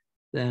above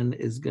then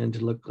is going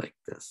to look like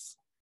this.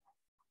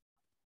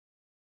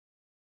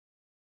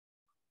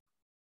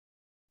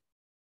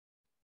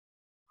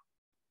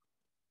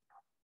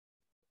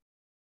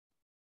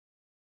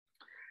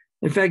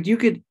 In fact, you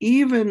could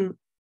even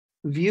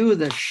view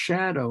the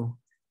shadow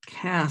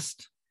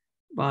cast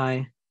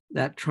by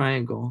that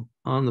triangle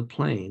on the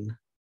plane,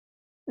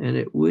 and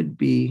it would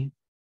be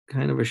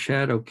kind of a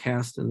shadow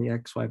cast in the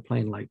XY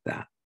plane like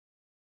that.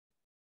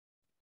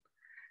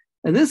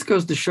 And this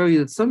goes to show you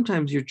that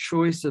sometimes your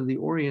choice of the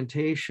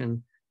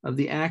orientation of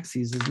the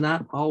axes is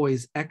not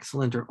always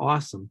excellent or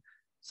awesome.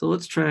 So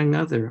let's try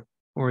another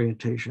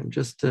orientation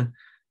just to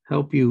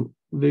help you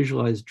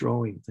visualize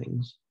drawing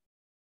things.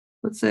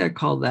 Let's say I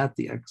call that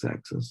the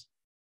x-axis.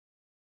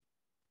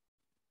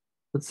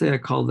 Let's say I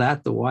call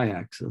that the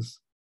y-axis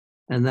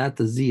and that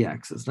the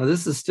z-axis. Now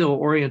this is still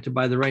oriented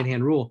by the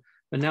right-hand rule,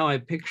 but now I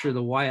picture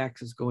the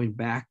y-axis going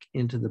back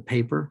into the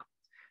paper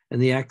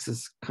and the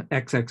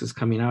x-axis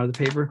coming out of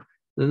the paper.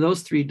 Then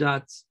those three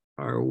dots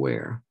are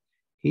where?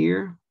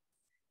 Here,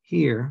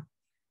 here,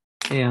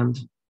 and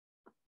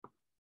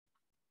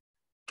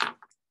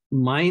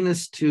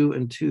 -2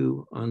 and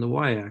 2 on the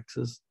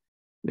y-axis,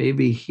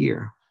 maybe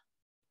here.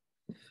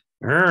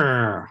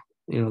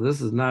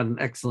 This is not an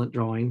excellent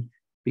drawing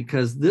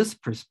because this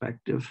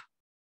perspective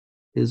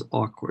is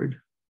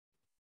awkward,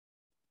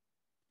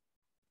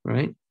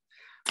 right?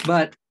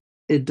 But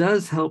it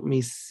does help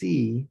me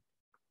see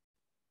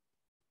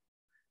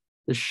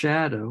the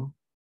shadow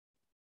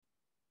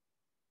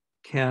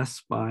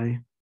cast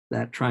by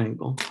that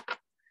triangle.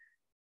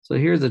 So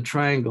here's a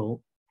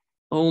triangle,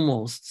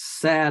 almost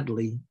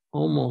sadly,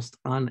 almost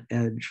on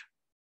edge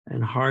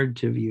and hard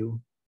to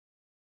view.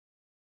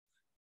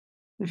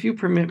 If you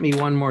permit me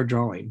one more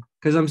drawing,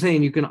 because I'm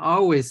saying you can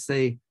always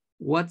say,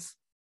 what's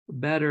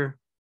better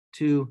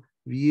to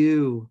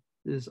view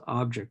this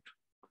object?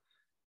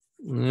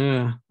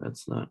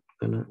 That's not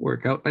gonna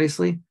work out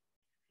nicely.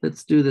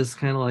 Let's do this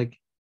kind of like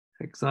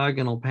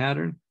hexagonal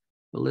pattern,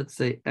 but let's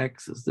say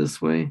X is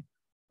this way.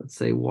 Let's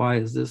say Y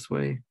is this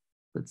way.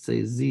 Let's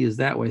say Z is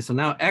that way. So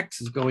now X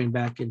is going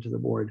back into the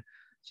board.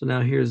 So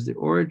now here's the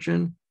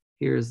origin,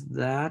 here's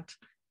that.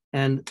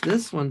 And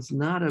this one's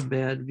not a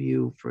bad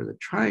view for the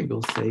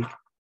triangle's sake.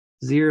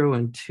 0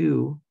 and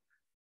 2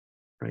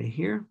 right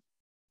here.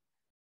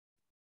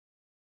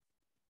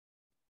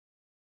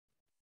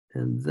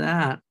 And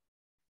that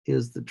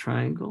is the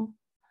triangle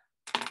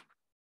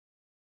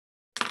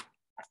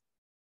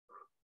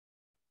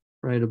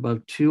right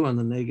above 2 on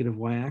the negative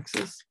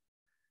y-axis.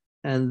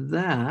 And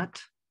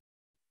that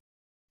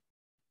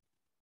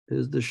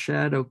is the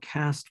shadow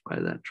cast by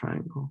that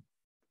triangle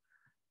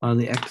on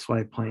the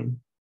XY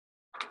plane.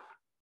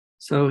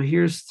 So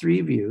here's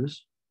 3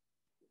 views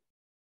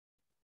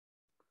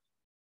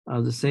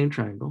of the same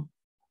triangle.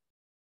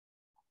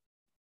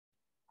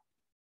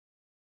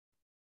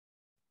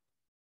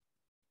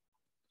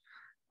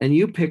 And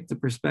you pick the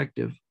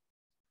perspective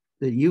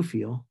that you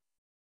feel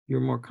you're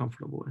more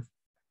comfortable with.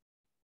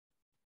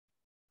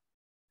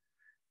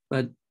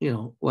 But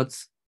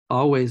what's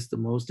always the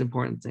most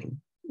important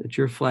thing, that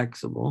you're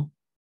flexible.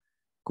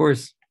 Of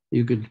course,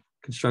 you could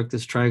construct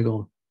this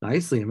triangle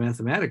nicely in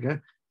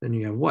Mathematica, then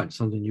you have what?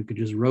 Something you could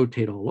just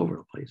rotate all over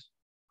the place.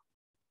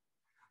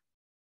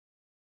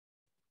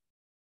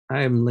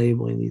 I am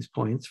labeling these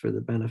points for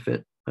the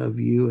benefit of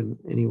you and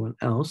anyone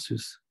else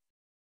who's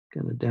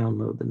going to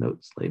download the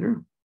notes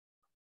later.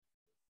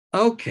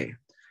 Okay,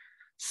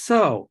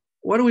 so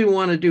what do we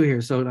want to do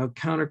here? So now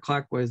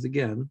counterclockwise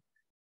again,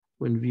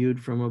 when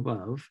viewed from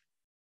above,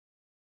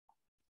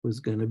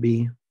 was going to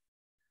be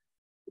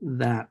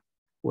that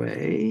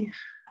way.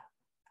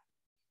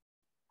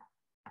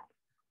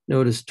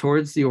 Notice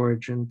towards the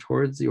origin,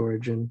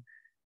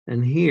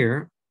 and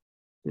here,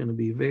 it's going to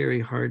be very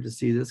hard to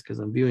see this because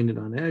I'm viewing it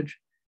on edge,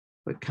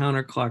 but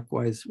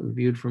counterclockwise when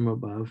viewed from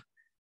above,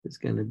 it's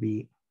going to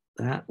be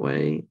that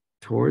way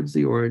towards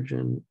the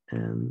origin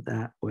and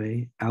that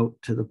way out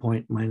to the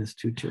point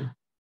 -2, 2.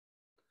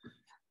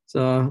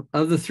 So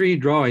of the 3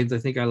 drawings, I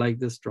think I like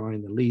this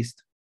drawing the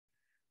least.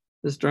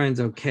 This drawing's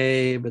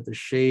okay, but the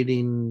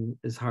shading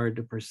is hard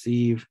to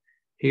perceive.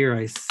 Here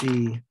I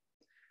see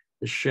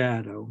the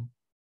shadow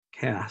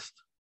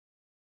cast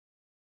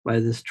by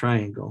this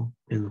triangle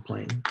in the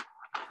plane.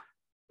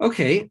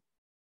 Okay,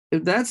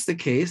 if that's the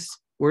case,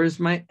 where's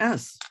my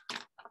S?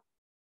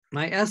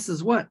 My S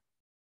is what?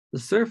 The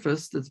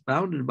surface that's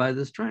bounded by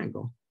this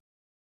triangle.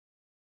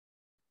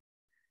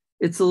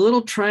 It's a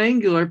little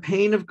triangular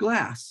pane of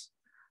glass.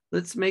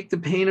 Let's make the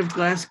pane of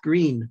glass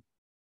green.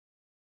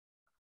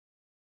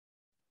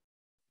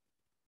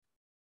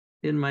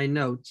 In my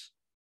notes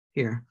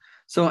here.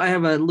 So I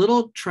have a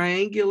little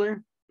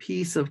triangular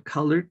piece of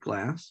colored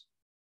glass.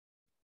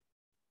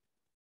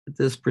 At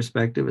this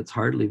perspective, it's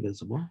hardly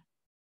visible.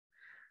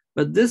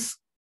 But this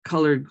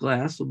colored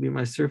glass will be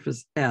my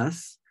surface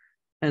S,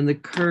 and the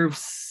curve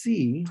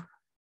C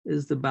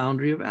is the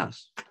boundary of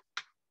S.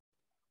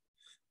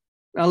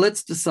 Now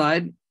let's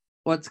decide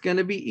what's going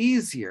to be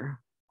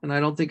easier. And I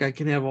don't think I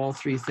can have all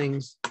 3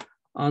 things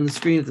on the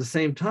screen at the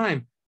same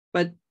time,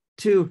 but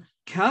to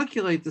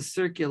calculate the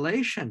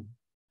circulation,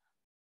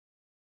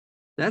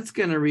 that's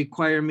going to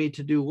require me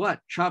to do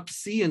what? Chop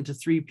C into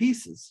 3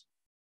 pieces.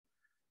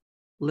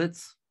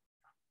 Let's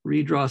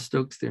redraw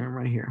Stokes' theorem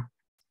right here.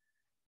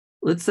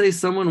 let's say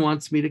someone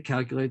wants me to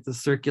calculate the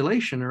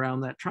circulation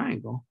around that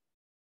triangle.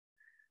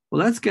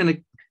 Well, that's going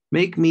to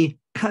make me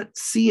cut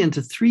C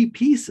into 3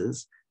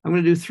 pieces. I'm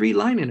going to do 3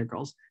 line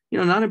integrals.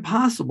 Not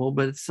impossible,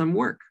 but it's some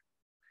work.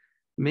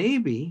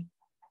 Maybe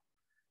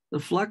the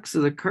flux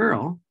of the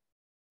curl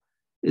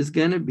is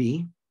going to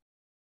be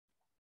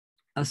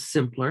a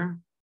simpler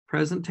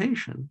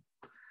presentation.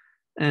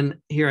 And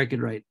here I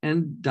could write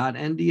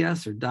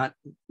n.nds or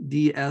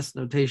 .ds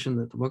notation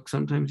that the book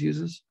sometimes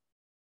uses.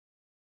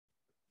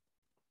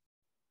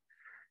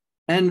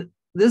 And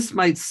this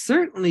might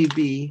certainly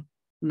be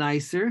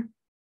nicer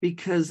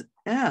because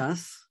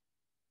S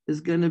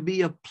is going to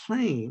be a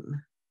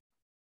plane.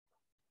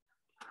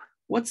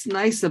 What's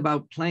nice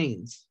about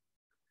planes?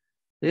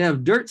 They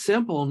have dirt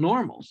simple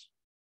normals.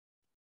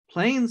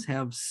 Planes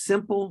have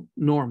simple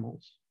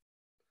normals.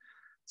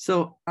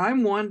 So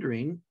I'm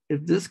wondering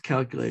if this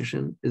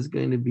calculation is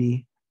going to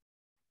be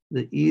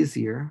the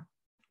easier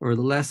or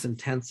the less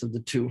intense of the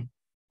two.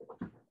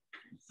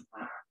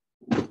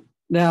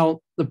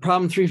 Now, the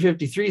problem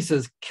 353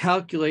 says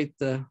calculate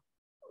the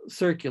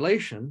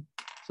circulation.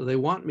 So they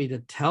want me to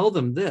tell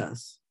them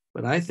this,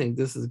 but I think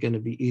this is going to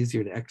be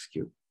easier to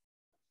execute.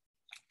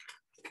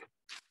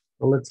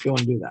 Well, let's go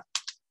and do that.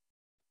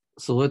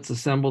 So let's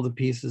assemble the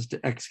pieces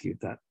to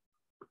execute that.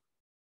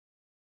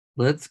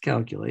 Let's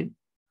calculate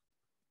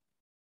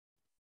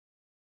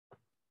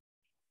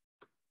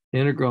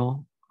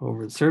integral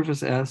over the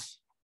surface S,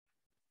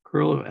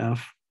 curl of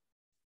F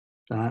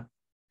dot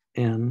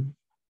N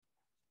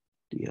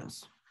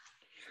ds.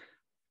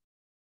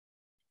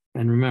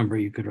 And remember,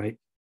 you could write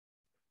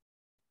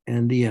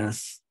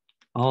NDS,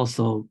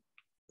 also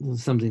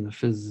something the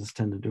physicists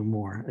tend to do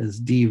more, as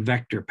D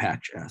vector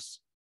patch S,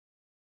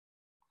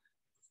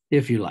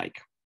 if you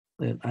like.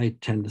 I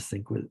tend to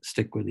stick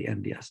with the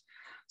NDS.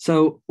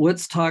 So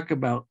let's talk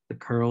about the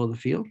curl of the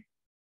field,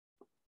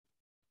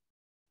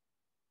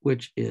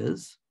 which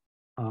is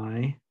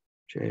I,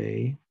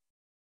 J,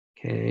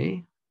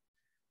 K,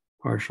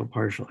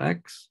 partial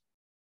X,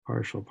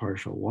 partial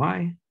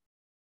Y,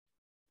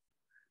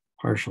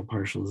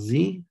 partial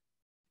Z.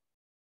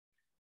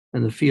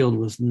 And the field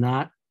was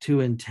not too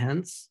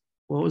intense.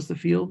 What was the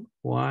field?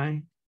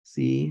 Y,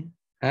 Z,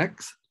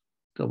 X.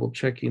 Double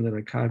checking that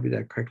I copied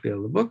that correctly out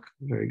of the book.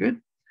 Very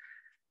good.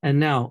 And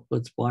now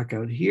let's block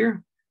out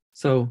here.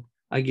 So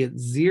I get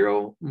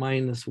 0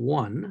 minus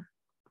 1.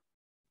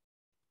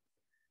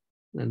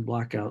 Then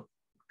block out,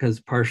 because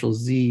partial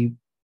Z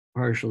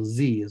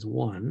is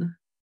 1.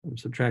 I'm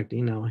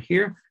subtracting. Now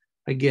here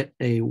I get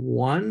a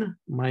 1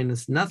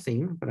 minus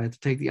nothing, but I have to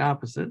take the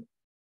opposite.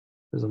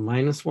 There's a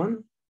minus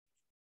 1.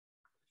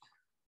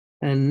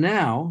 And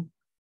now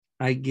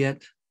I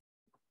get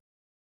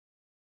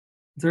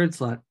third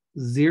slot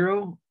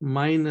 0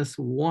 minus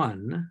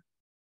 1,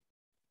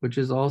 which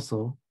is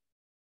also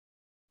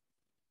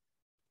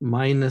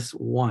minus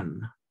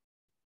 1.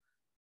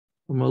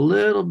 I'm a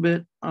little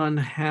bit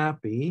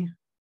unhappy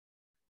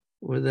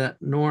with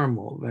that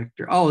normal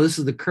vector. Oh, this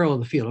is the curl of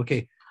the field.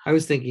 Okay, I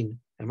was thinking,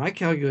 am I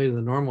calculating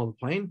the normal of the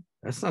plane?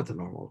 That's not the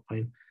normal of the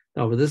plane.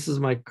 No, but this is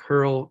my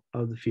curl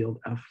of the field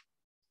F.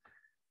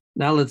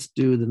 Now let's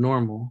do the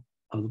normal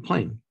of the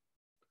plane.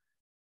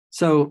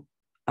 So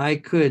I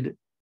could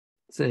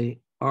say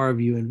R of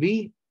U and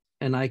V,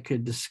 and I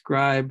could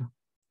describe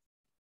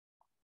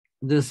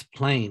this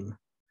plane,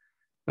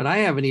 but I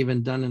haven't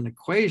even done an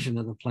equation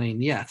of the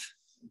plane yet.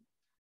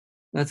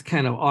 That's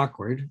kind of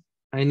awkward.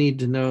 I need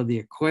to know the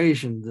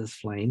equation of this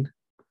plane.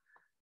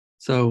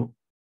 So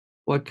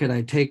what could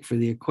I take for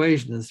the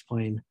equation of this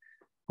plane?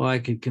 Well, I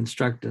could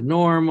construct a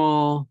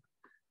normal.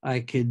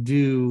 I could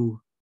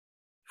do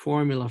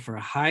formula for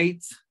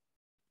height.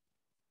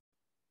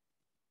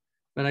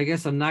 But I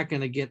guess I'm not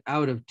going to get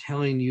out of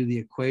telling you the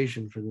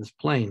equation for this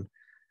plane.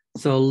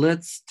 So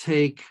let's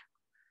take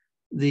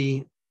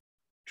the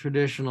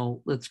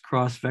traditional, let's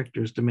cross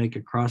vectors to make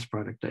a cross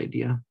product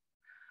idea.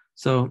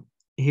 So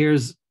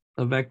here's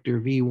a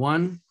vector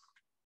V1.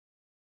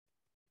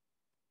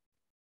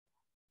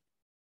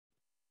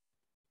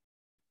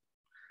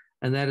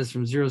 And that is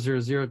from 0, 0,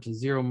 0 to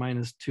 0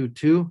 minus 2,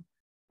 2,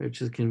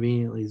 which is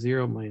conveniently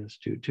 0 minus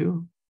 2,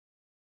 2.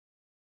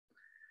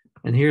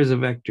 And here's a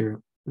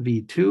vector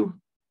V2.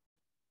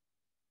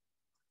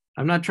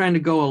 I'm not trying to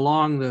go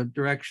along the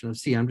direction of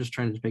C. I'm just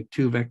trying to make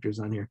 2 vectors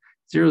on here.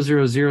 0,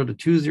 0, 0 to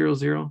 2, 0,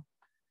 0.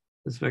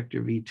 This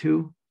vector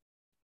V2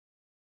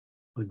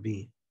 would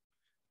be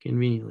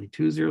conveniently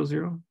 2, 0,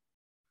 0.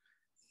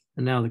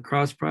 And now the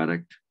cross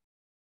product,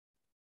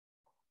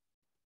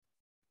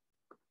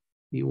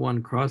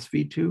 V1 cross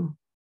V2.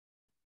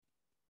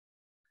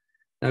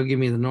 That'll give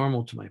me the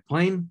normal to my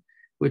plane,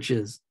 which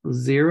is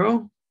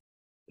 0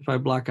 if I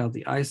block out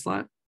the I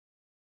slot,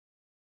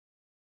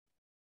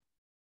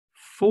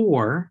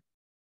 4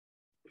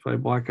 if I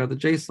block out the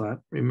J slot,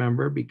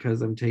 remember,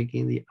 because I'm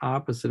taking the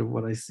opposite of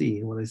what I see.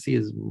 And what I see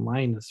is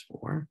minus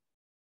 4.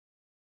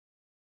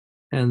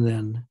 And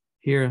then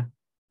here,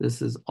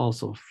 this is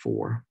also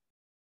 4.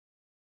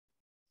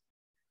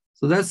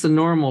 So that's the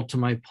normal to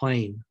my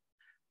plane.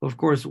 Of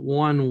course,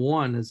 1,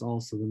 1 is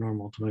also the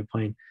normal to my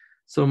plane.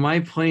 So my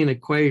plane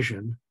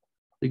equation,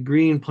 the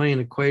green plane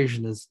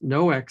equation, is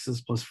no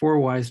x's plus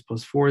 4y's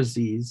plus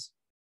 4z's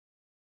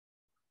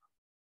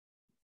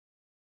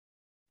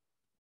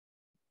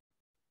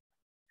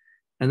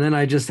and then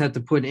I just have to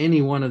put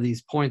any one of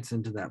these points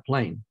into that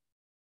plane.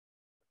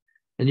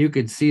 And you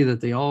could see that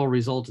they all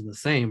result in the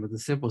same, but the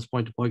simplest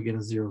point to plug in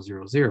is 0,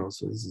 0, 0.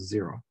 So this is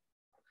 0.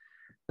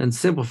 Then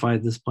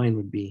simplified, this plane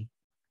would be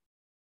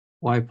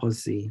y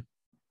plus z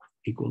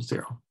equals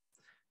 0.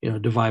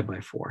 Divide by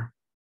 4.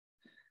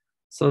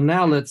 So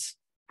now let's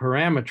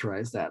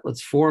parameterize that.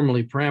 Let's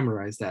formally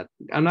parameterize that.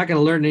 I'm not going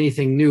to learn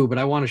anything new, but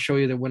I want to show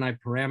you that when I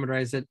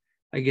parameterize it,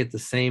 I get the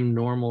same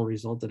normal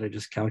result that I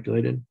just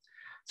calculated.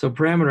 So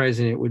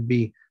parameterizing it would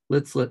be,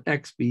 let's let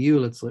x be u,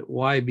 let's let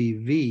y be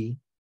v,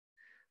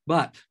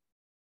 but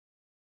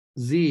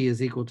z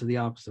is equal to the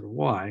opposite of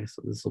y,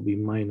 so this will be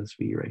minus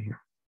v right here.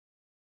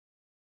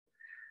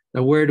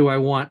 Now, where do I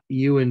want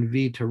u and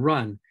v to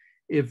run?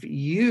 If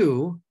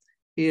u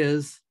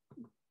is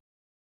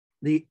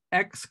the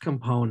x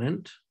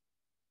component,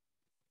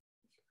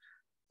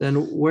 then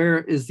where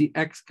is the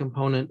x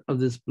component of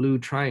this blue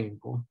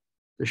triangle,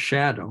 the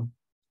shadow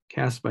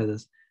cast by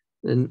this?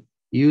 Then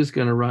u is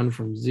going to run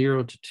from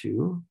 0 to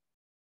 2.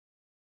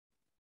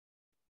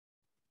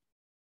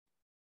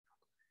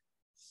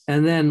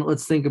 And then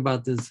let's think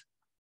about this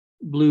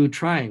blue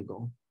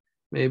triangle.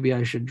 Maybe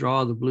I should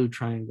draw the blue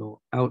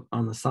triangle out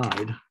on the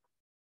side.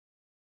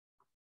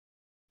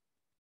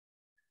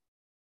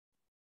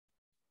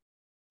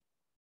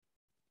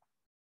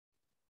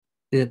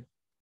 It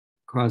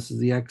crosses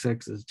the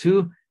x-axis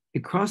 2.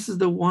 It crosses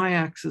the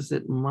y-axis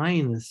at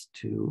minus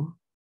 2.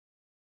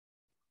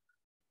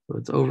 So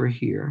it's over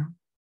here.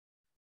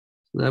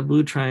 So that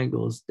blue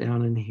triangle is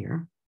down in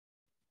here.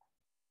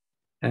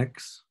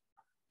 X,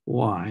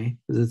 y,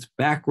 because it's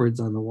backwards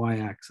on the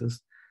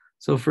y-axis.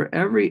 So for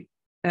every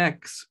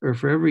x, or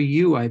for every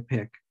u I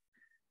pick,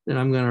 then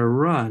I'm going to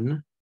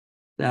run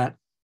that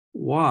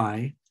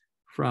y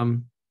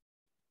from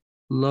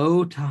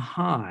low to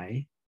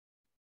high.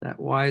 That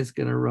y is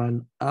going to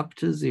run up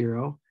to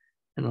 0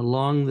 and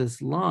along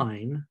this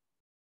line.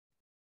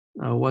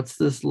 What's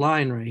this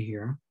line right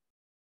here?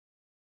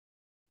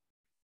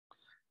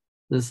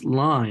 This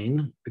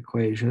line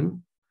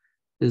equation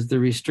is the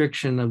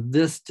restriction of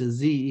this to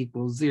z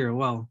equals 0.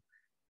 Well,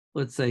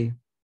 let's say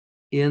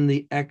in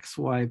the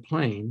xy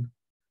plane,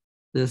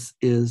 this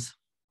is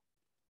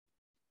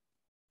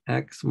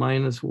x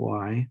minus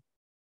y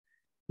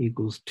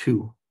equals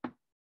 2.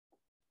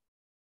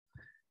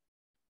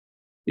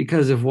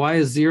 Because if y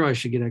is 0, I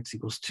should get x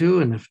equals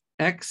 2. And if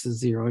x is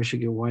 0, I should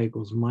get y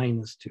equals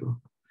minus 2.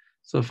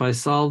 So if I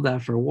solve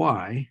that for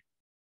y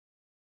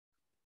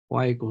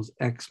equals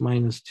x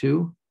minus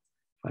 2.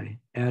 If I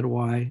add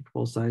y to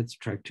both sides,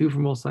 subtract 2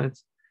 from both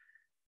sides,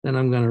 then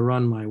I'm going to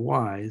run my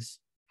y's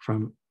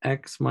from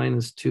x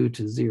minus 2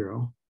 to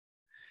 0.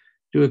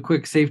 Do a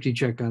quick safety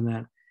check on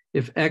that.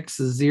 If x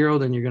is 0,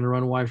 then you're going to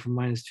run y from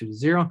minus 2 to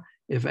 0.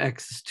 If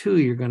x is 2,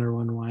 you're going to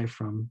run y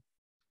from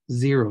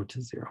 0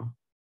 to 0.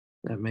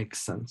 That makes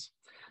sense.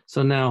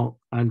 So now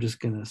I'm just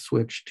going to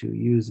switch to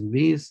u's and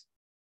v's.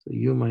 So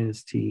u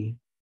minus t,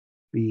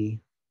 v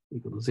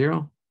equal to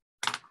 0.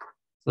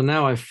 So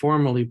now I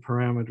formally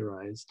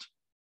parameterized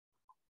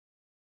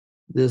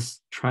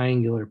this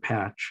triangular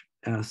patch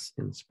S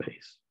in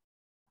space.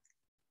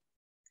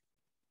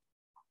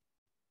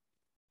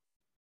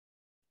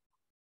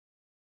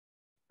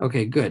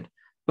 Okay, good.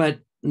 But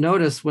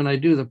notice when I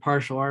do the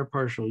partial R,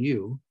 partial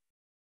U,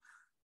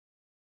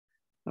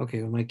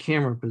 okay, with my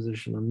camera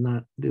position, I'm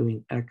not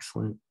doing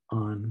excellent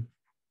on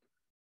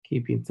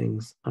keeping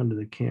things under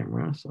the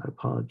camera, so I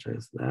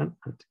apologize for that.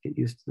 I have to get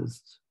used to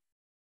this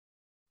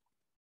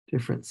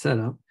different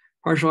setup.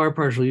 Partial R,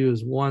 partial U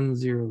is 1,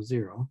 0,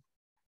 0.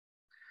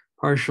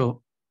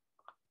 Partial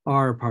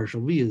R,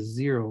 partial V is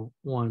 0,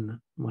 1,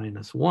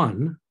 minus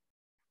 1.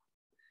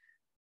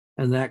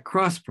 And that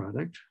cross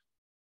product,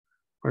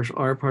 partial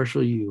R,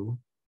 partial U,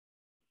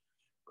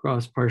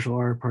 cross partial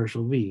R,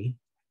 partial V,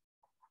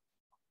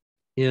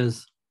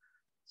 is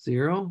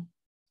 0,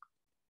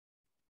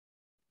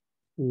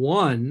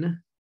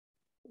 1,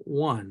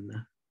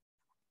 1.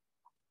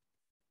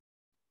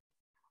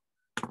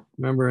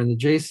 Remember in the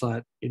J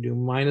slot, you do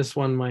minus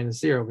 1, minus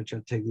 0, but you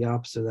have to take the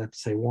opposite of that to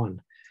say 1.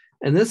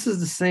 And this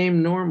is the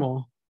same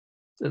normal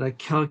that I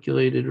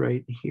calculated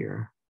right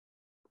here.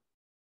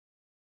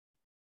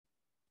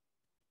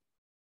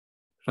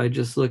 If I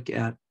just look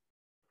at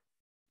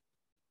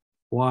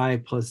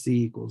y plus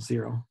z equals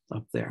 0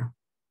 up there.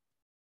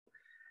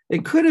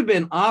 It could have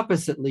been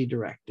oppositely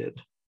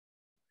directed,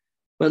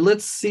 but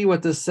let's see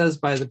what this says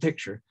by the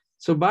picture.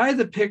 So by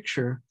the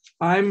picture,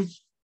 I'm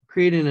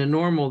creating a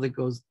normal that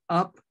goes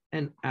up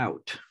and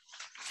out.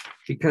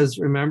 Because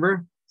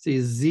remember,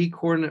 see z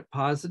coordinate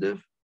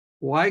positive,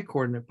 y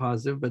coordinate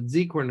positive, but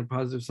z coordinate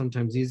positive is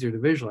sometimes easier to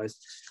visualize.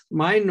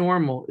 My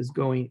normal is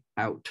going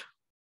out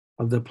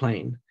of the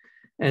plane.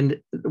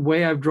 And the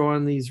way I've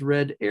drawn these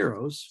red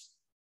arrows,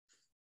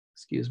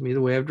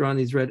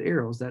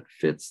 that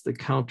fits the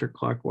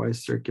counterclockwise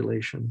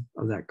circulation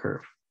of that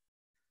curve.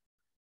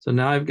 So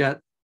now I've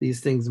got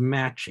these things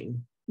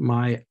matching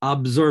my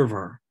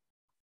observer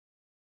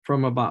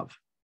from above.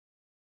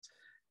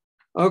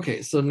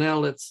 Okay, so now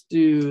let's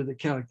do the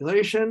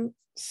calculation.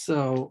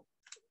 So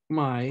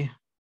my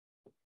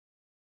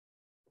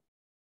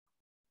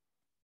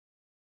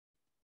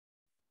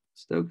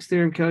Stokes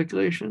theorem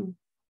calculation,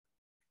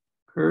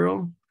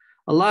 curl,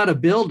 a lot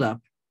of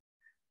buildup,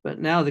 but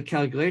now the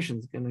calculation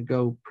is going to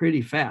go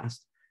pretty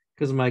fast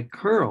because my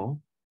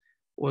curl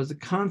was a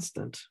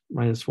constant,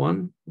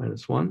 -1,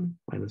 -1,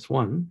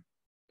 -1,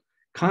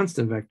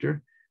 constant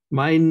vector.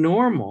 My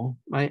normal,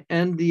 my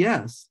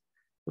NDS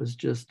was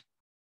just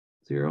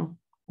 0,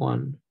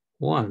 1,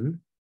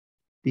 1.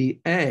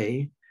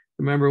 dA,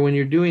 remember when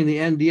you're doing the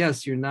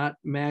NDS, you're not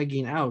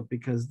magging out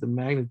because the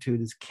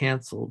magnitude is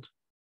canceled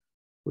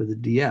with a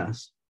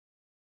DS.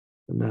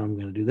 So now I'm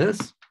going to do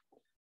this.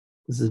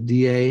 This is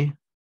dA,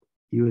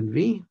 U and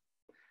V.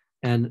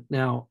 And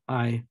now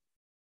I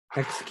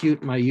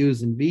execute my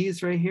U's and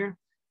V's right here.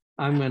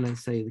 I'm going to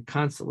say the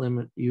constant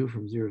limit U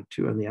from 0 to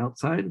 2 on the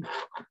outside.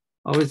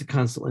 Always a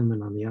constant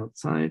limit on the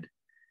outside.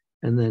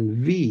 And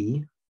then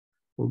V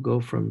will go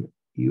from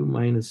U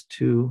minus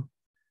 2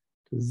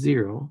 to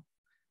 0.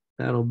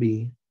 That'll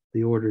be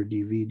the order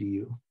dV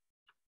du.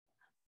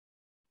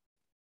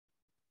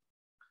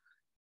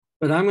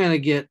 But I'm going to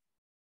get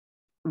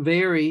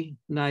very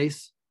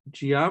nice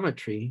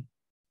geometry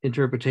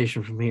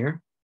interpretation from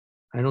here.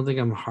 I don't think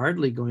I'm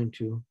hardly going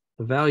to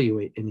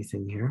evaluate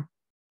anything here.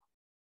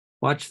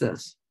 Watch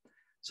this.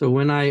 So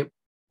when I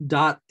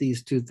dot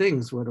these two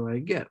things, what do I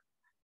get?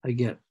 I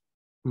get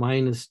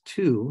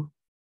 -2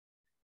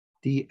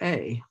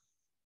 dA.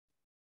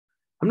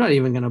 I'm not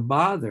even going to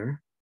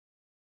bother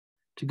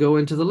to go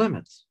into the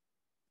limits.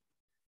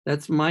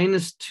 That's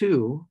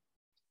 -2,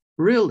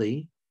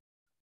 really,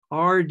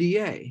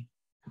 RdA.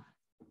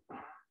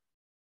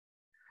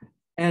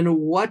 And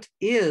what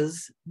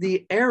is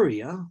the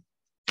area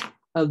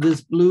of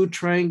this blue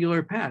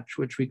triangular patch,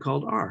 which we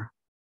called R?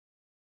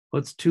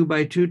 What's 2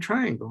 by 2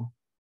 triangle?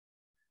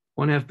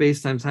 1/2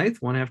 base times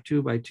height, 1/2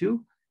 2 by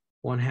 2,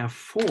 1/2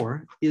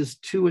 4 is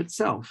 2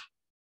 itself.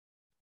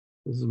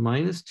 This is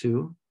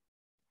 -2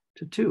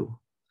 to 2.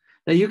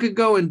 Now you could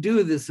go and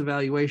do this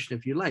evaluation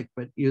if you like,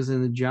 but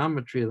using the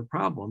geometry of the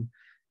problem.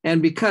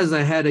 And because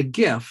I had a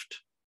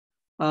gift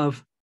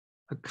of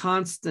a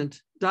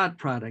constant dot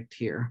product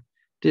here,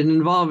 didn't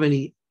involve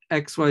any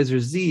X, Y's, or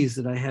Z's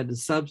that I had to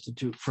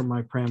substitute for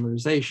my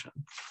parameterization.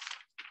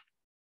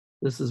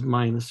 This is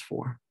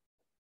 -4.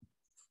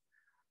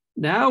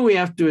 Now we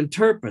have to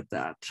interpret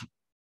that.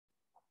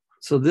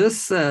 So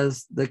this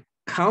says the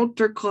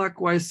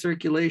counterclockwise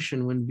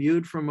circulation when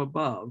viewed from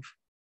above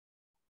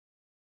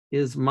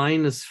is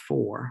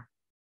 -4.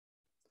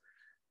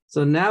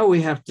 So now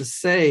we have to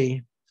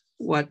say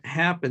what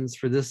happens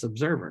for this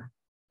observer.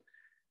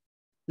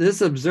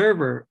 This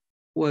observer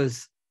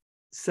was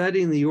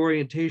setting the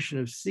orientation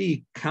of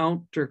C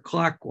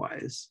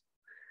counterclockwise,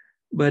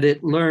 but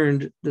it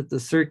learned that the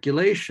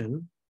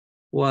circulation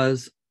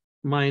was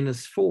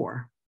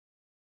 -4.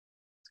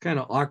 It's kind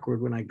of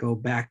awkward when I go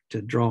back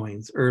to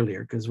drawings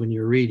earlier, because when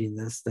you're reading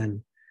this,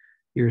 then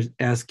you're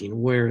asking,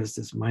 where is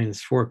this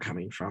 -4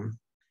 coming from?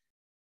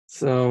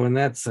 So in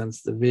that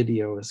sense, the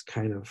video is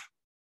kind of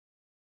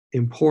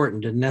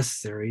important and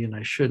necessary, and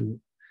I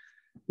shouldn't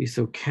be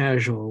so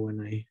casual when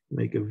I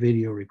make a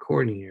video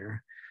recording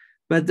error.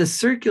 But the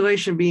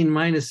circulation being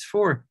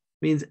 -4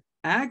 means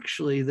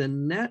actually the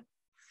net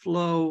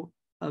flow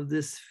of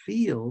this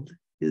field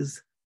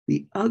is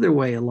the other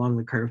way along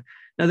the curve.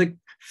 Now the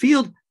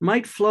field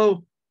might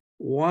flow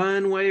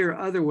one way or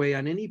other way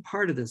on any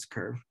part of this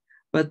curve,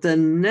 but the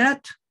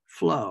net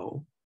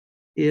flow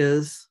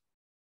is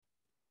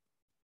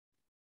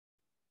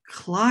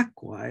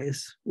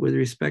clockwise with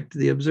respect to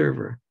the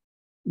observer.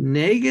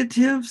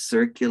 Negative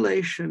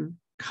circulation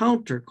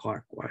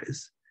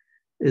counterclockwise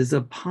is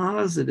a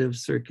positive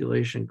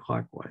circulation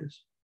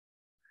clockwise.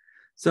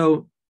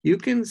 So you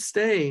can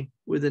stay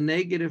with a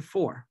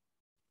 -4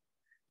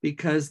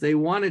 because they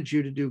wanted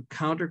you to do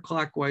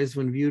counterclockwise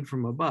when viewed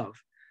from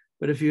above.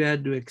 But if you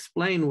had to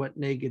explain what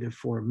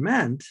 -4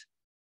 meant,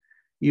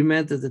 you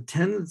meant that the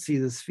tendency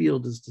of this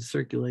field is to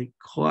circulate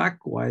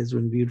clockwise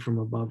when viewed from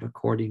above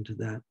according to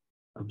that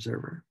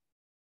observer.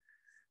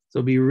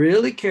 So be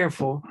really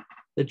careful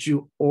that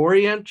you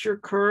orient your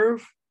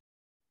curve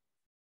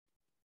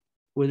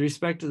with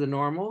respect to the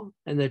normal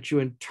and that you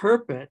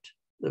interpret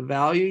the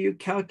value you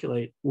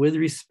calculate with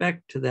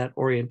respect to that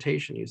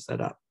orientation you set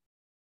up.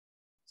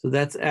 So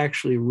that's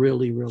actually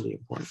really, really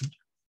important.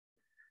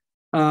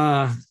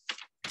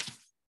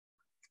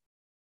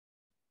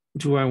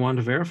 Do I want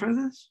to verify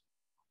this?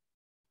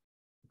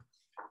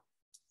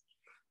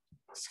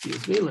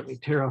 Excuse me, let me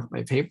tear off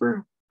my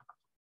paper.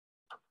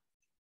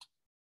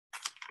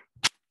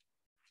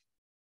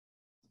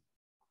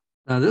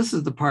 Now this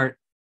is the part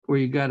where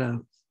you got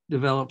to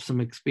develop some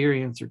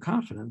experience or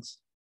confidence.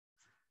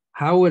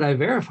 How would I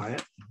verify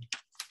it?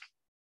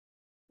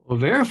 Well,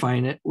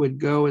 verifying it would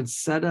go and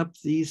set up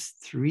these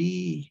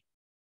 3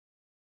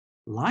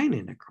 line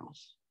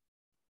integrals.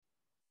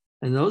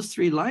 And those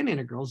three line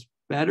integrals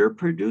better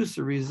produce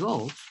a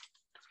result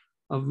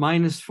of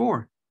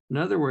 -4. In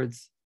other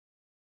words,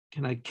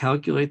 can I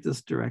calculate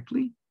this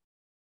directly?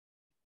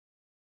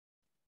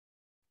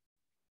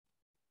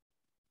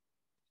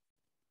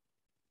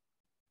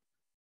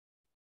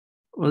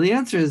 Well, the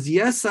answer is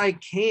yes, I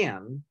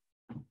can.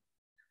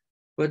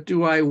 But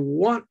do I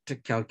want to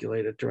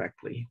calculate it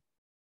directly?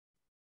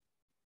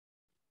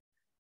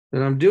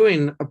 Then I'm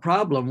doing a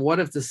problem. What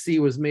if the C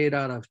was made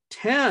out of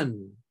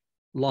 10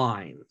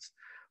 lines?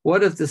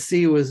 What if the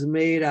C was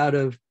made out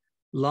of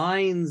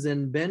lines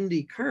and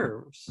bendy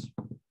curves?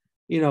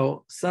 You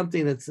know,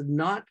 something that's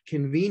not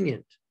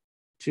convenient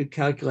to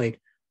calculate.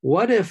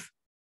 What if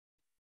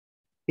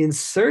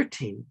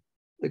inserting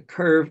the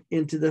curve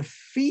into the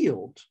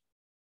field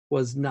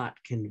was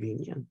not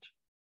convenient?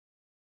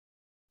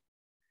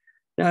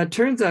 Now, it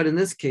turns out in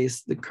this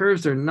case, the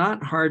curves are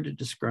not hard to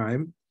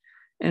describe,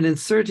 and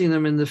inserting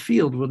them in the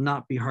field will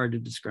not be hard to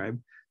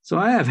describe. So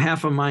I have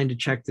half a mind to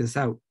check this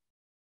out.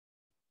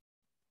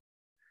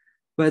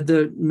 But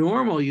the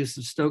normal use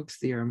of Stokes'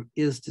 theorem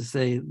is to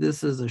say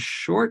this is a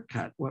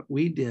shortcut. What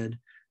we did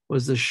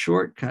was a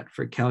shortcut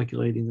for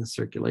calculating the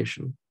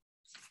circulation.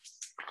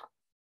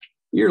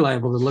 You're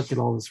liable to look at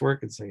all this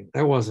work and say,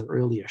 that wasn't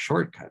really a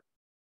shortcut.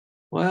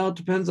 Well, it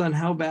depends on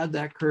how bad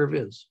that curve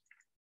is.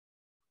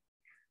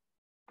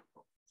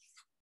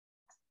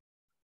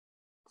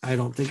 I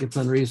don't think it's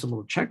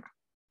unreasonable to check.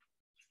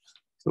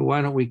 So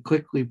why don't we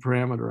quickly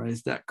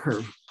parameterize that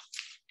curve?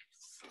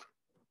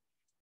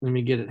 Let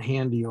me get it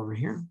handy over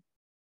here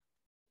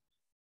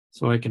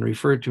so I can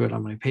refer to it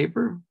on my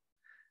paper,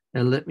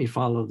 and let me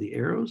follow the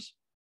arrows.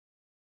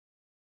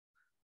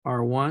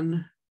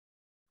 R1,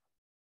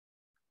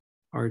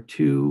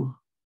 R2,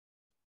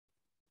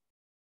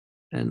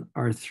 and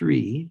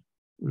R3.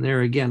 And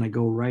there again, I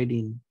go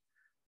writing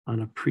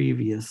on a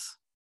previous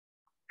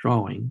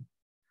drawing.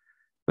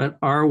 But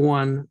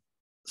R1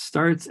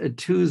 starts at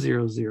 2,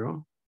 0,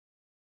 0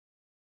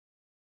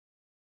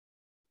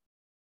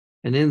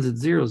 and ends at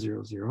 0,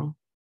 0, 0.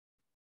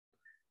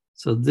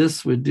 So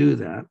this would do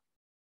that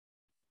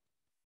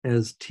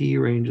as T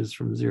ranges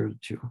from 0 to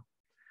 2.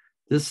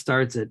 This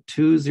starts at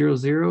 2, 0,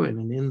 0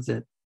 and it ends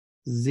at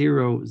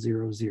 0,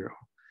 0, 0.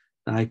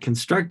 Now, I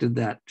constructed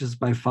that just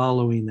by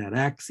following that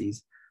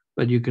axis,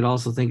 but you could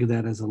also think of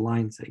that as a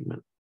line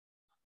segment.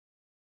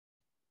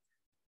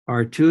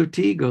 R2 of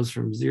T goes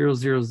from 0,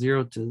 0,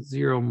 0 to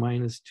 0,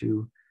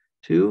 -2,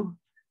 2.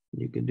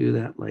 You can do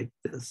that like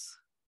this.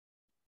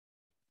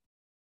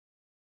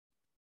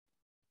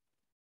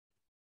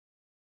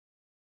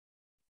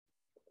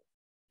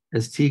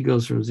 As T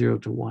goes from 0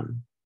 to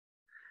 1.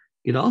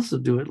 You could also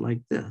do it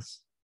like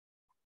this.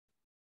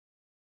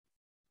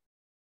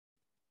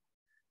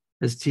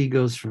 As T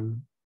goes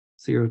from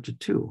 0 to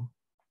 2.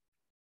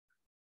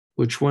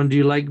 Which one do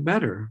you like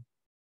better?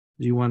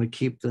 Do you want to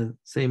keep the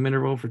same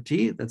interval for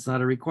T? That's not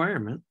a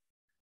requirement.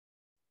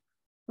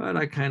 But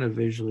I kind of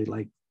visually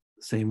like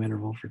the same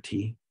interval for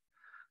T.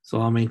 So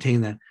I'll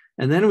maintain that.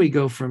 And then we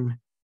go from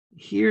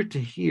here to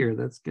here.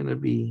 That's going to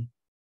be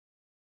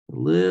a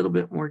little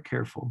bit more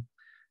careful.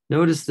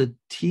 Notice the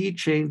T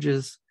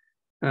changes,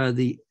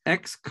 the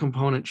X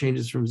component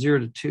changes from 0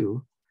 to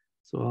 2.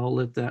 So I'll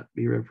let that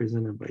be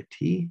represented by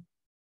T.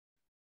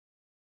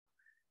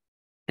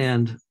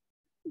 And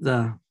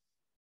the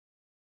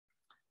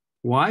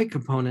Y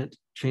component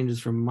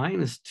changes from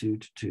 -2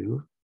 to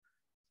 2.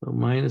 So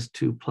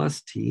 -2 plus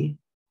T.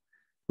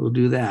 We'll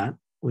do that.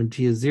 When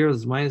T is 0,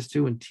 this is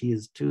 -2. When T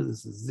is 2,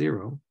 this is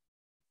 0.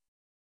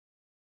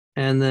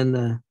 And then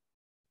the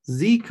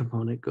Z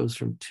component goes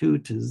from 2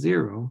 to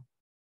 0.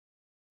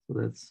 So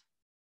that's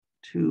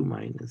 2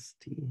 minus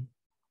T.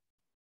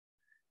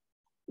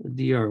 The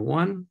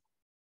DR1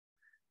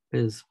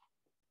 is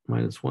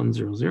 -1,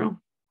 0,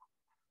 0.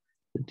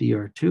 The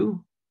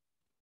DR2,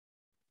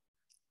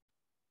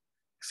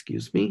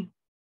 excuse me,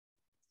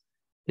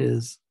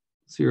 is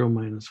 0,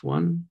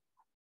 -1,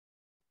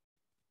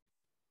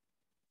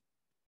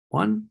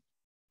 1.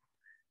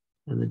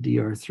 And the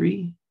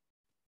DR3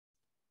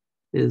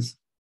 is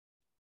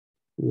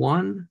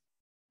 1,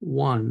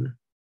 1,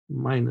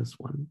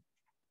 -1.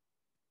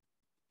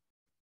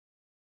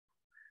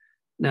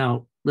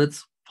 Now,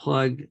 let's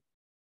plug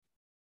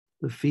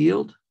the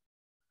field.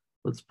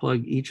 Let's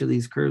plug each of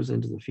these curves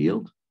into the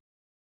field.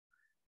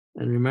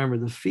 And remember,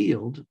 the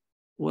field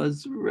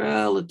was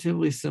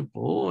relatively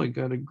simple. I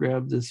got to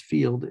grab this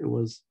field. It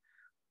was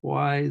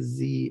y,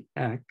 z,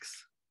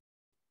 x.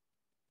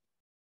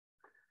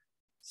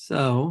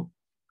 So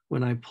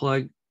when I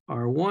plug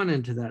R1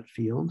 into that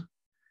field,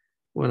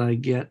 what I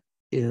get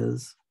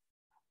is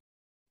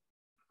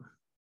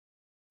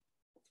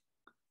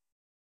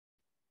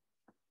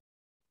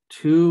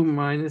two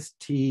minus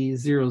t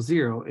 0,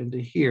 0 into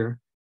here.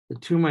 The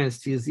 2 minus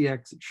t is the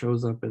x. It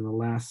shows up in the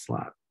last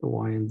slot. The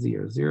y and z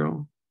are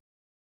 0.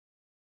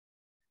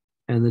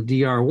 And the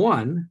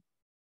dr1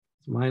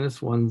 is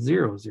 -1,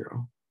 0,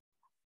 0.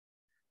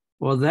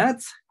 Well,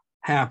 that's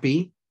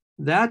happy.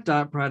 That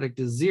dot product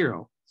is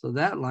 0. So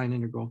that line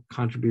integral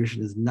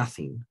contribution is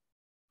nothing.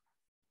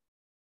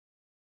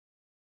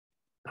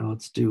 Now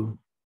let's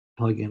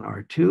plug in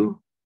R2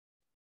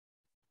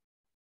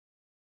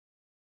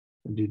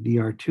 and do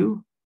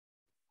DR2.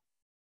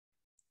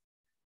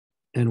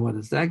 And what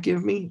does that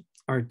give me?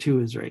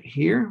 R2 is right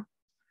here.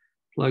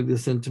 Plug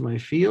this into my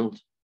field.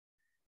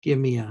 Give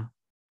me a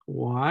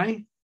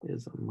Y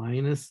is a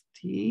minus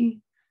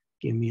T.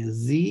 Give me a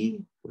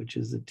Z, which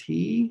is a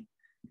T.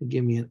 And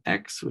give me an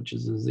X, which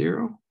is a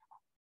 0.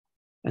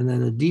 And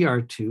then a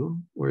DR2,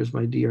 where's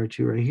my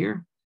DR2 right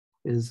here,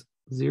 is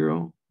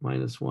 0,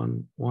 minus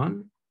 1,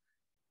 1.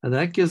 And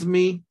that gives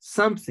me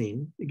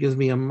something. It gives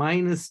me a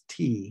minus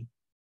T.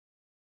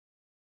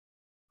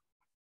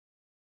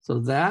 So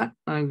that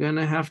I'm going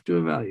to have to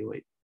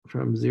evaluate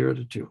from 0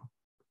 to 2.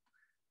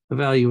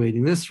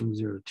 Evaluating this from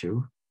 0 to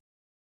 2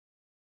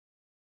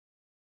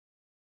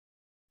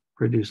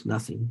 produce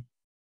nothing.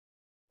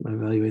 I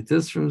evaluate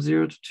this from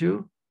 0 to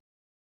 2.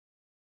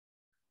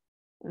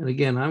 And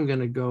again, I'm going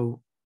to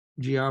go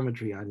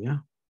geometry on you.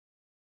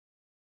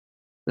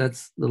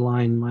 That's the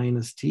line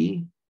minus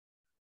T.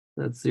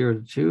 That's 0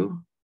 to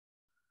 2.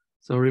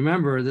 So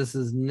remember, this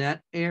is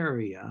net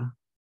area.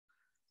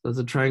 So it's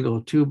a triangle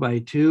of 2 by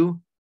 2.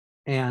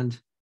 And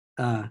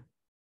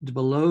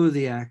below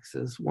the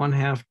axis,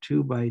 1/2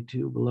 2 by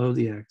 2 below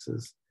the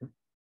axis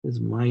is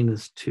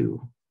minus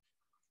 2.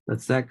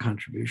 That's that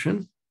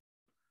contribution.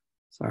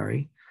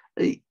 Sorry.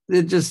 It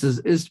just is,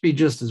 it's to be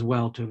just as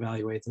well to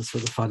evaluate this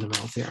with a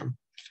fundamental theorem.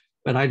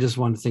 But I just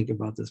want to think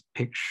about this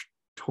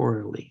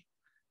pictorially.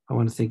 I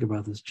want to think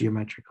about this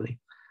geometrically.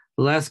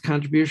 The last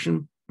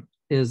contribution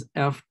is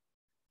F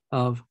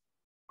of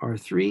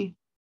R3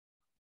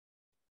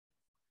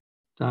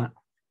 dot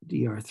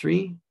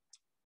DR3.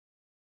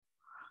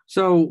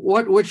 So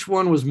which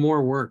one was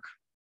more work?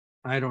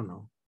 I don't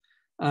know.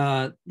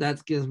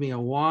 That gives me a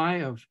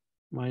Y of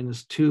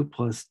minus 2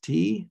 plus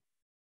T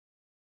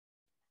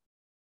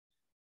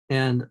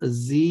and a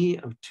Z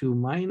of 2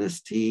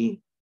 minus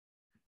T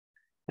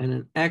and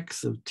an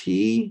X of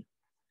T.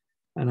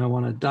 And I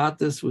want to dot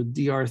this with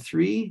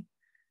DR3,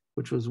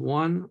 which was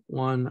 1,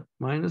 1,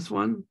 minus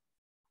 1.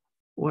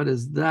 What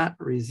is that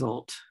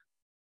result?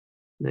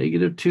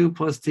 Negative 2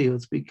 plus T.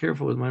 Let's be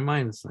careful with my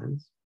minus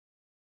signs.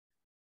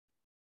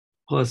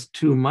 Plus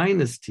 2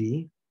 minus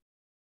T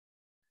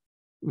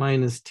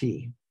minus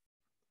T.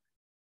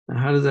 Now,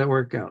 how does that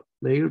work out?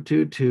 Negative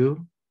 2,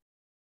 2.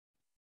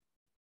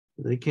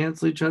 Do they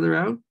cancel each other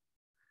out?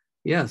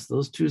 Yes,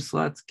 those two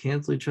slots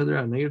cancel each other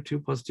out. Negative 2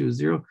 plus 2 is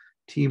 0.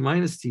 T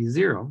minus T,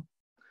 0.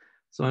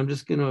 So I'm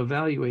just going to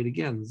evaluate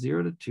again,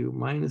 0 to 2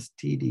 minus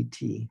T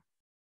dt,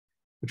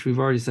 which we've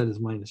already said is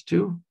minus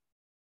 2.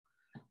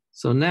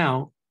 So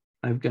now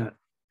I've got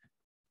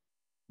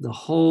the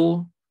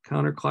whole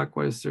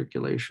counterclockwise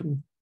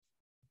circulation,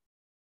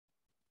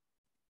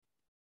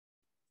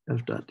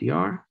 F dot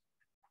dr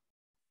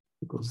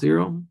equals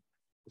 0,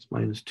 it's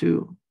minus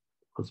 2,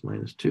 plus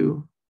minus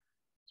 2,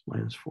 it's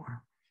minus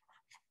 4.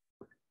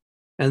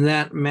 And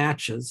that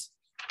matches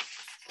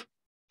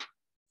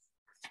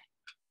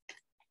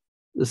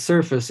the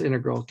surface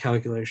integral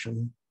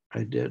calculation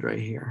I did right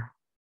here.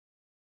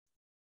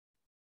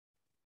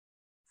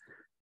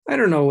 I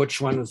don't know which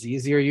one was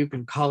easier. You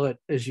can call it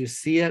as you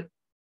see it.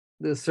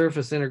 The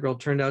surface integral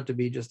turned out to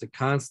be just a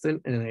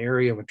constant in an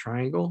area of a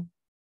triangle.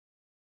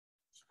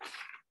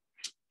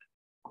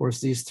 Of course,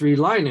 these three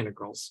line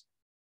integrals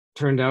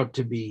turned out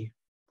to be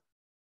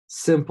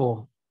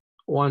simple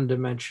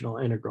one-dimensional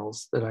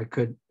integrals that I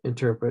could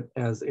interpret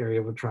as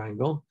area of a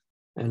triangle,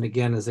 and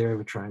again as area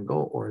of a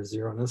triangle or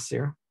zeroness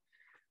here.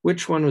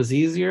 Which one was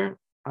easier?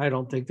 I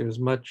don't think there's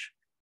much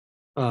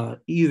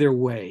either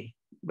way,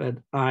 but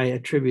I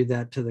attribute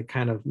that to the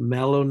kind of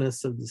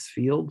mellowness of this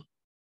field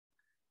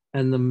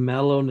and the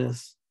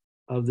mellowness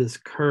of this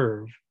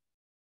curve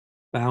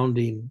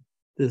bounding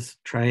this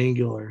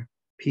triangular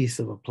piece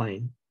of a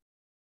plane.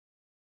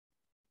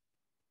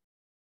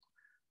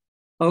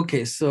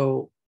 Okay,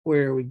 so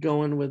where are we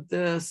going with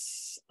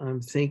this? I'm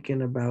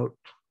thinking about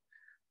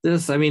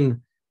this. I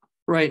mean,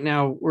 right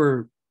now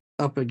we're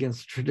up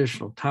against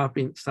traditional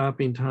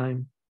stopping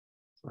time.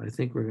 So I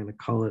think we're going to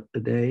call it a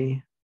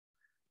day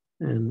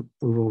and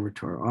move over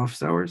to our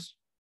office hours.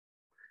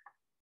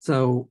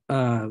 So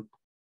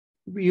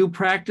you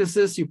practice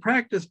this, you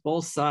practice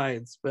both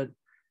sides, but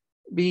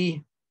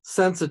be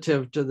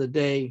sensitive to the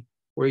day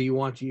where you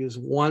want to use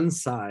one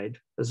side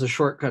as a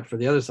shortcut for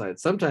the other side.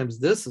 Sometimes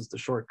this is the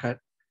shortcut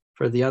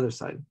for the other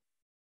side.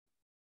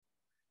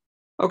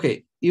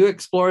 Okay, you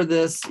explore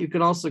this. You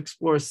can also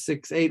explore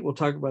 6-8. We'll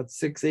talk about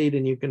 6-8,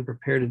 and you can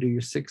prepare to do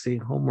your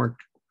 6-8 homework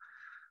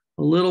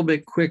a little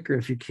bit quicker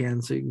if you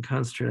can, so you can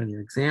concentrate on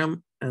your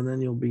exam, and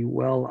then you'll be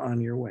well on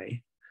your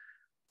way.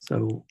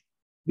 So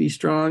be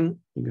strong.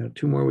 You got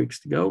 2 more weeks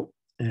to go,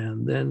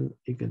 and then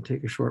you can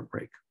take a short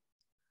break.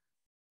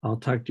 I'll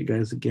talk to you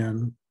guys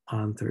again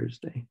on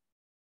Thursday.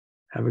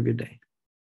 Have a good day.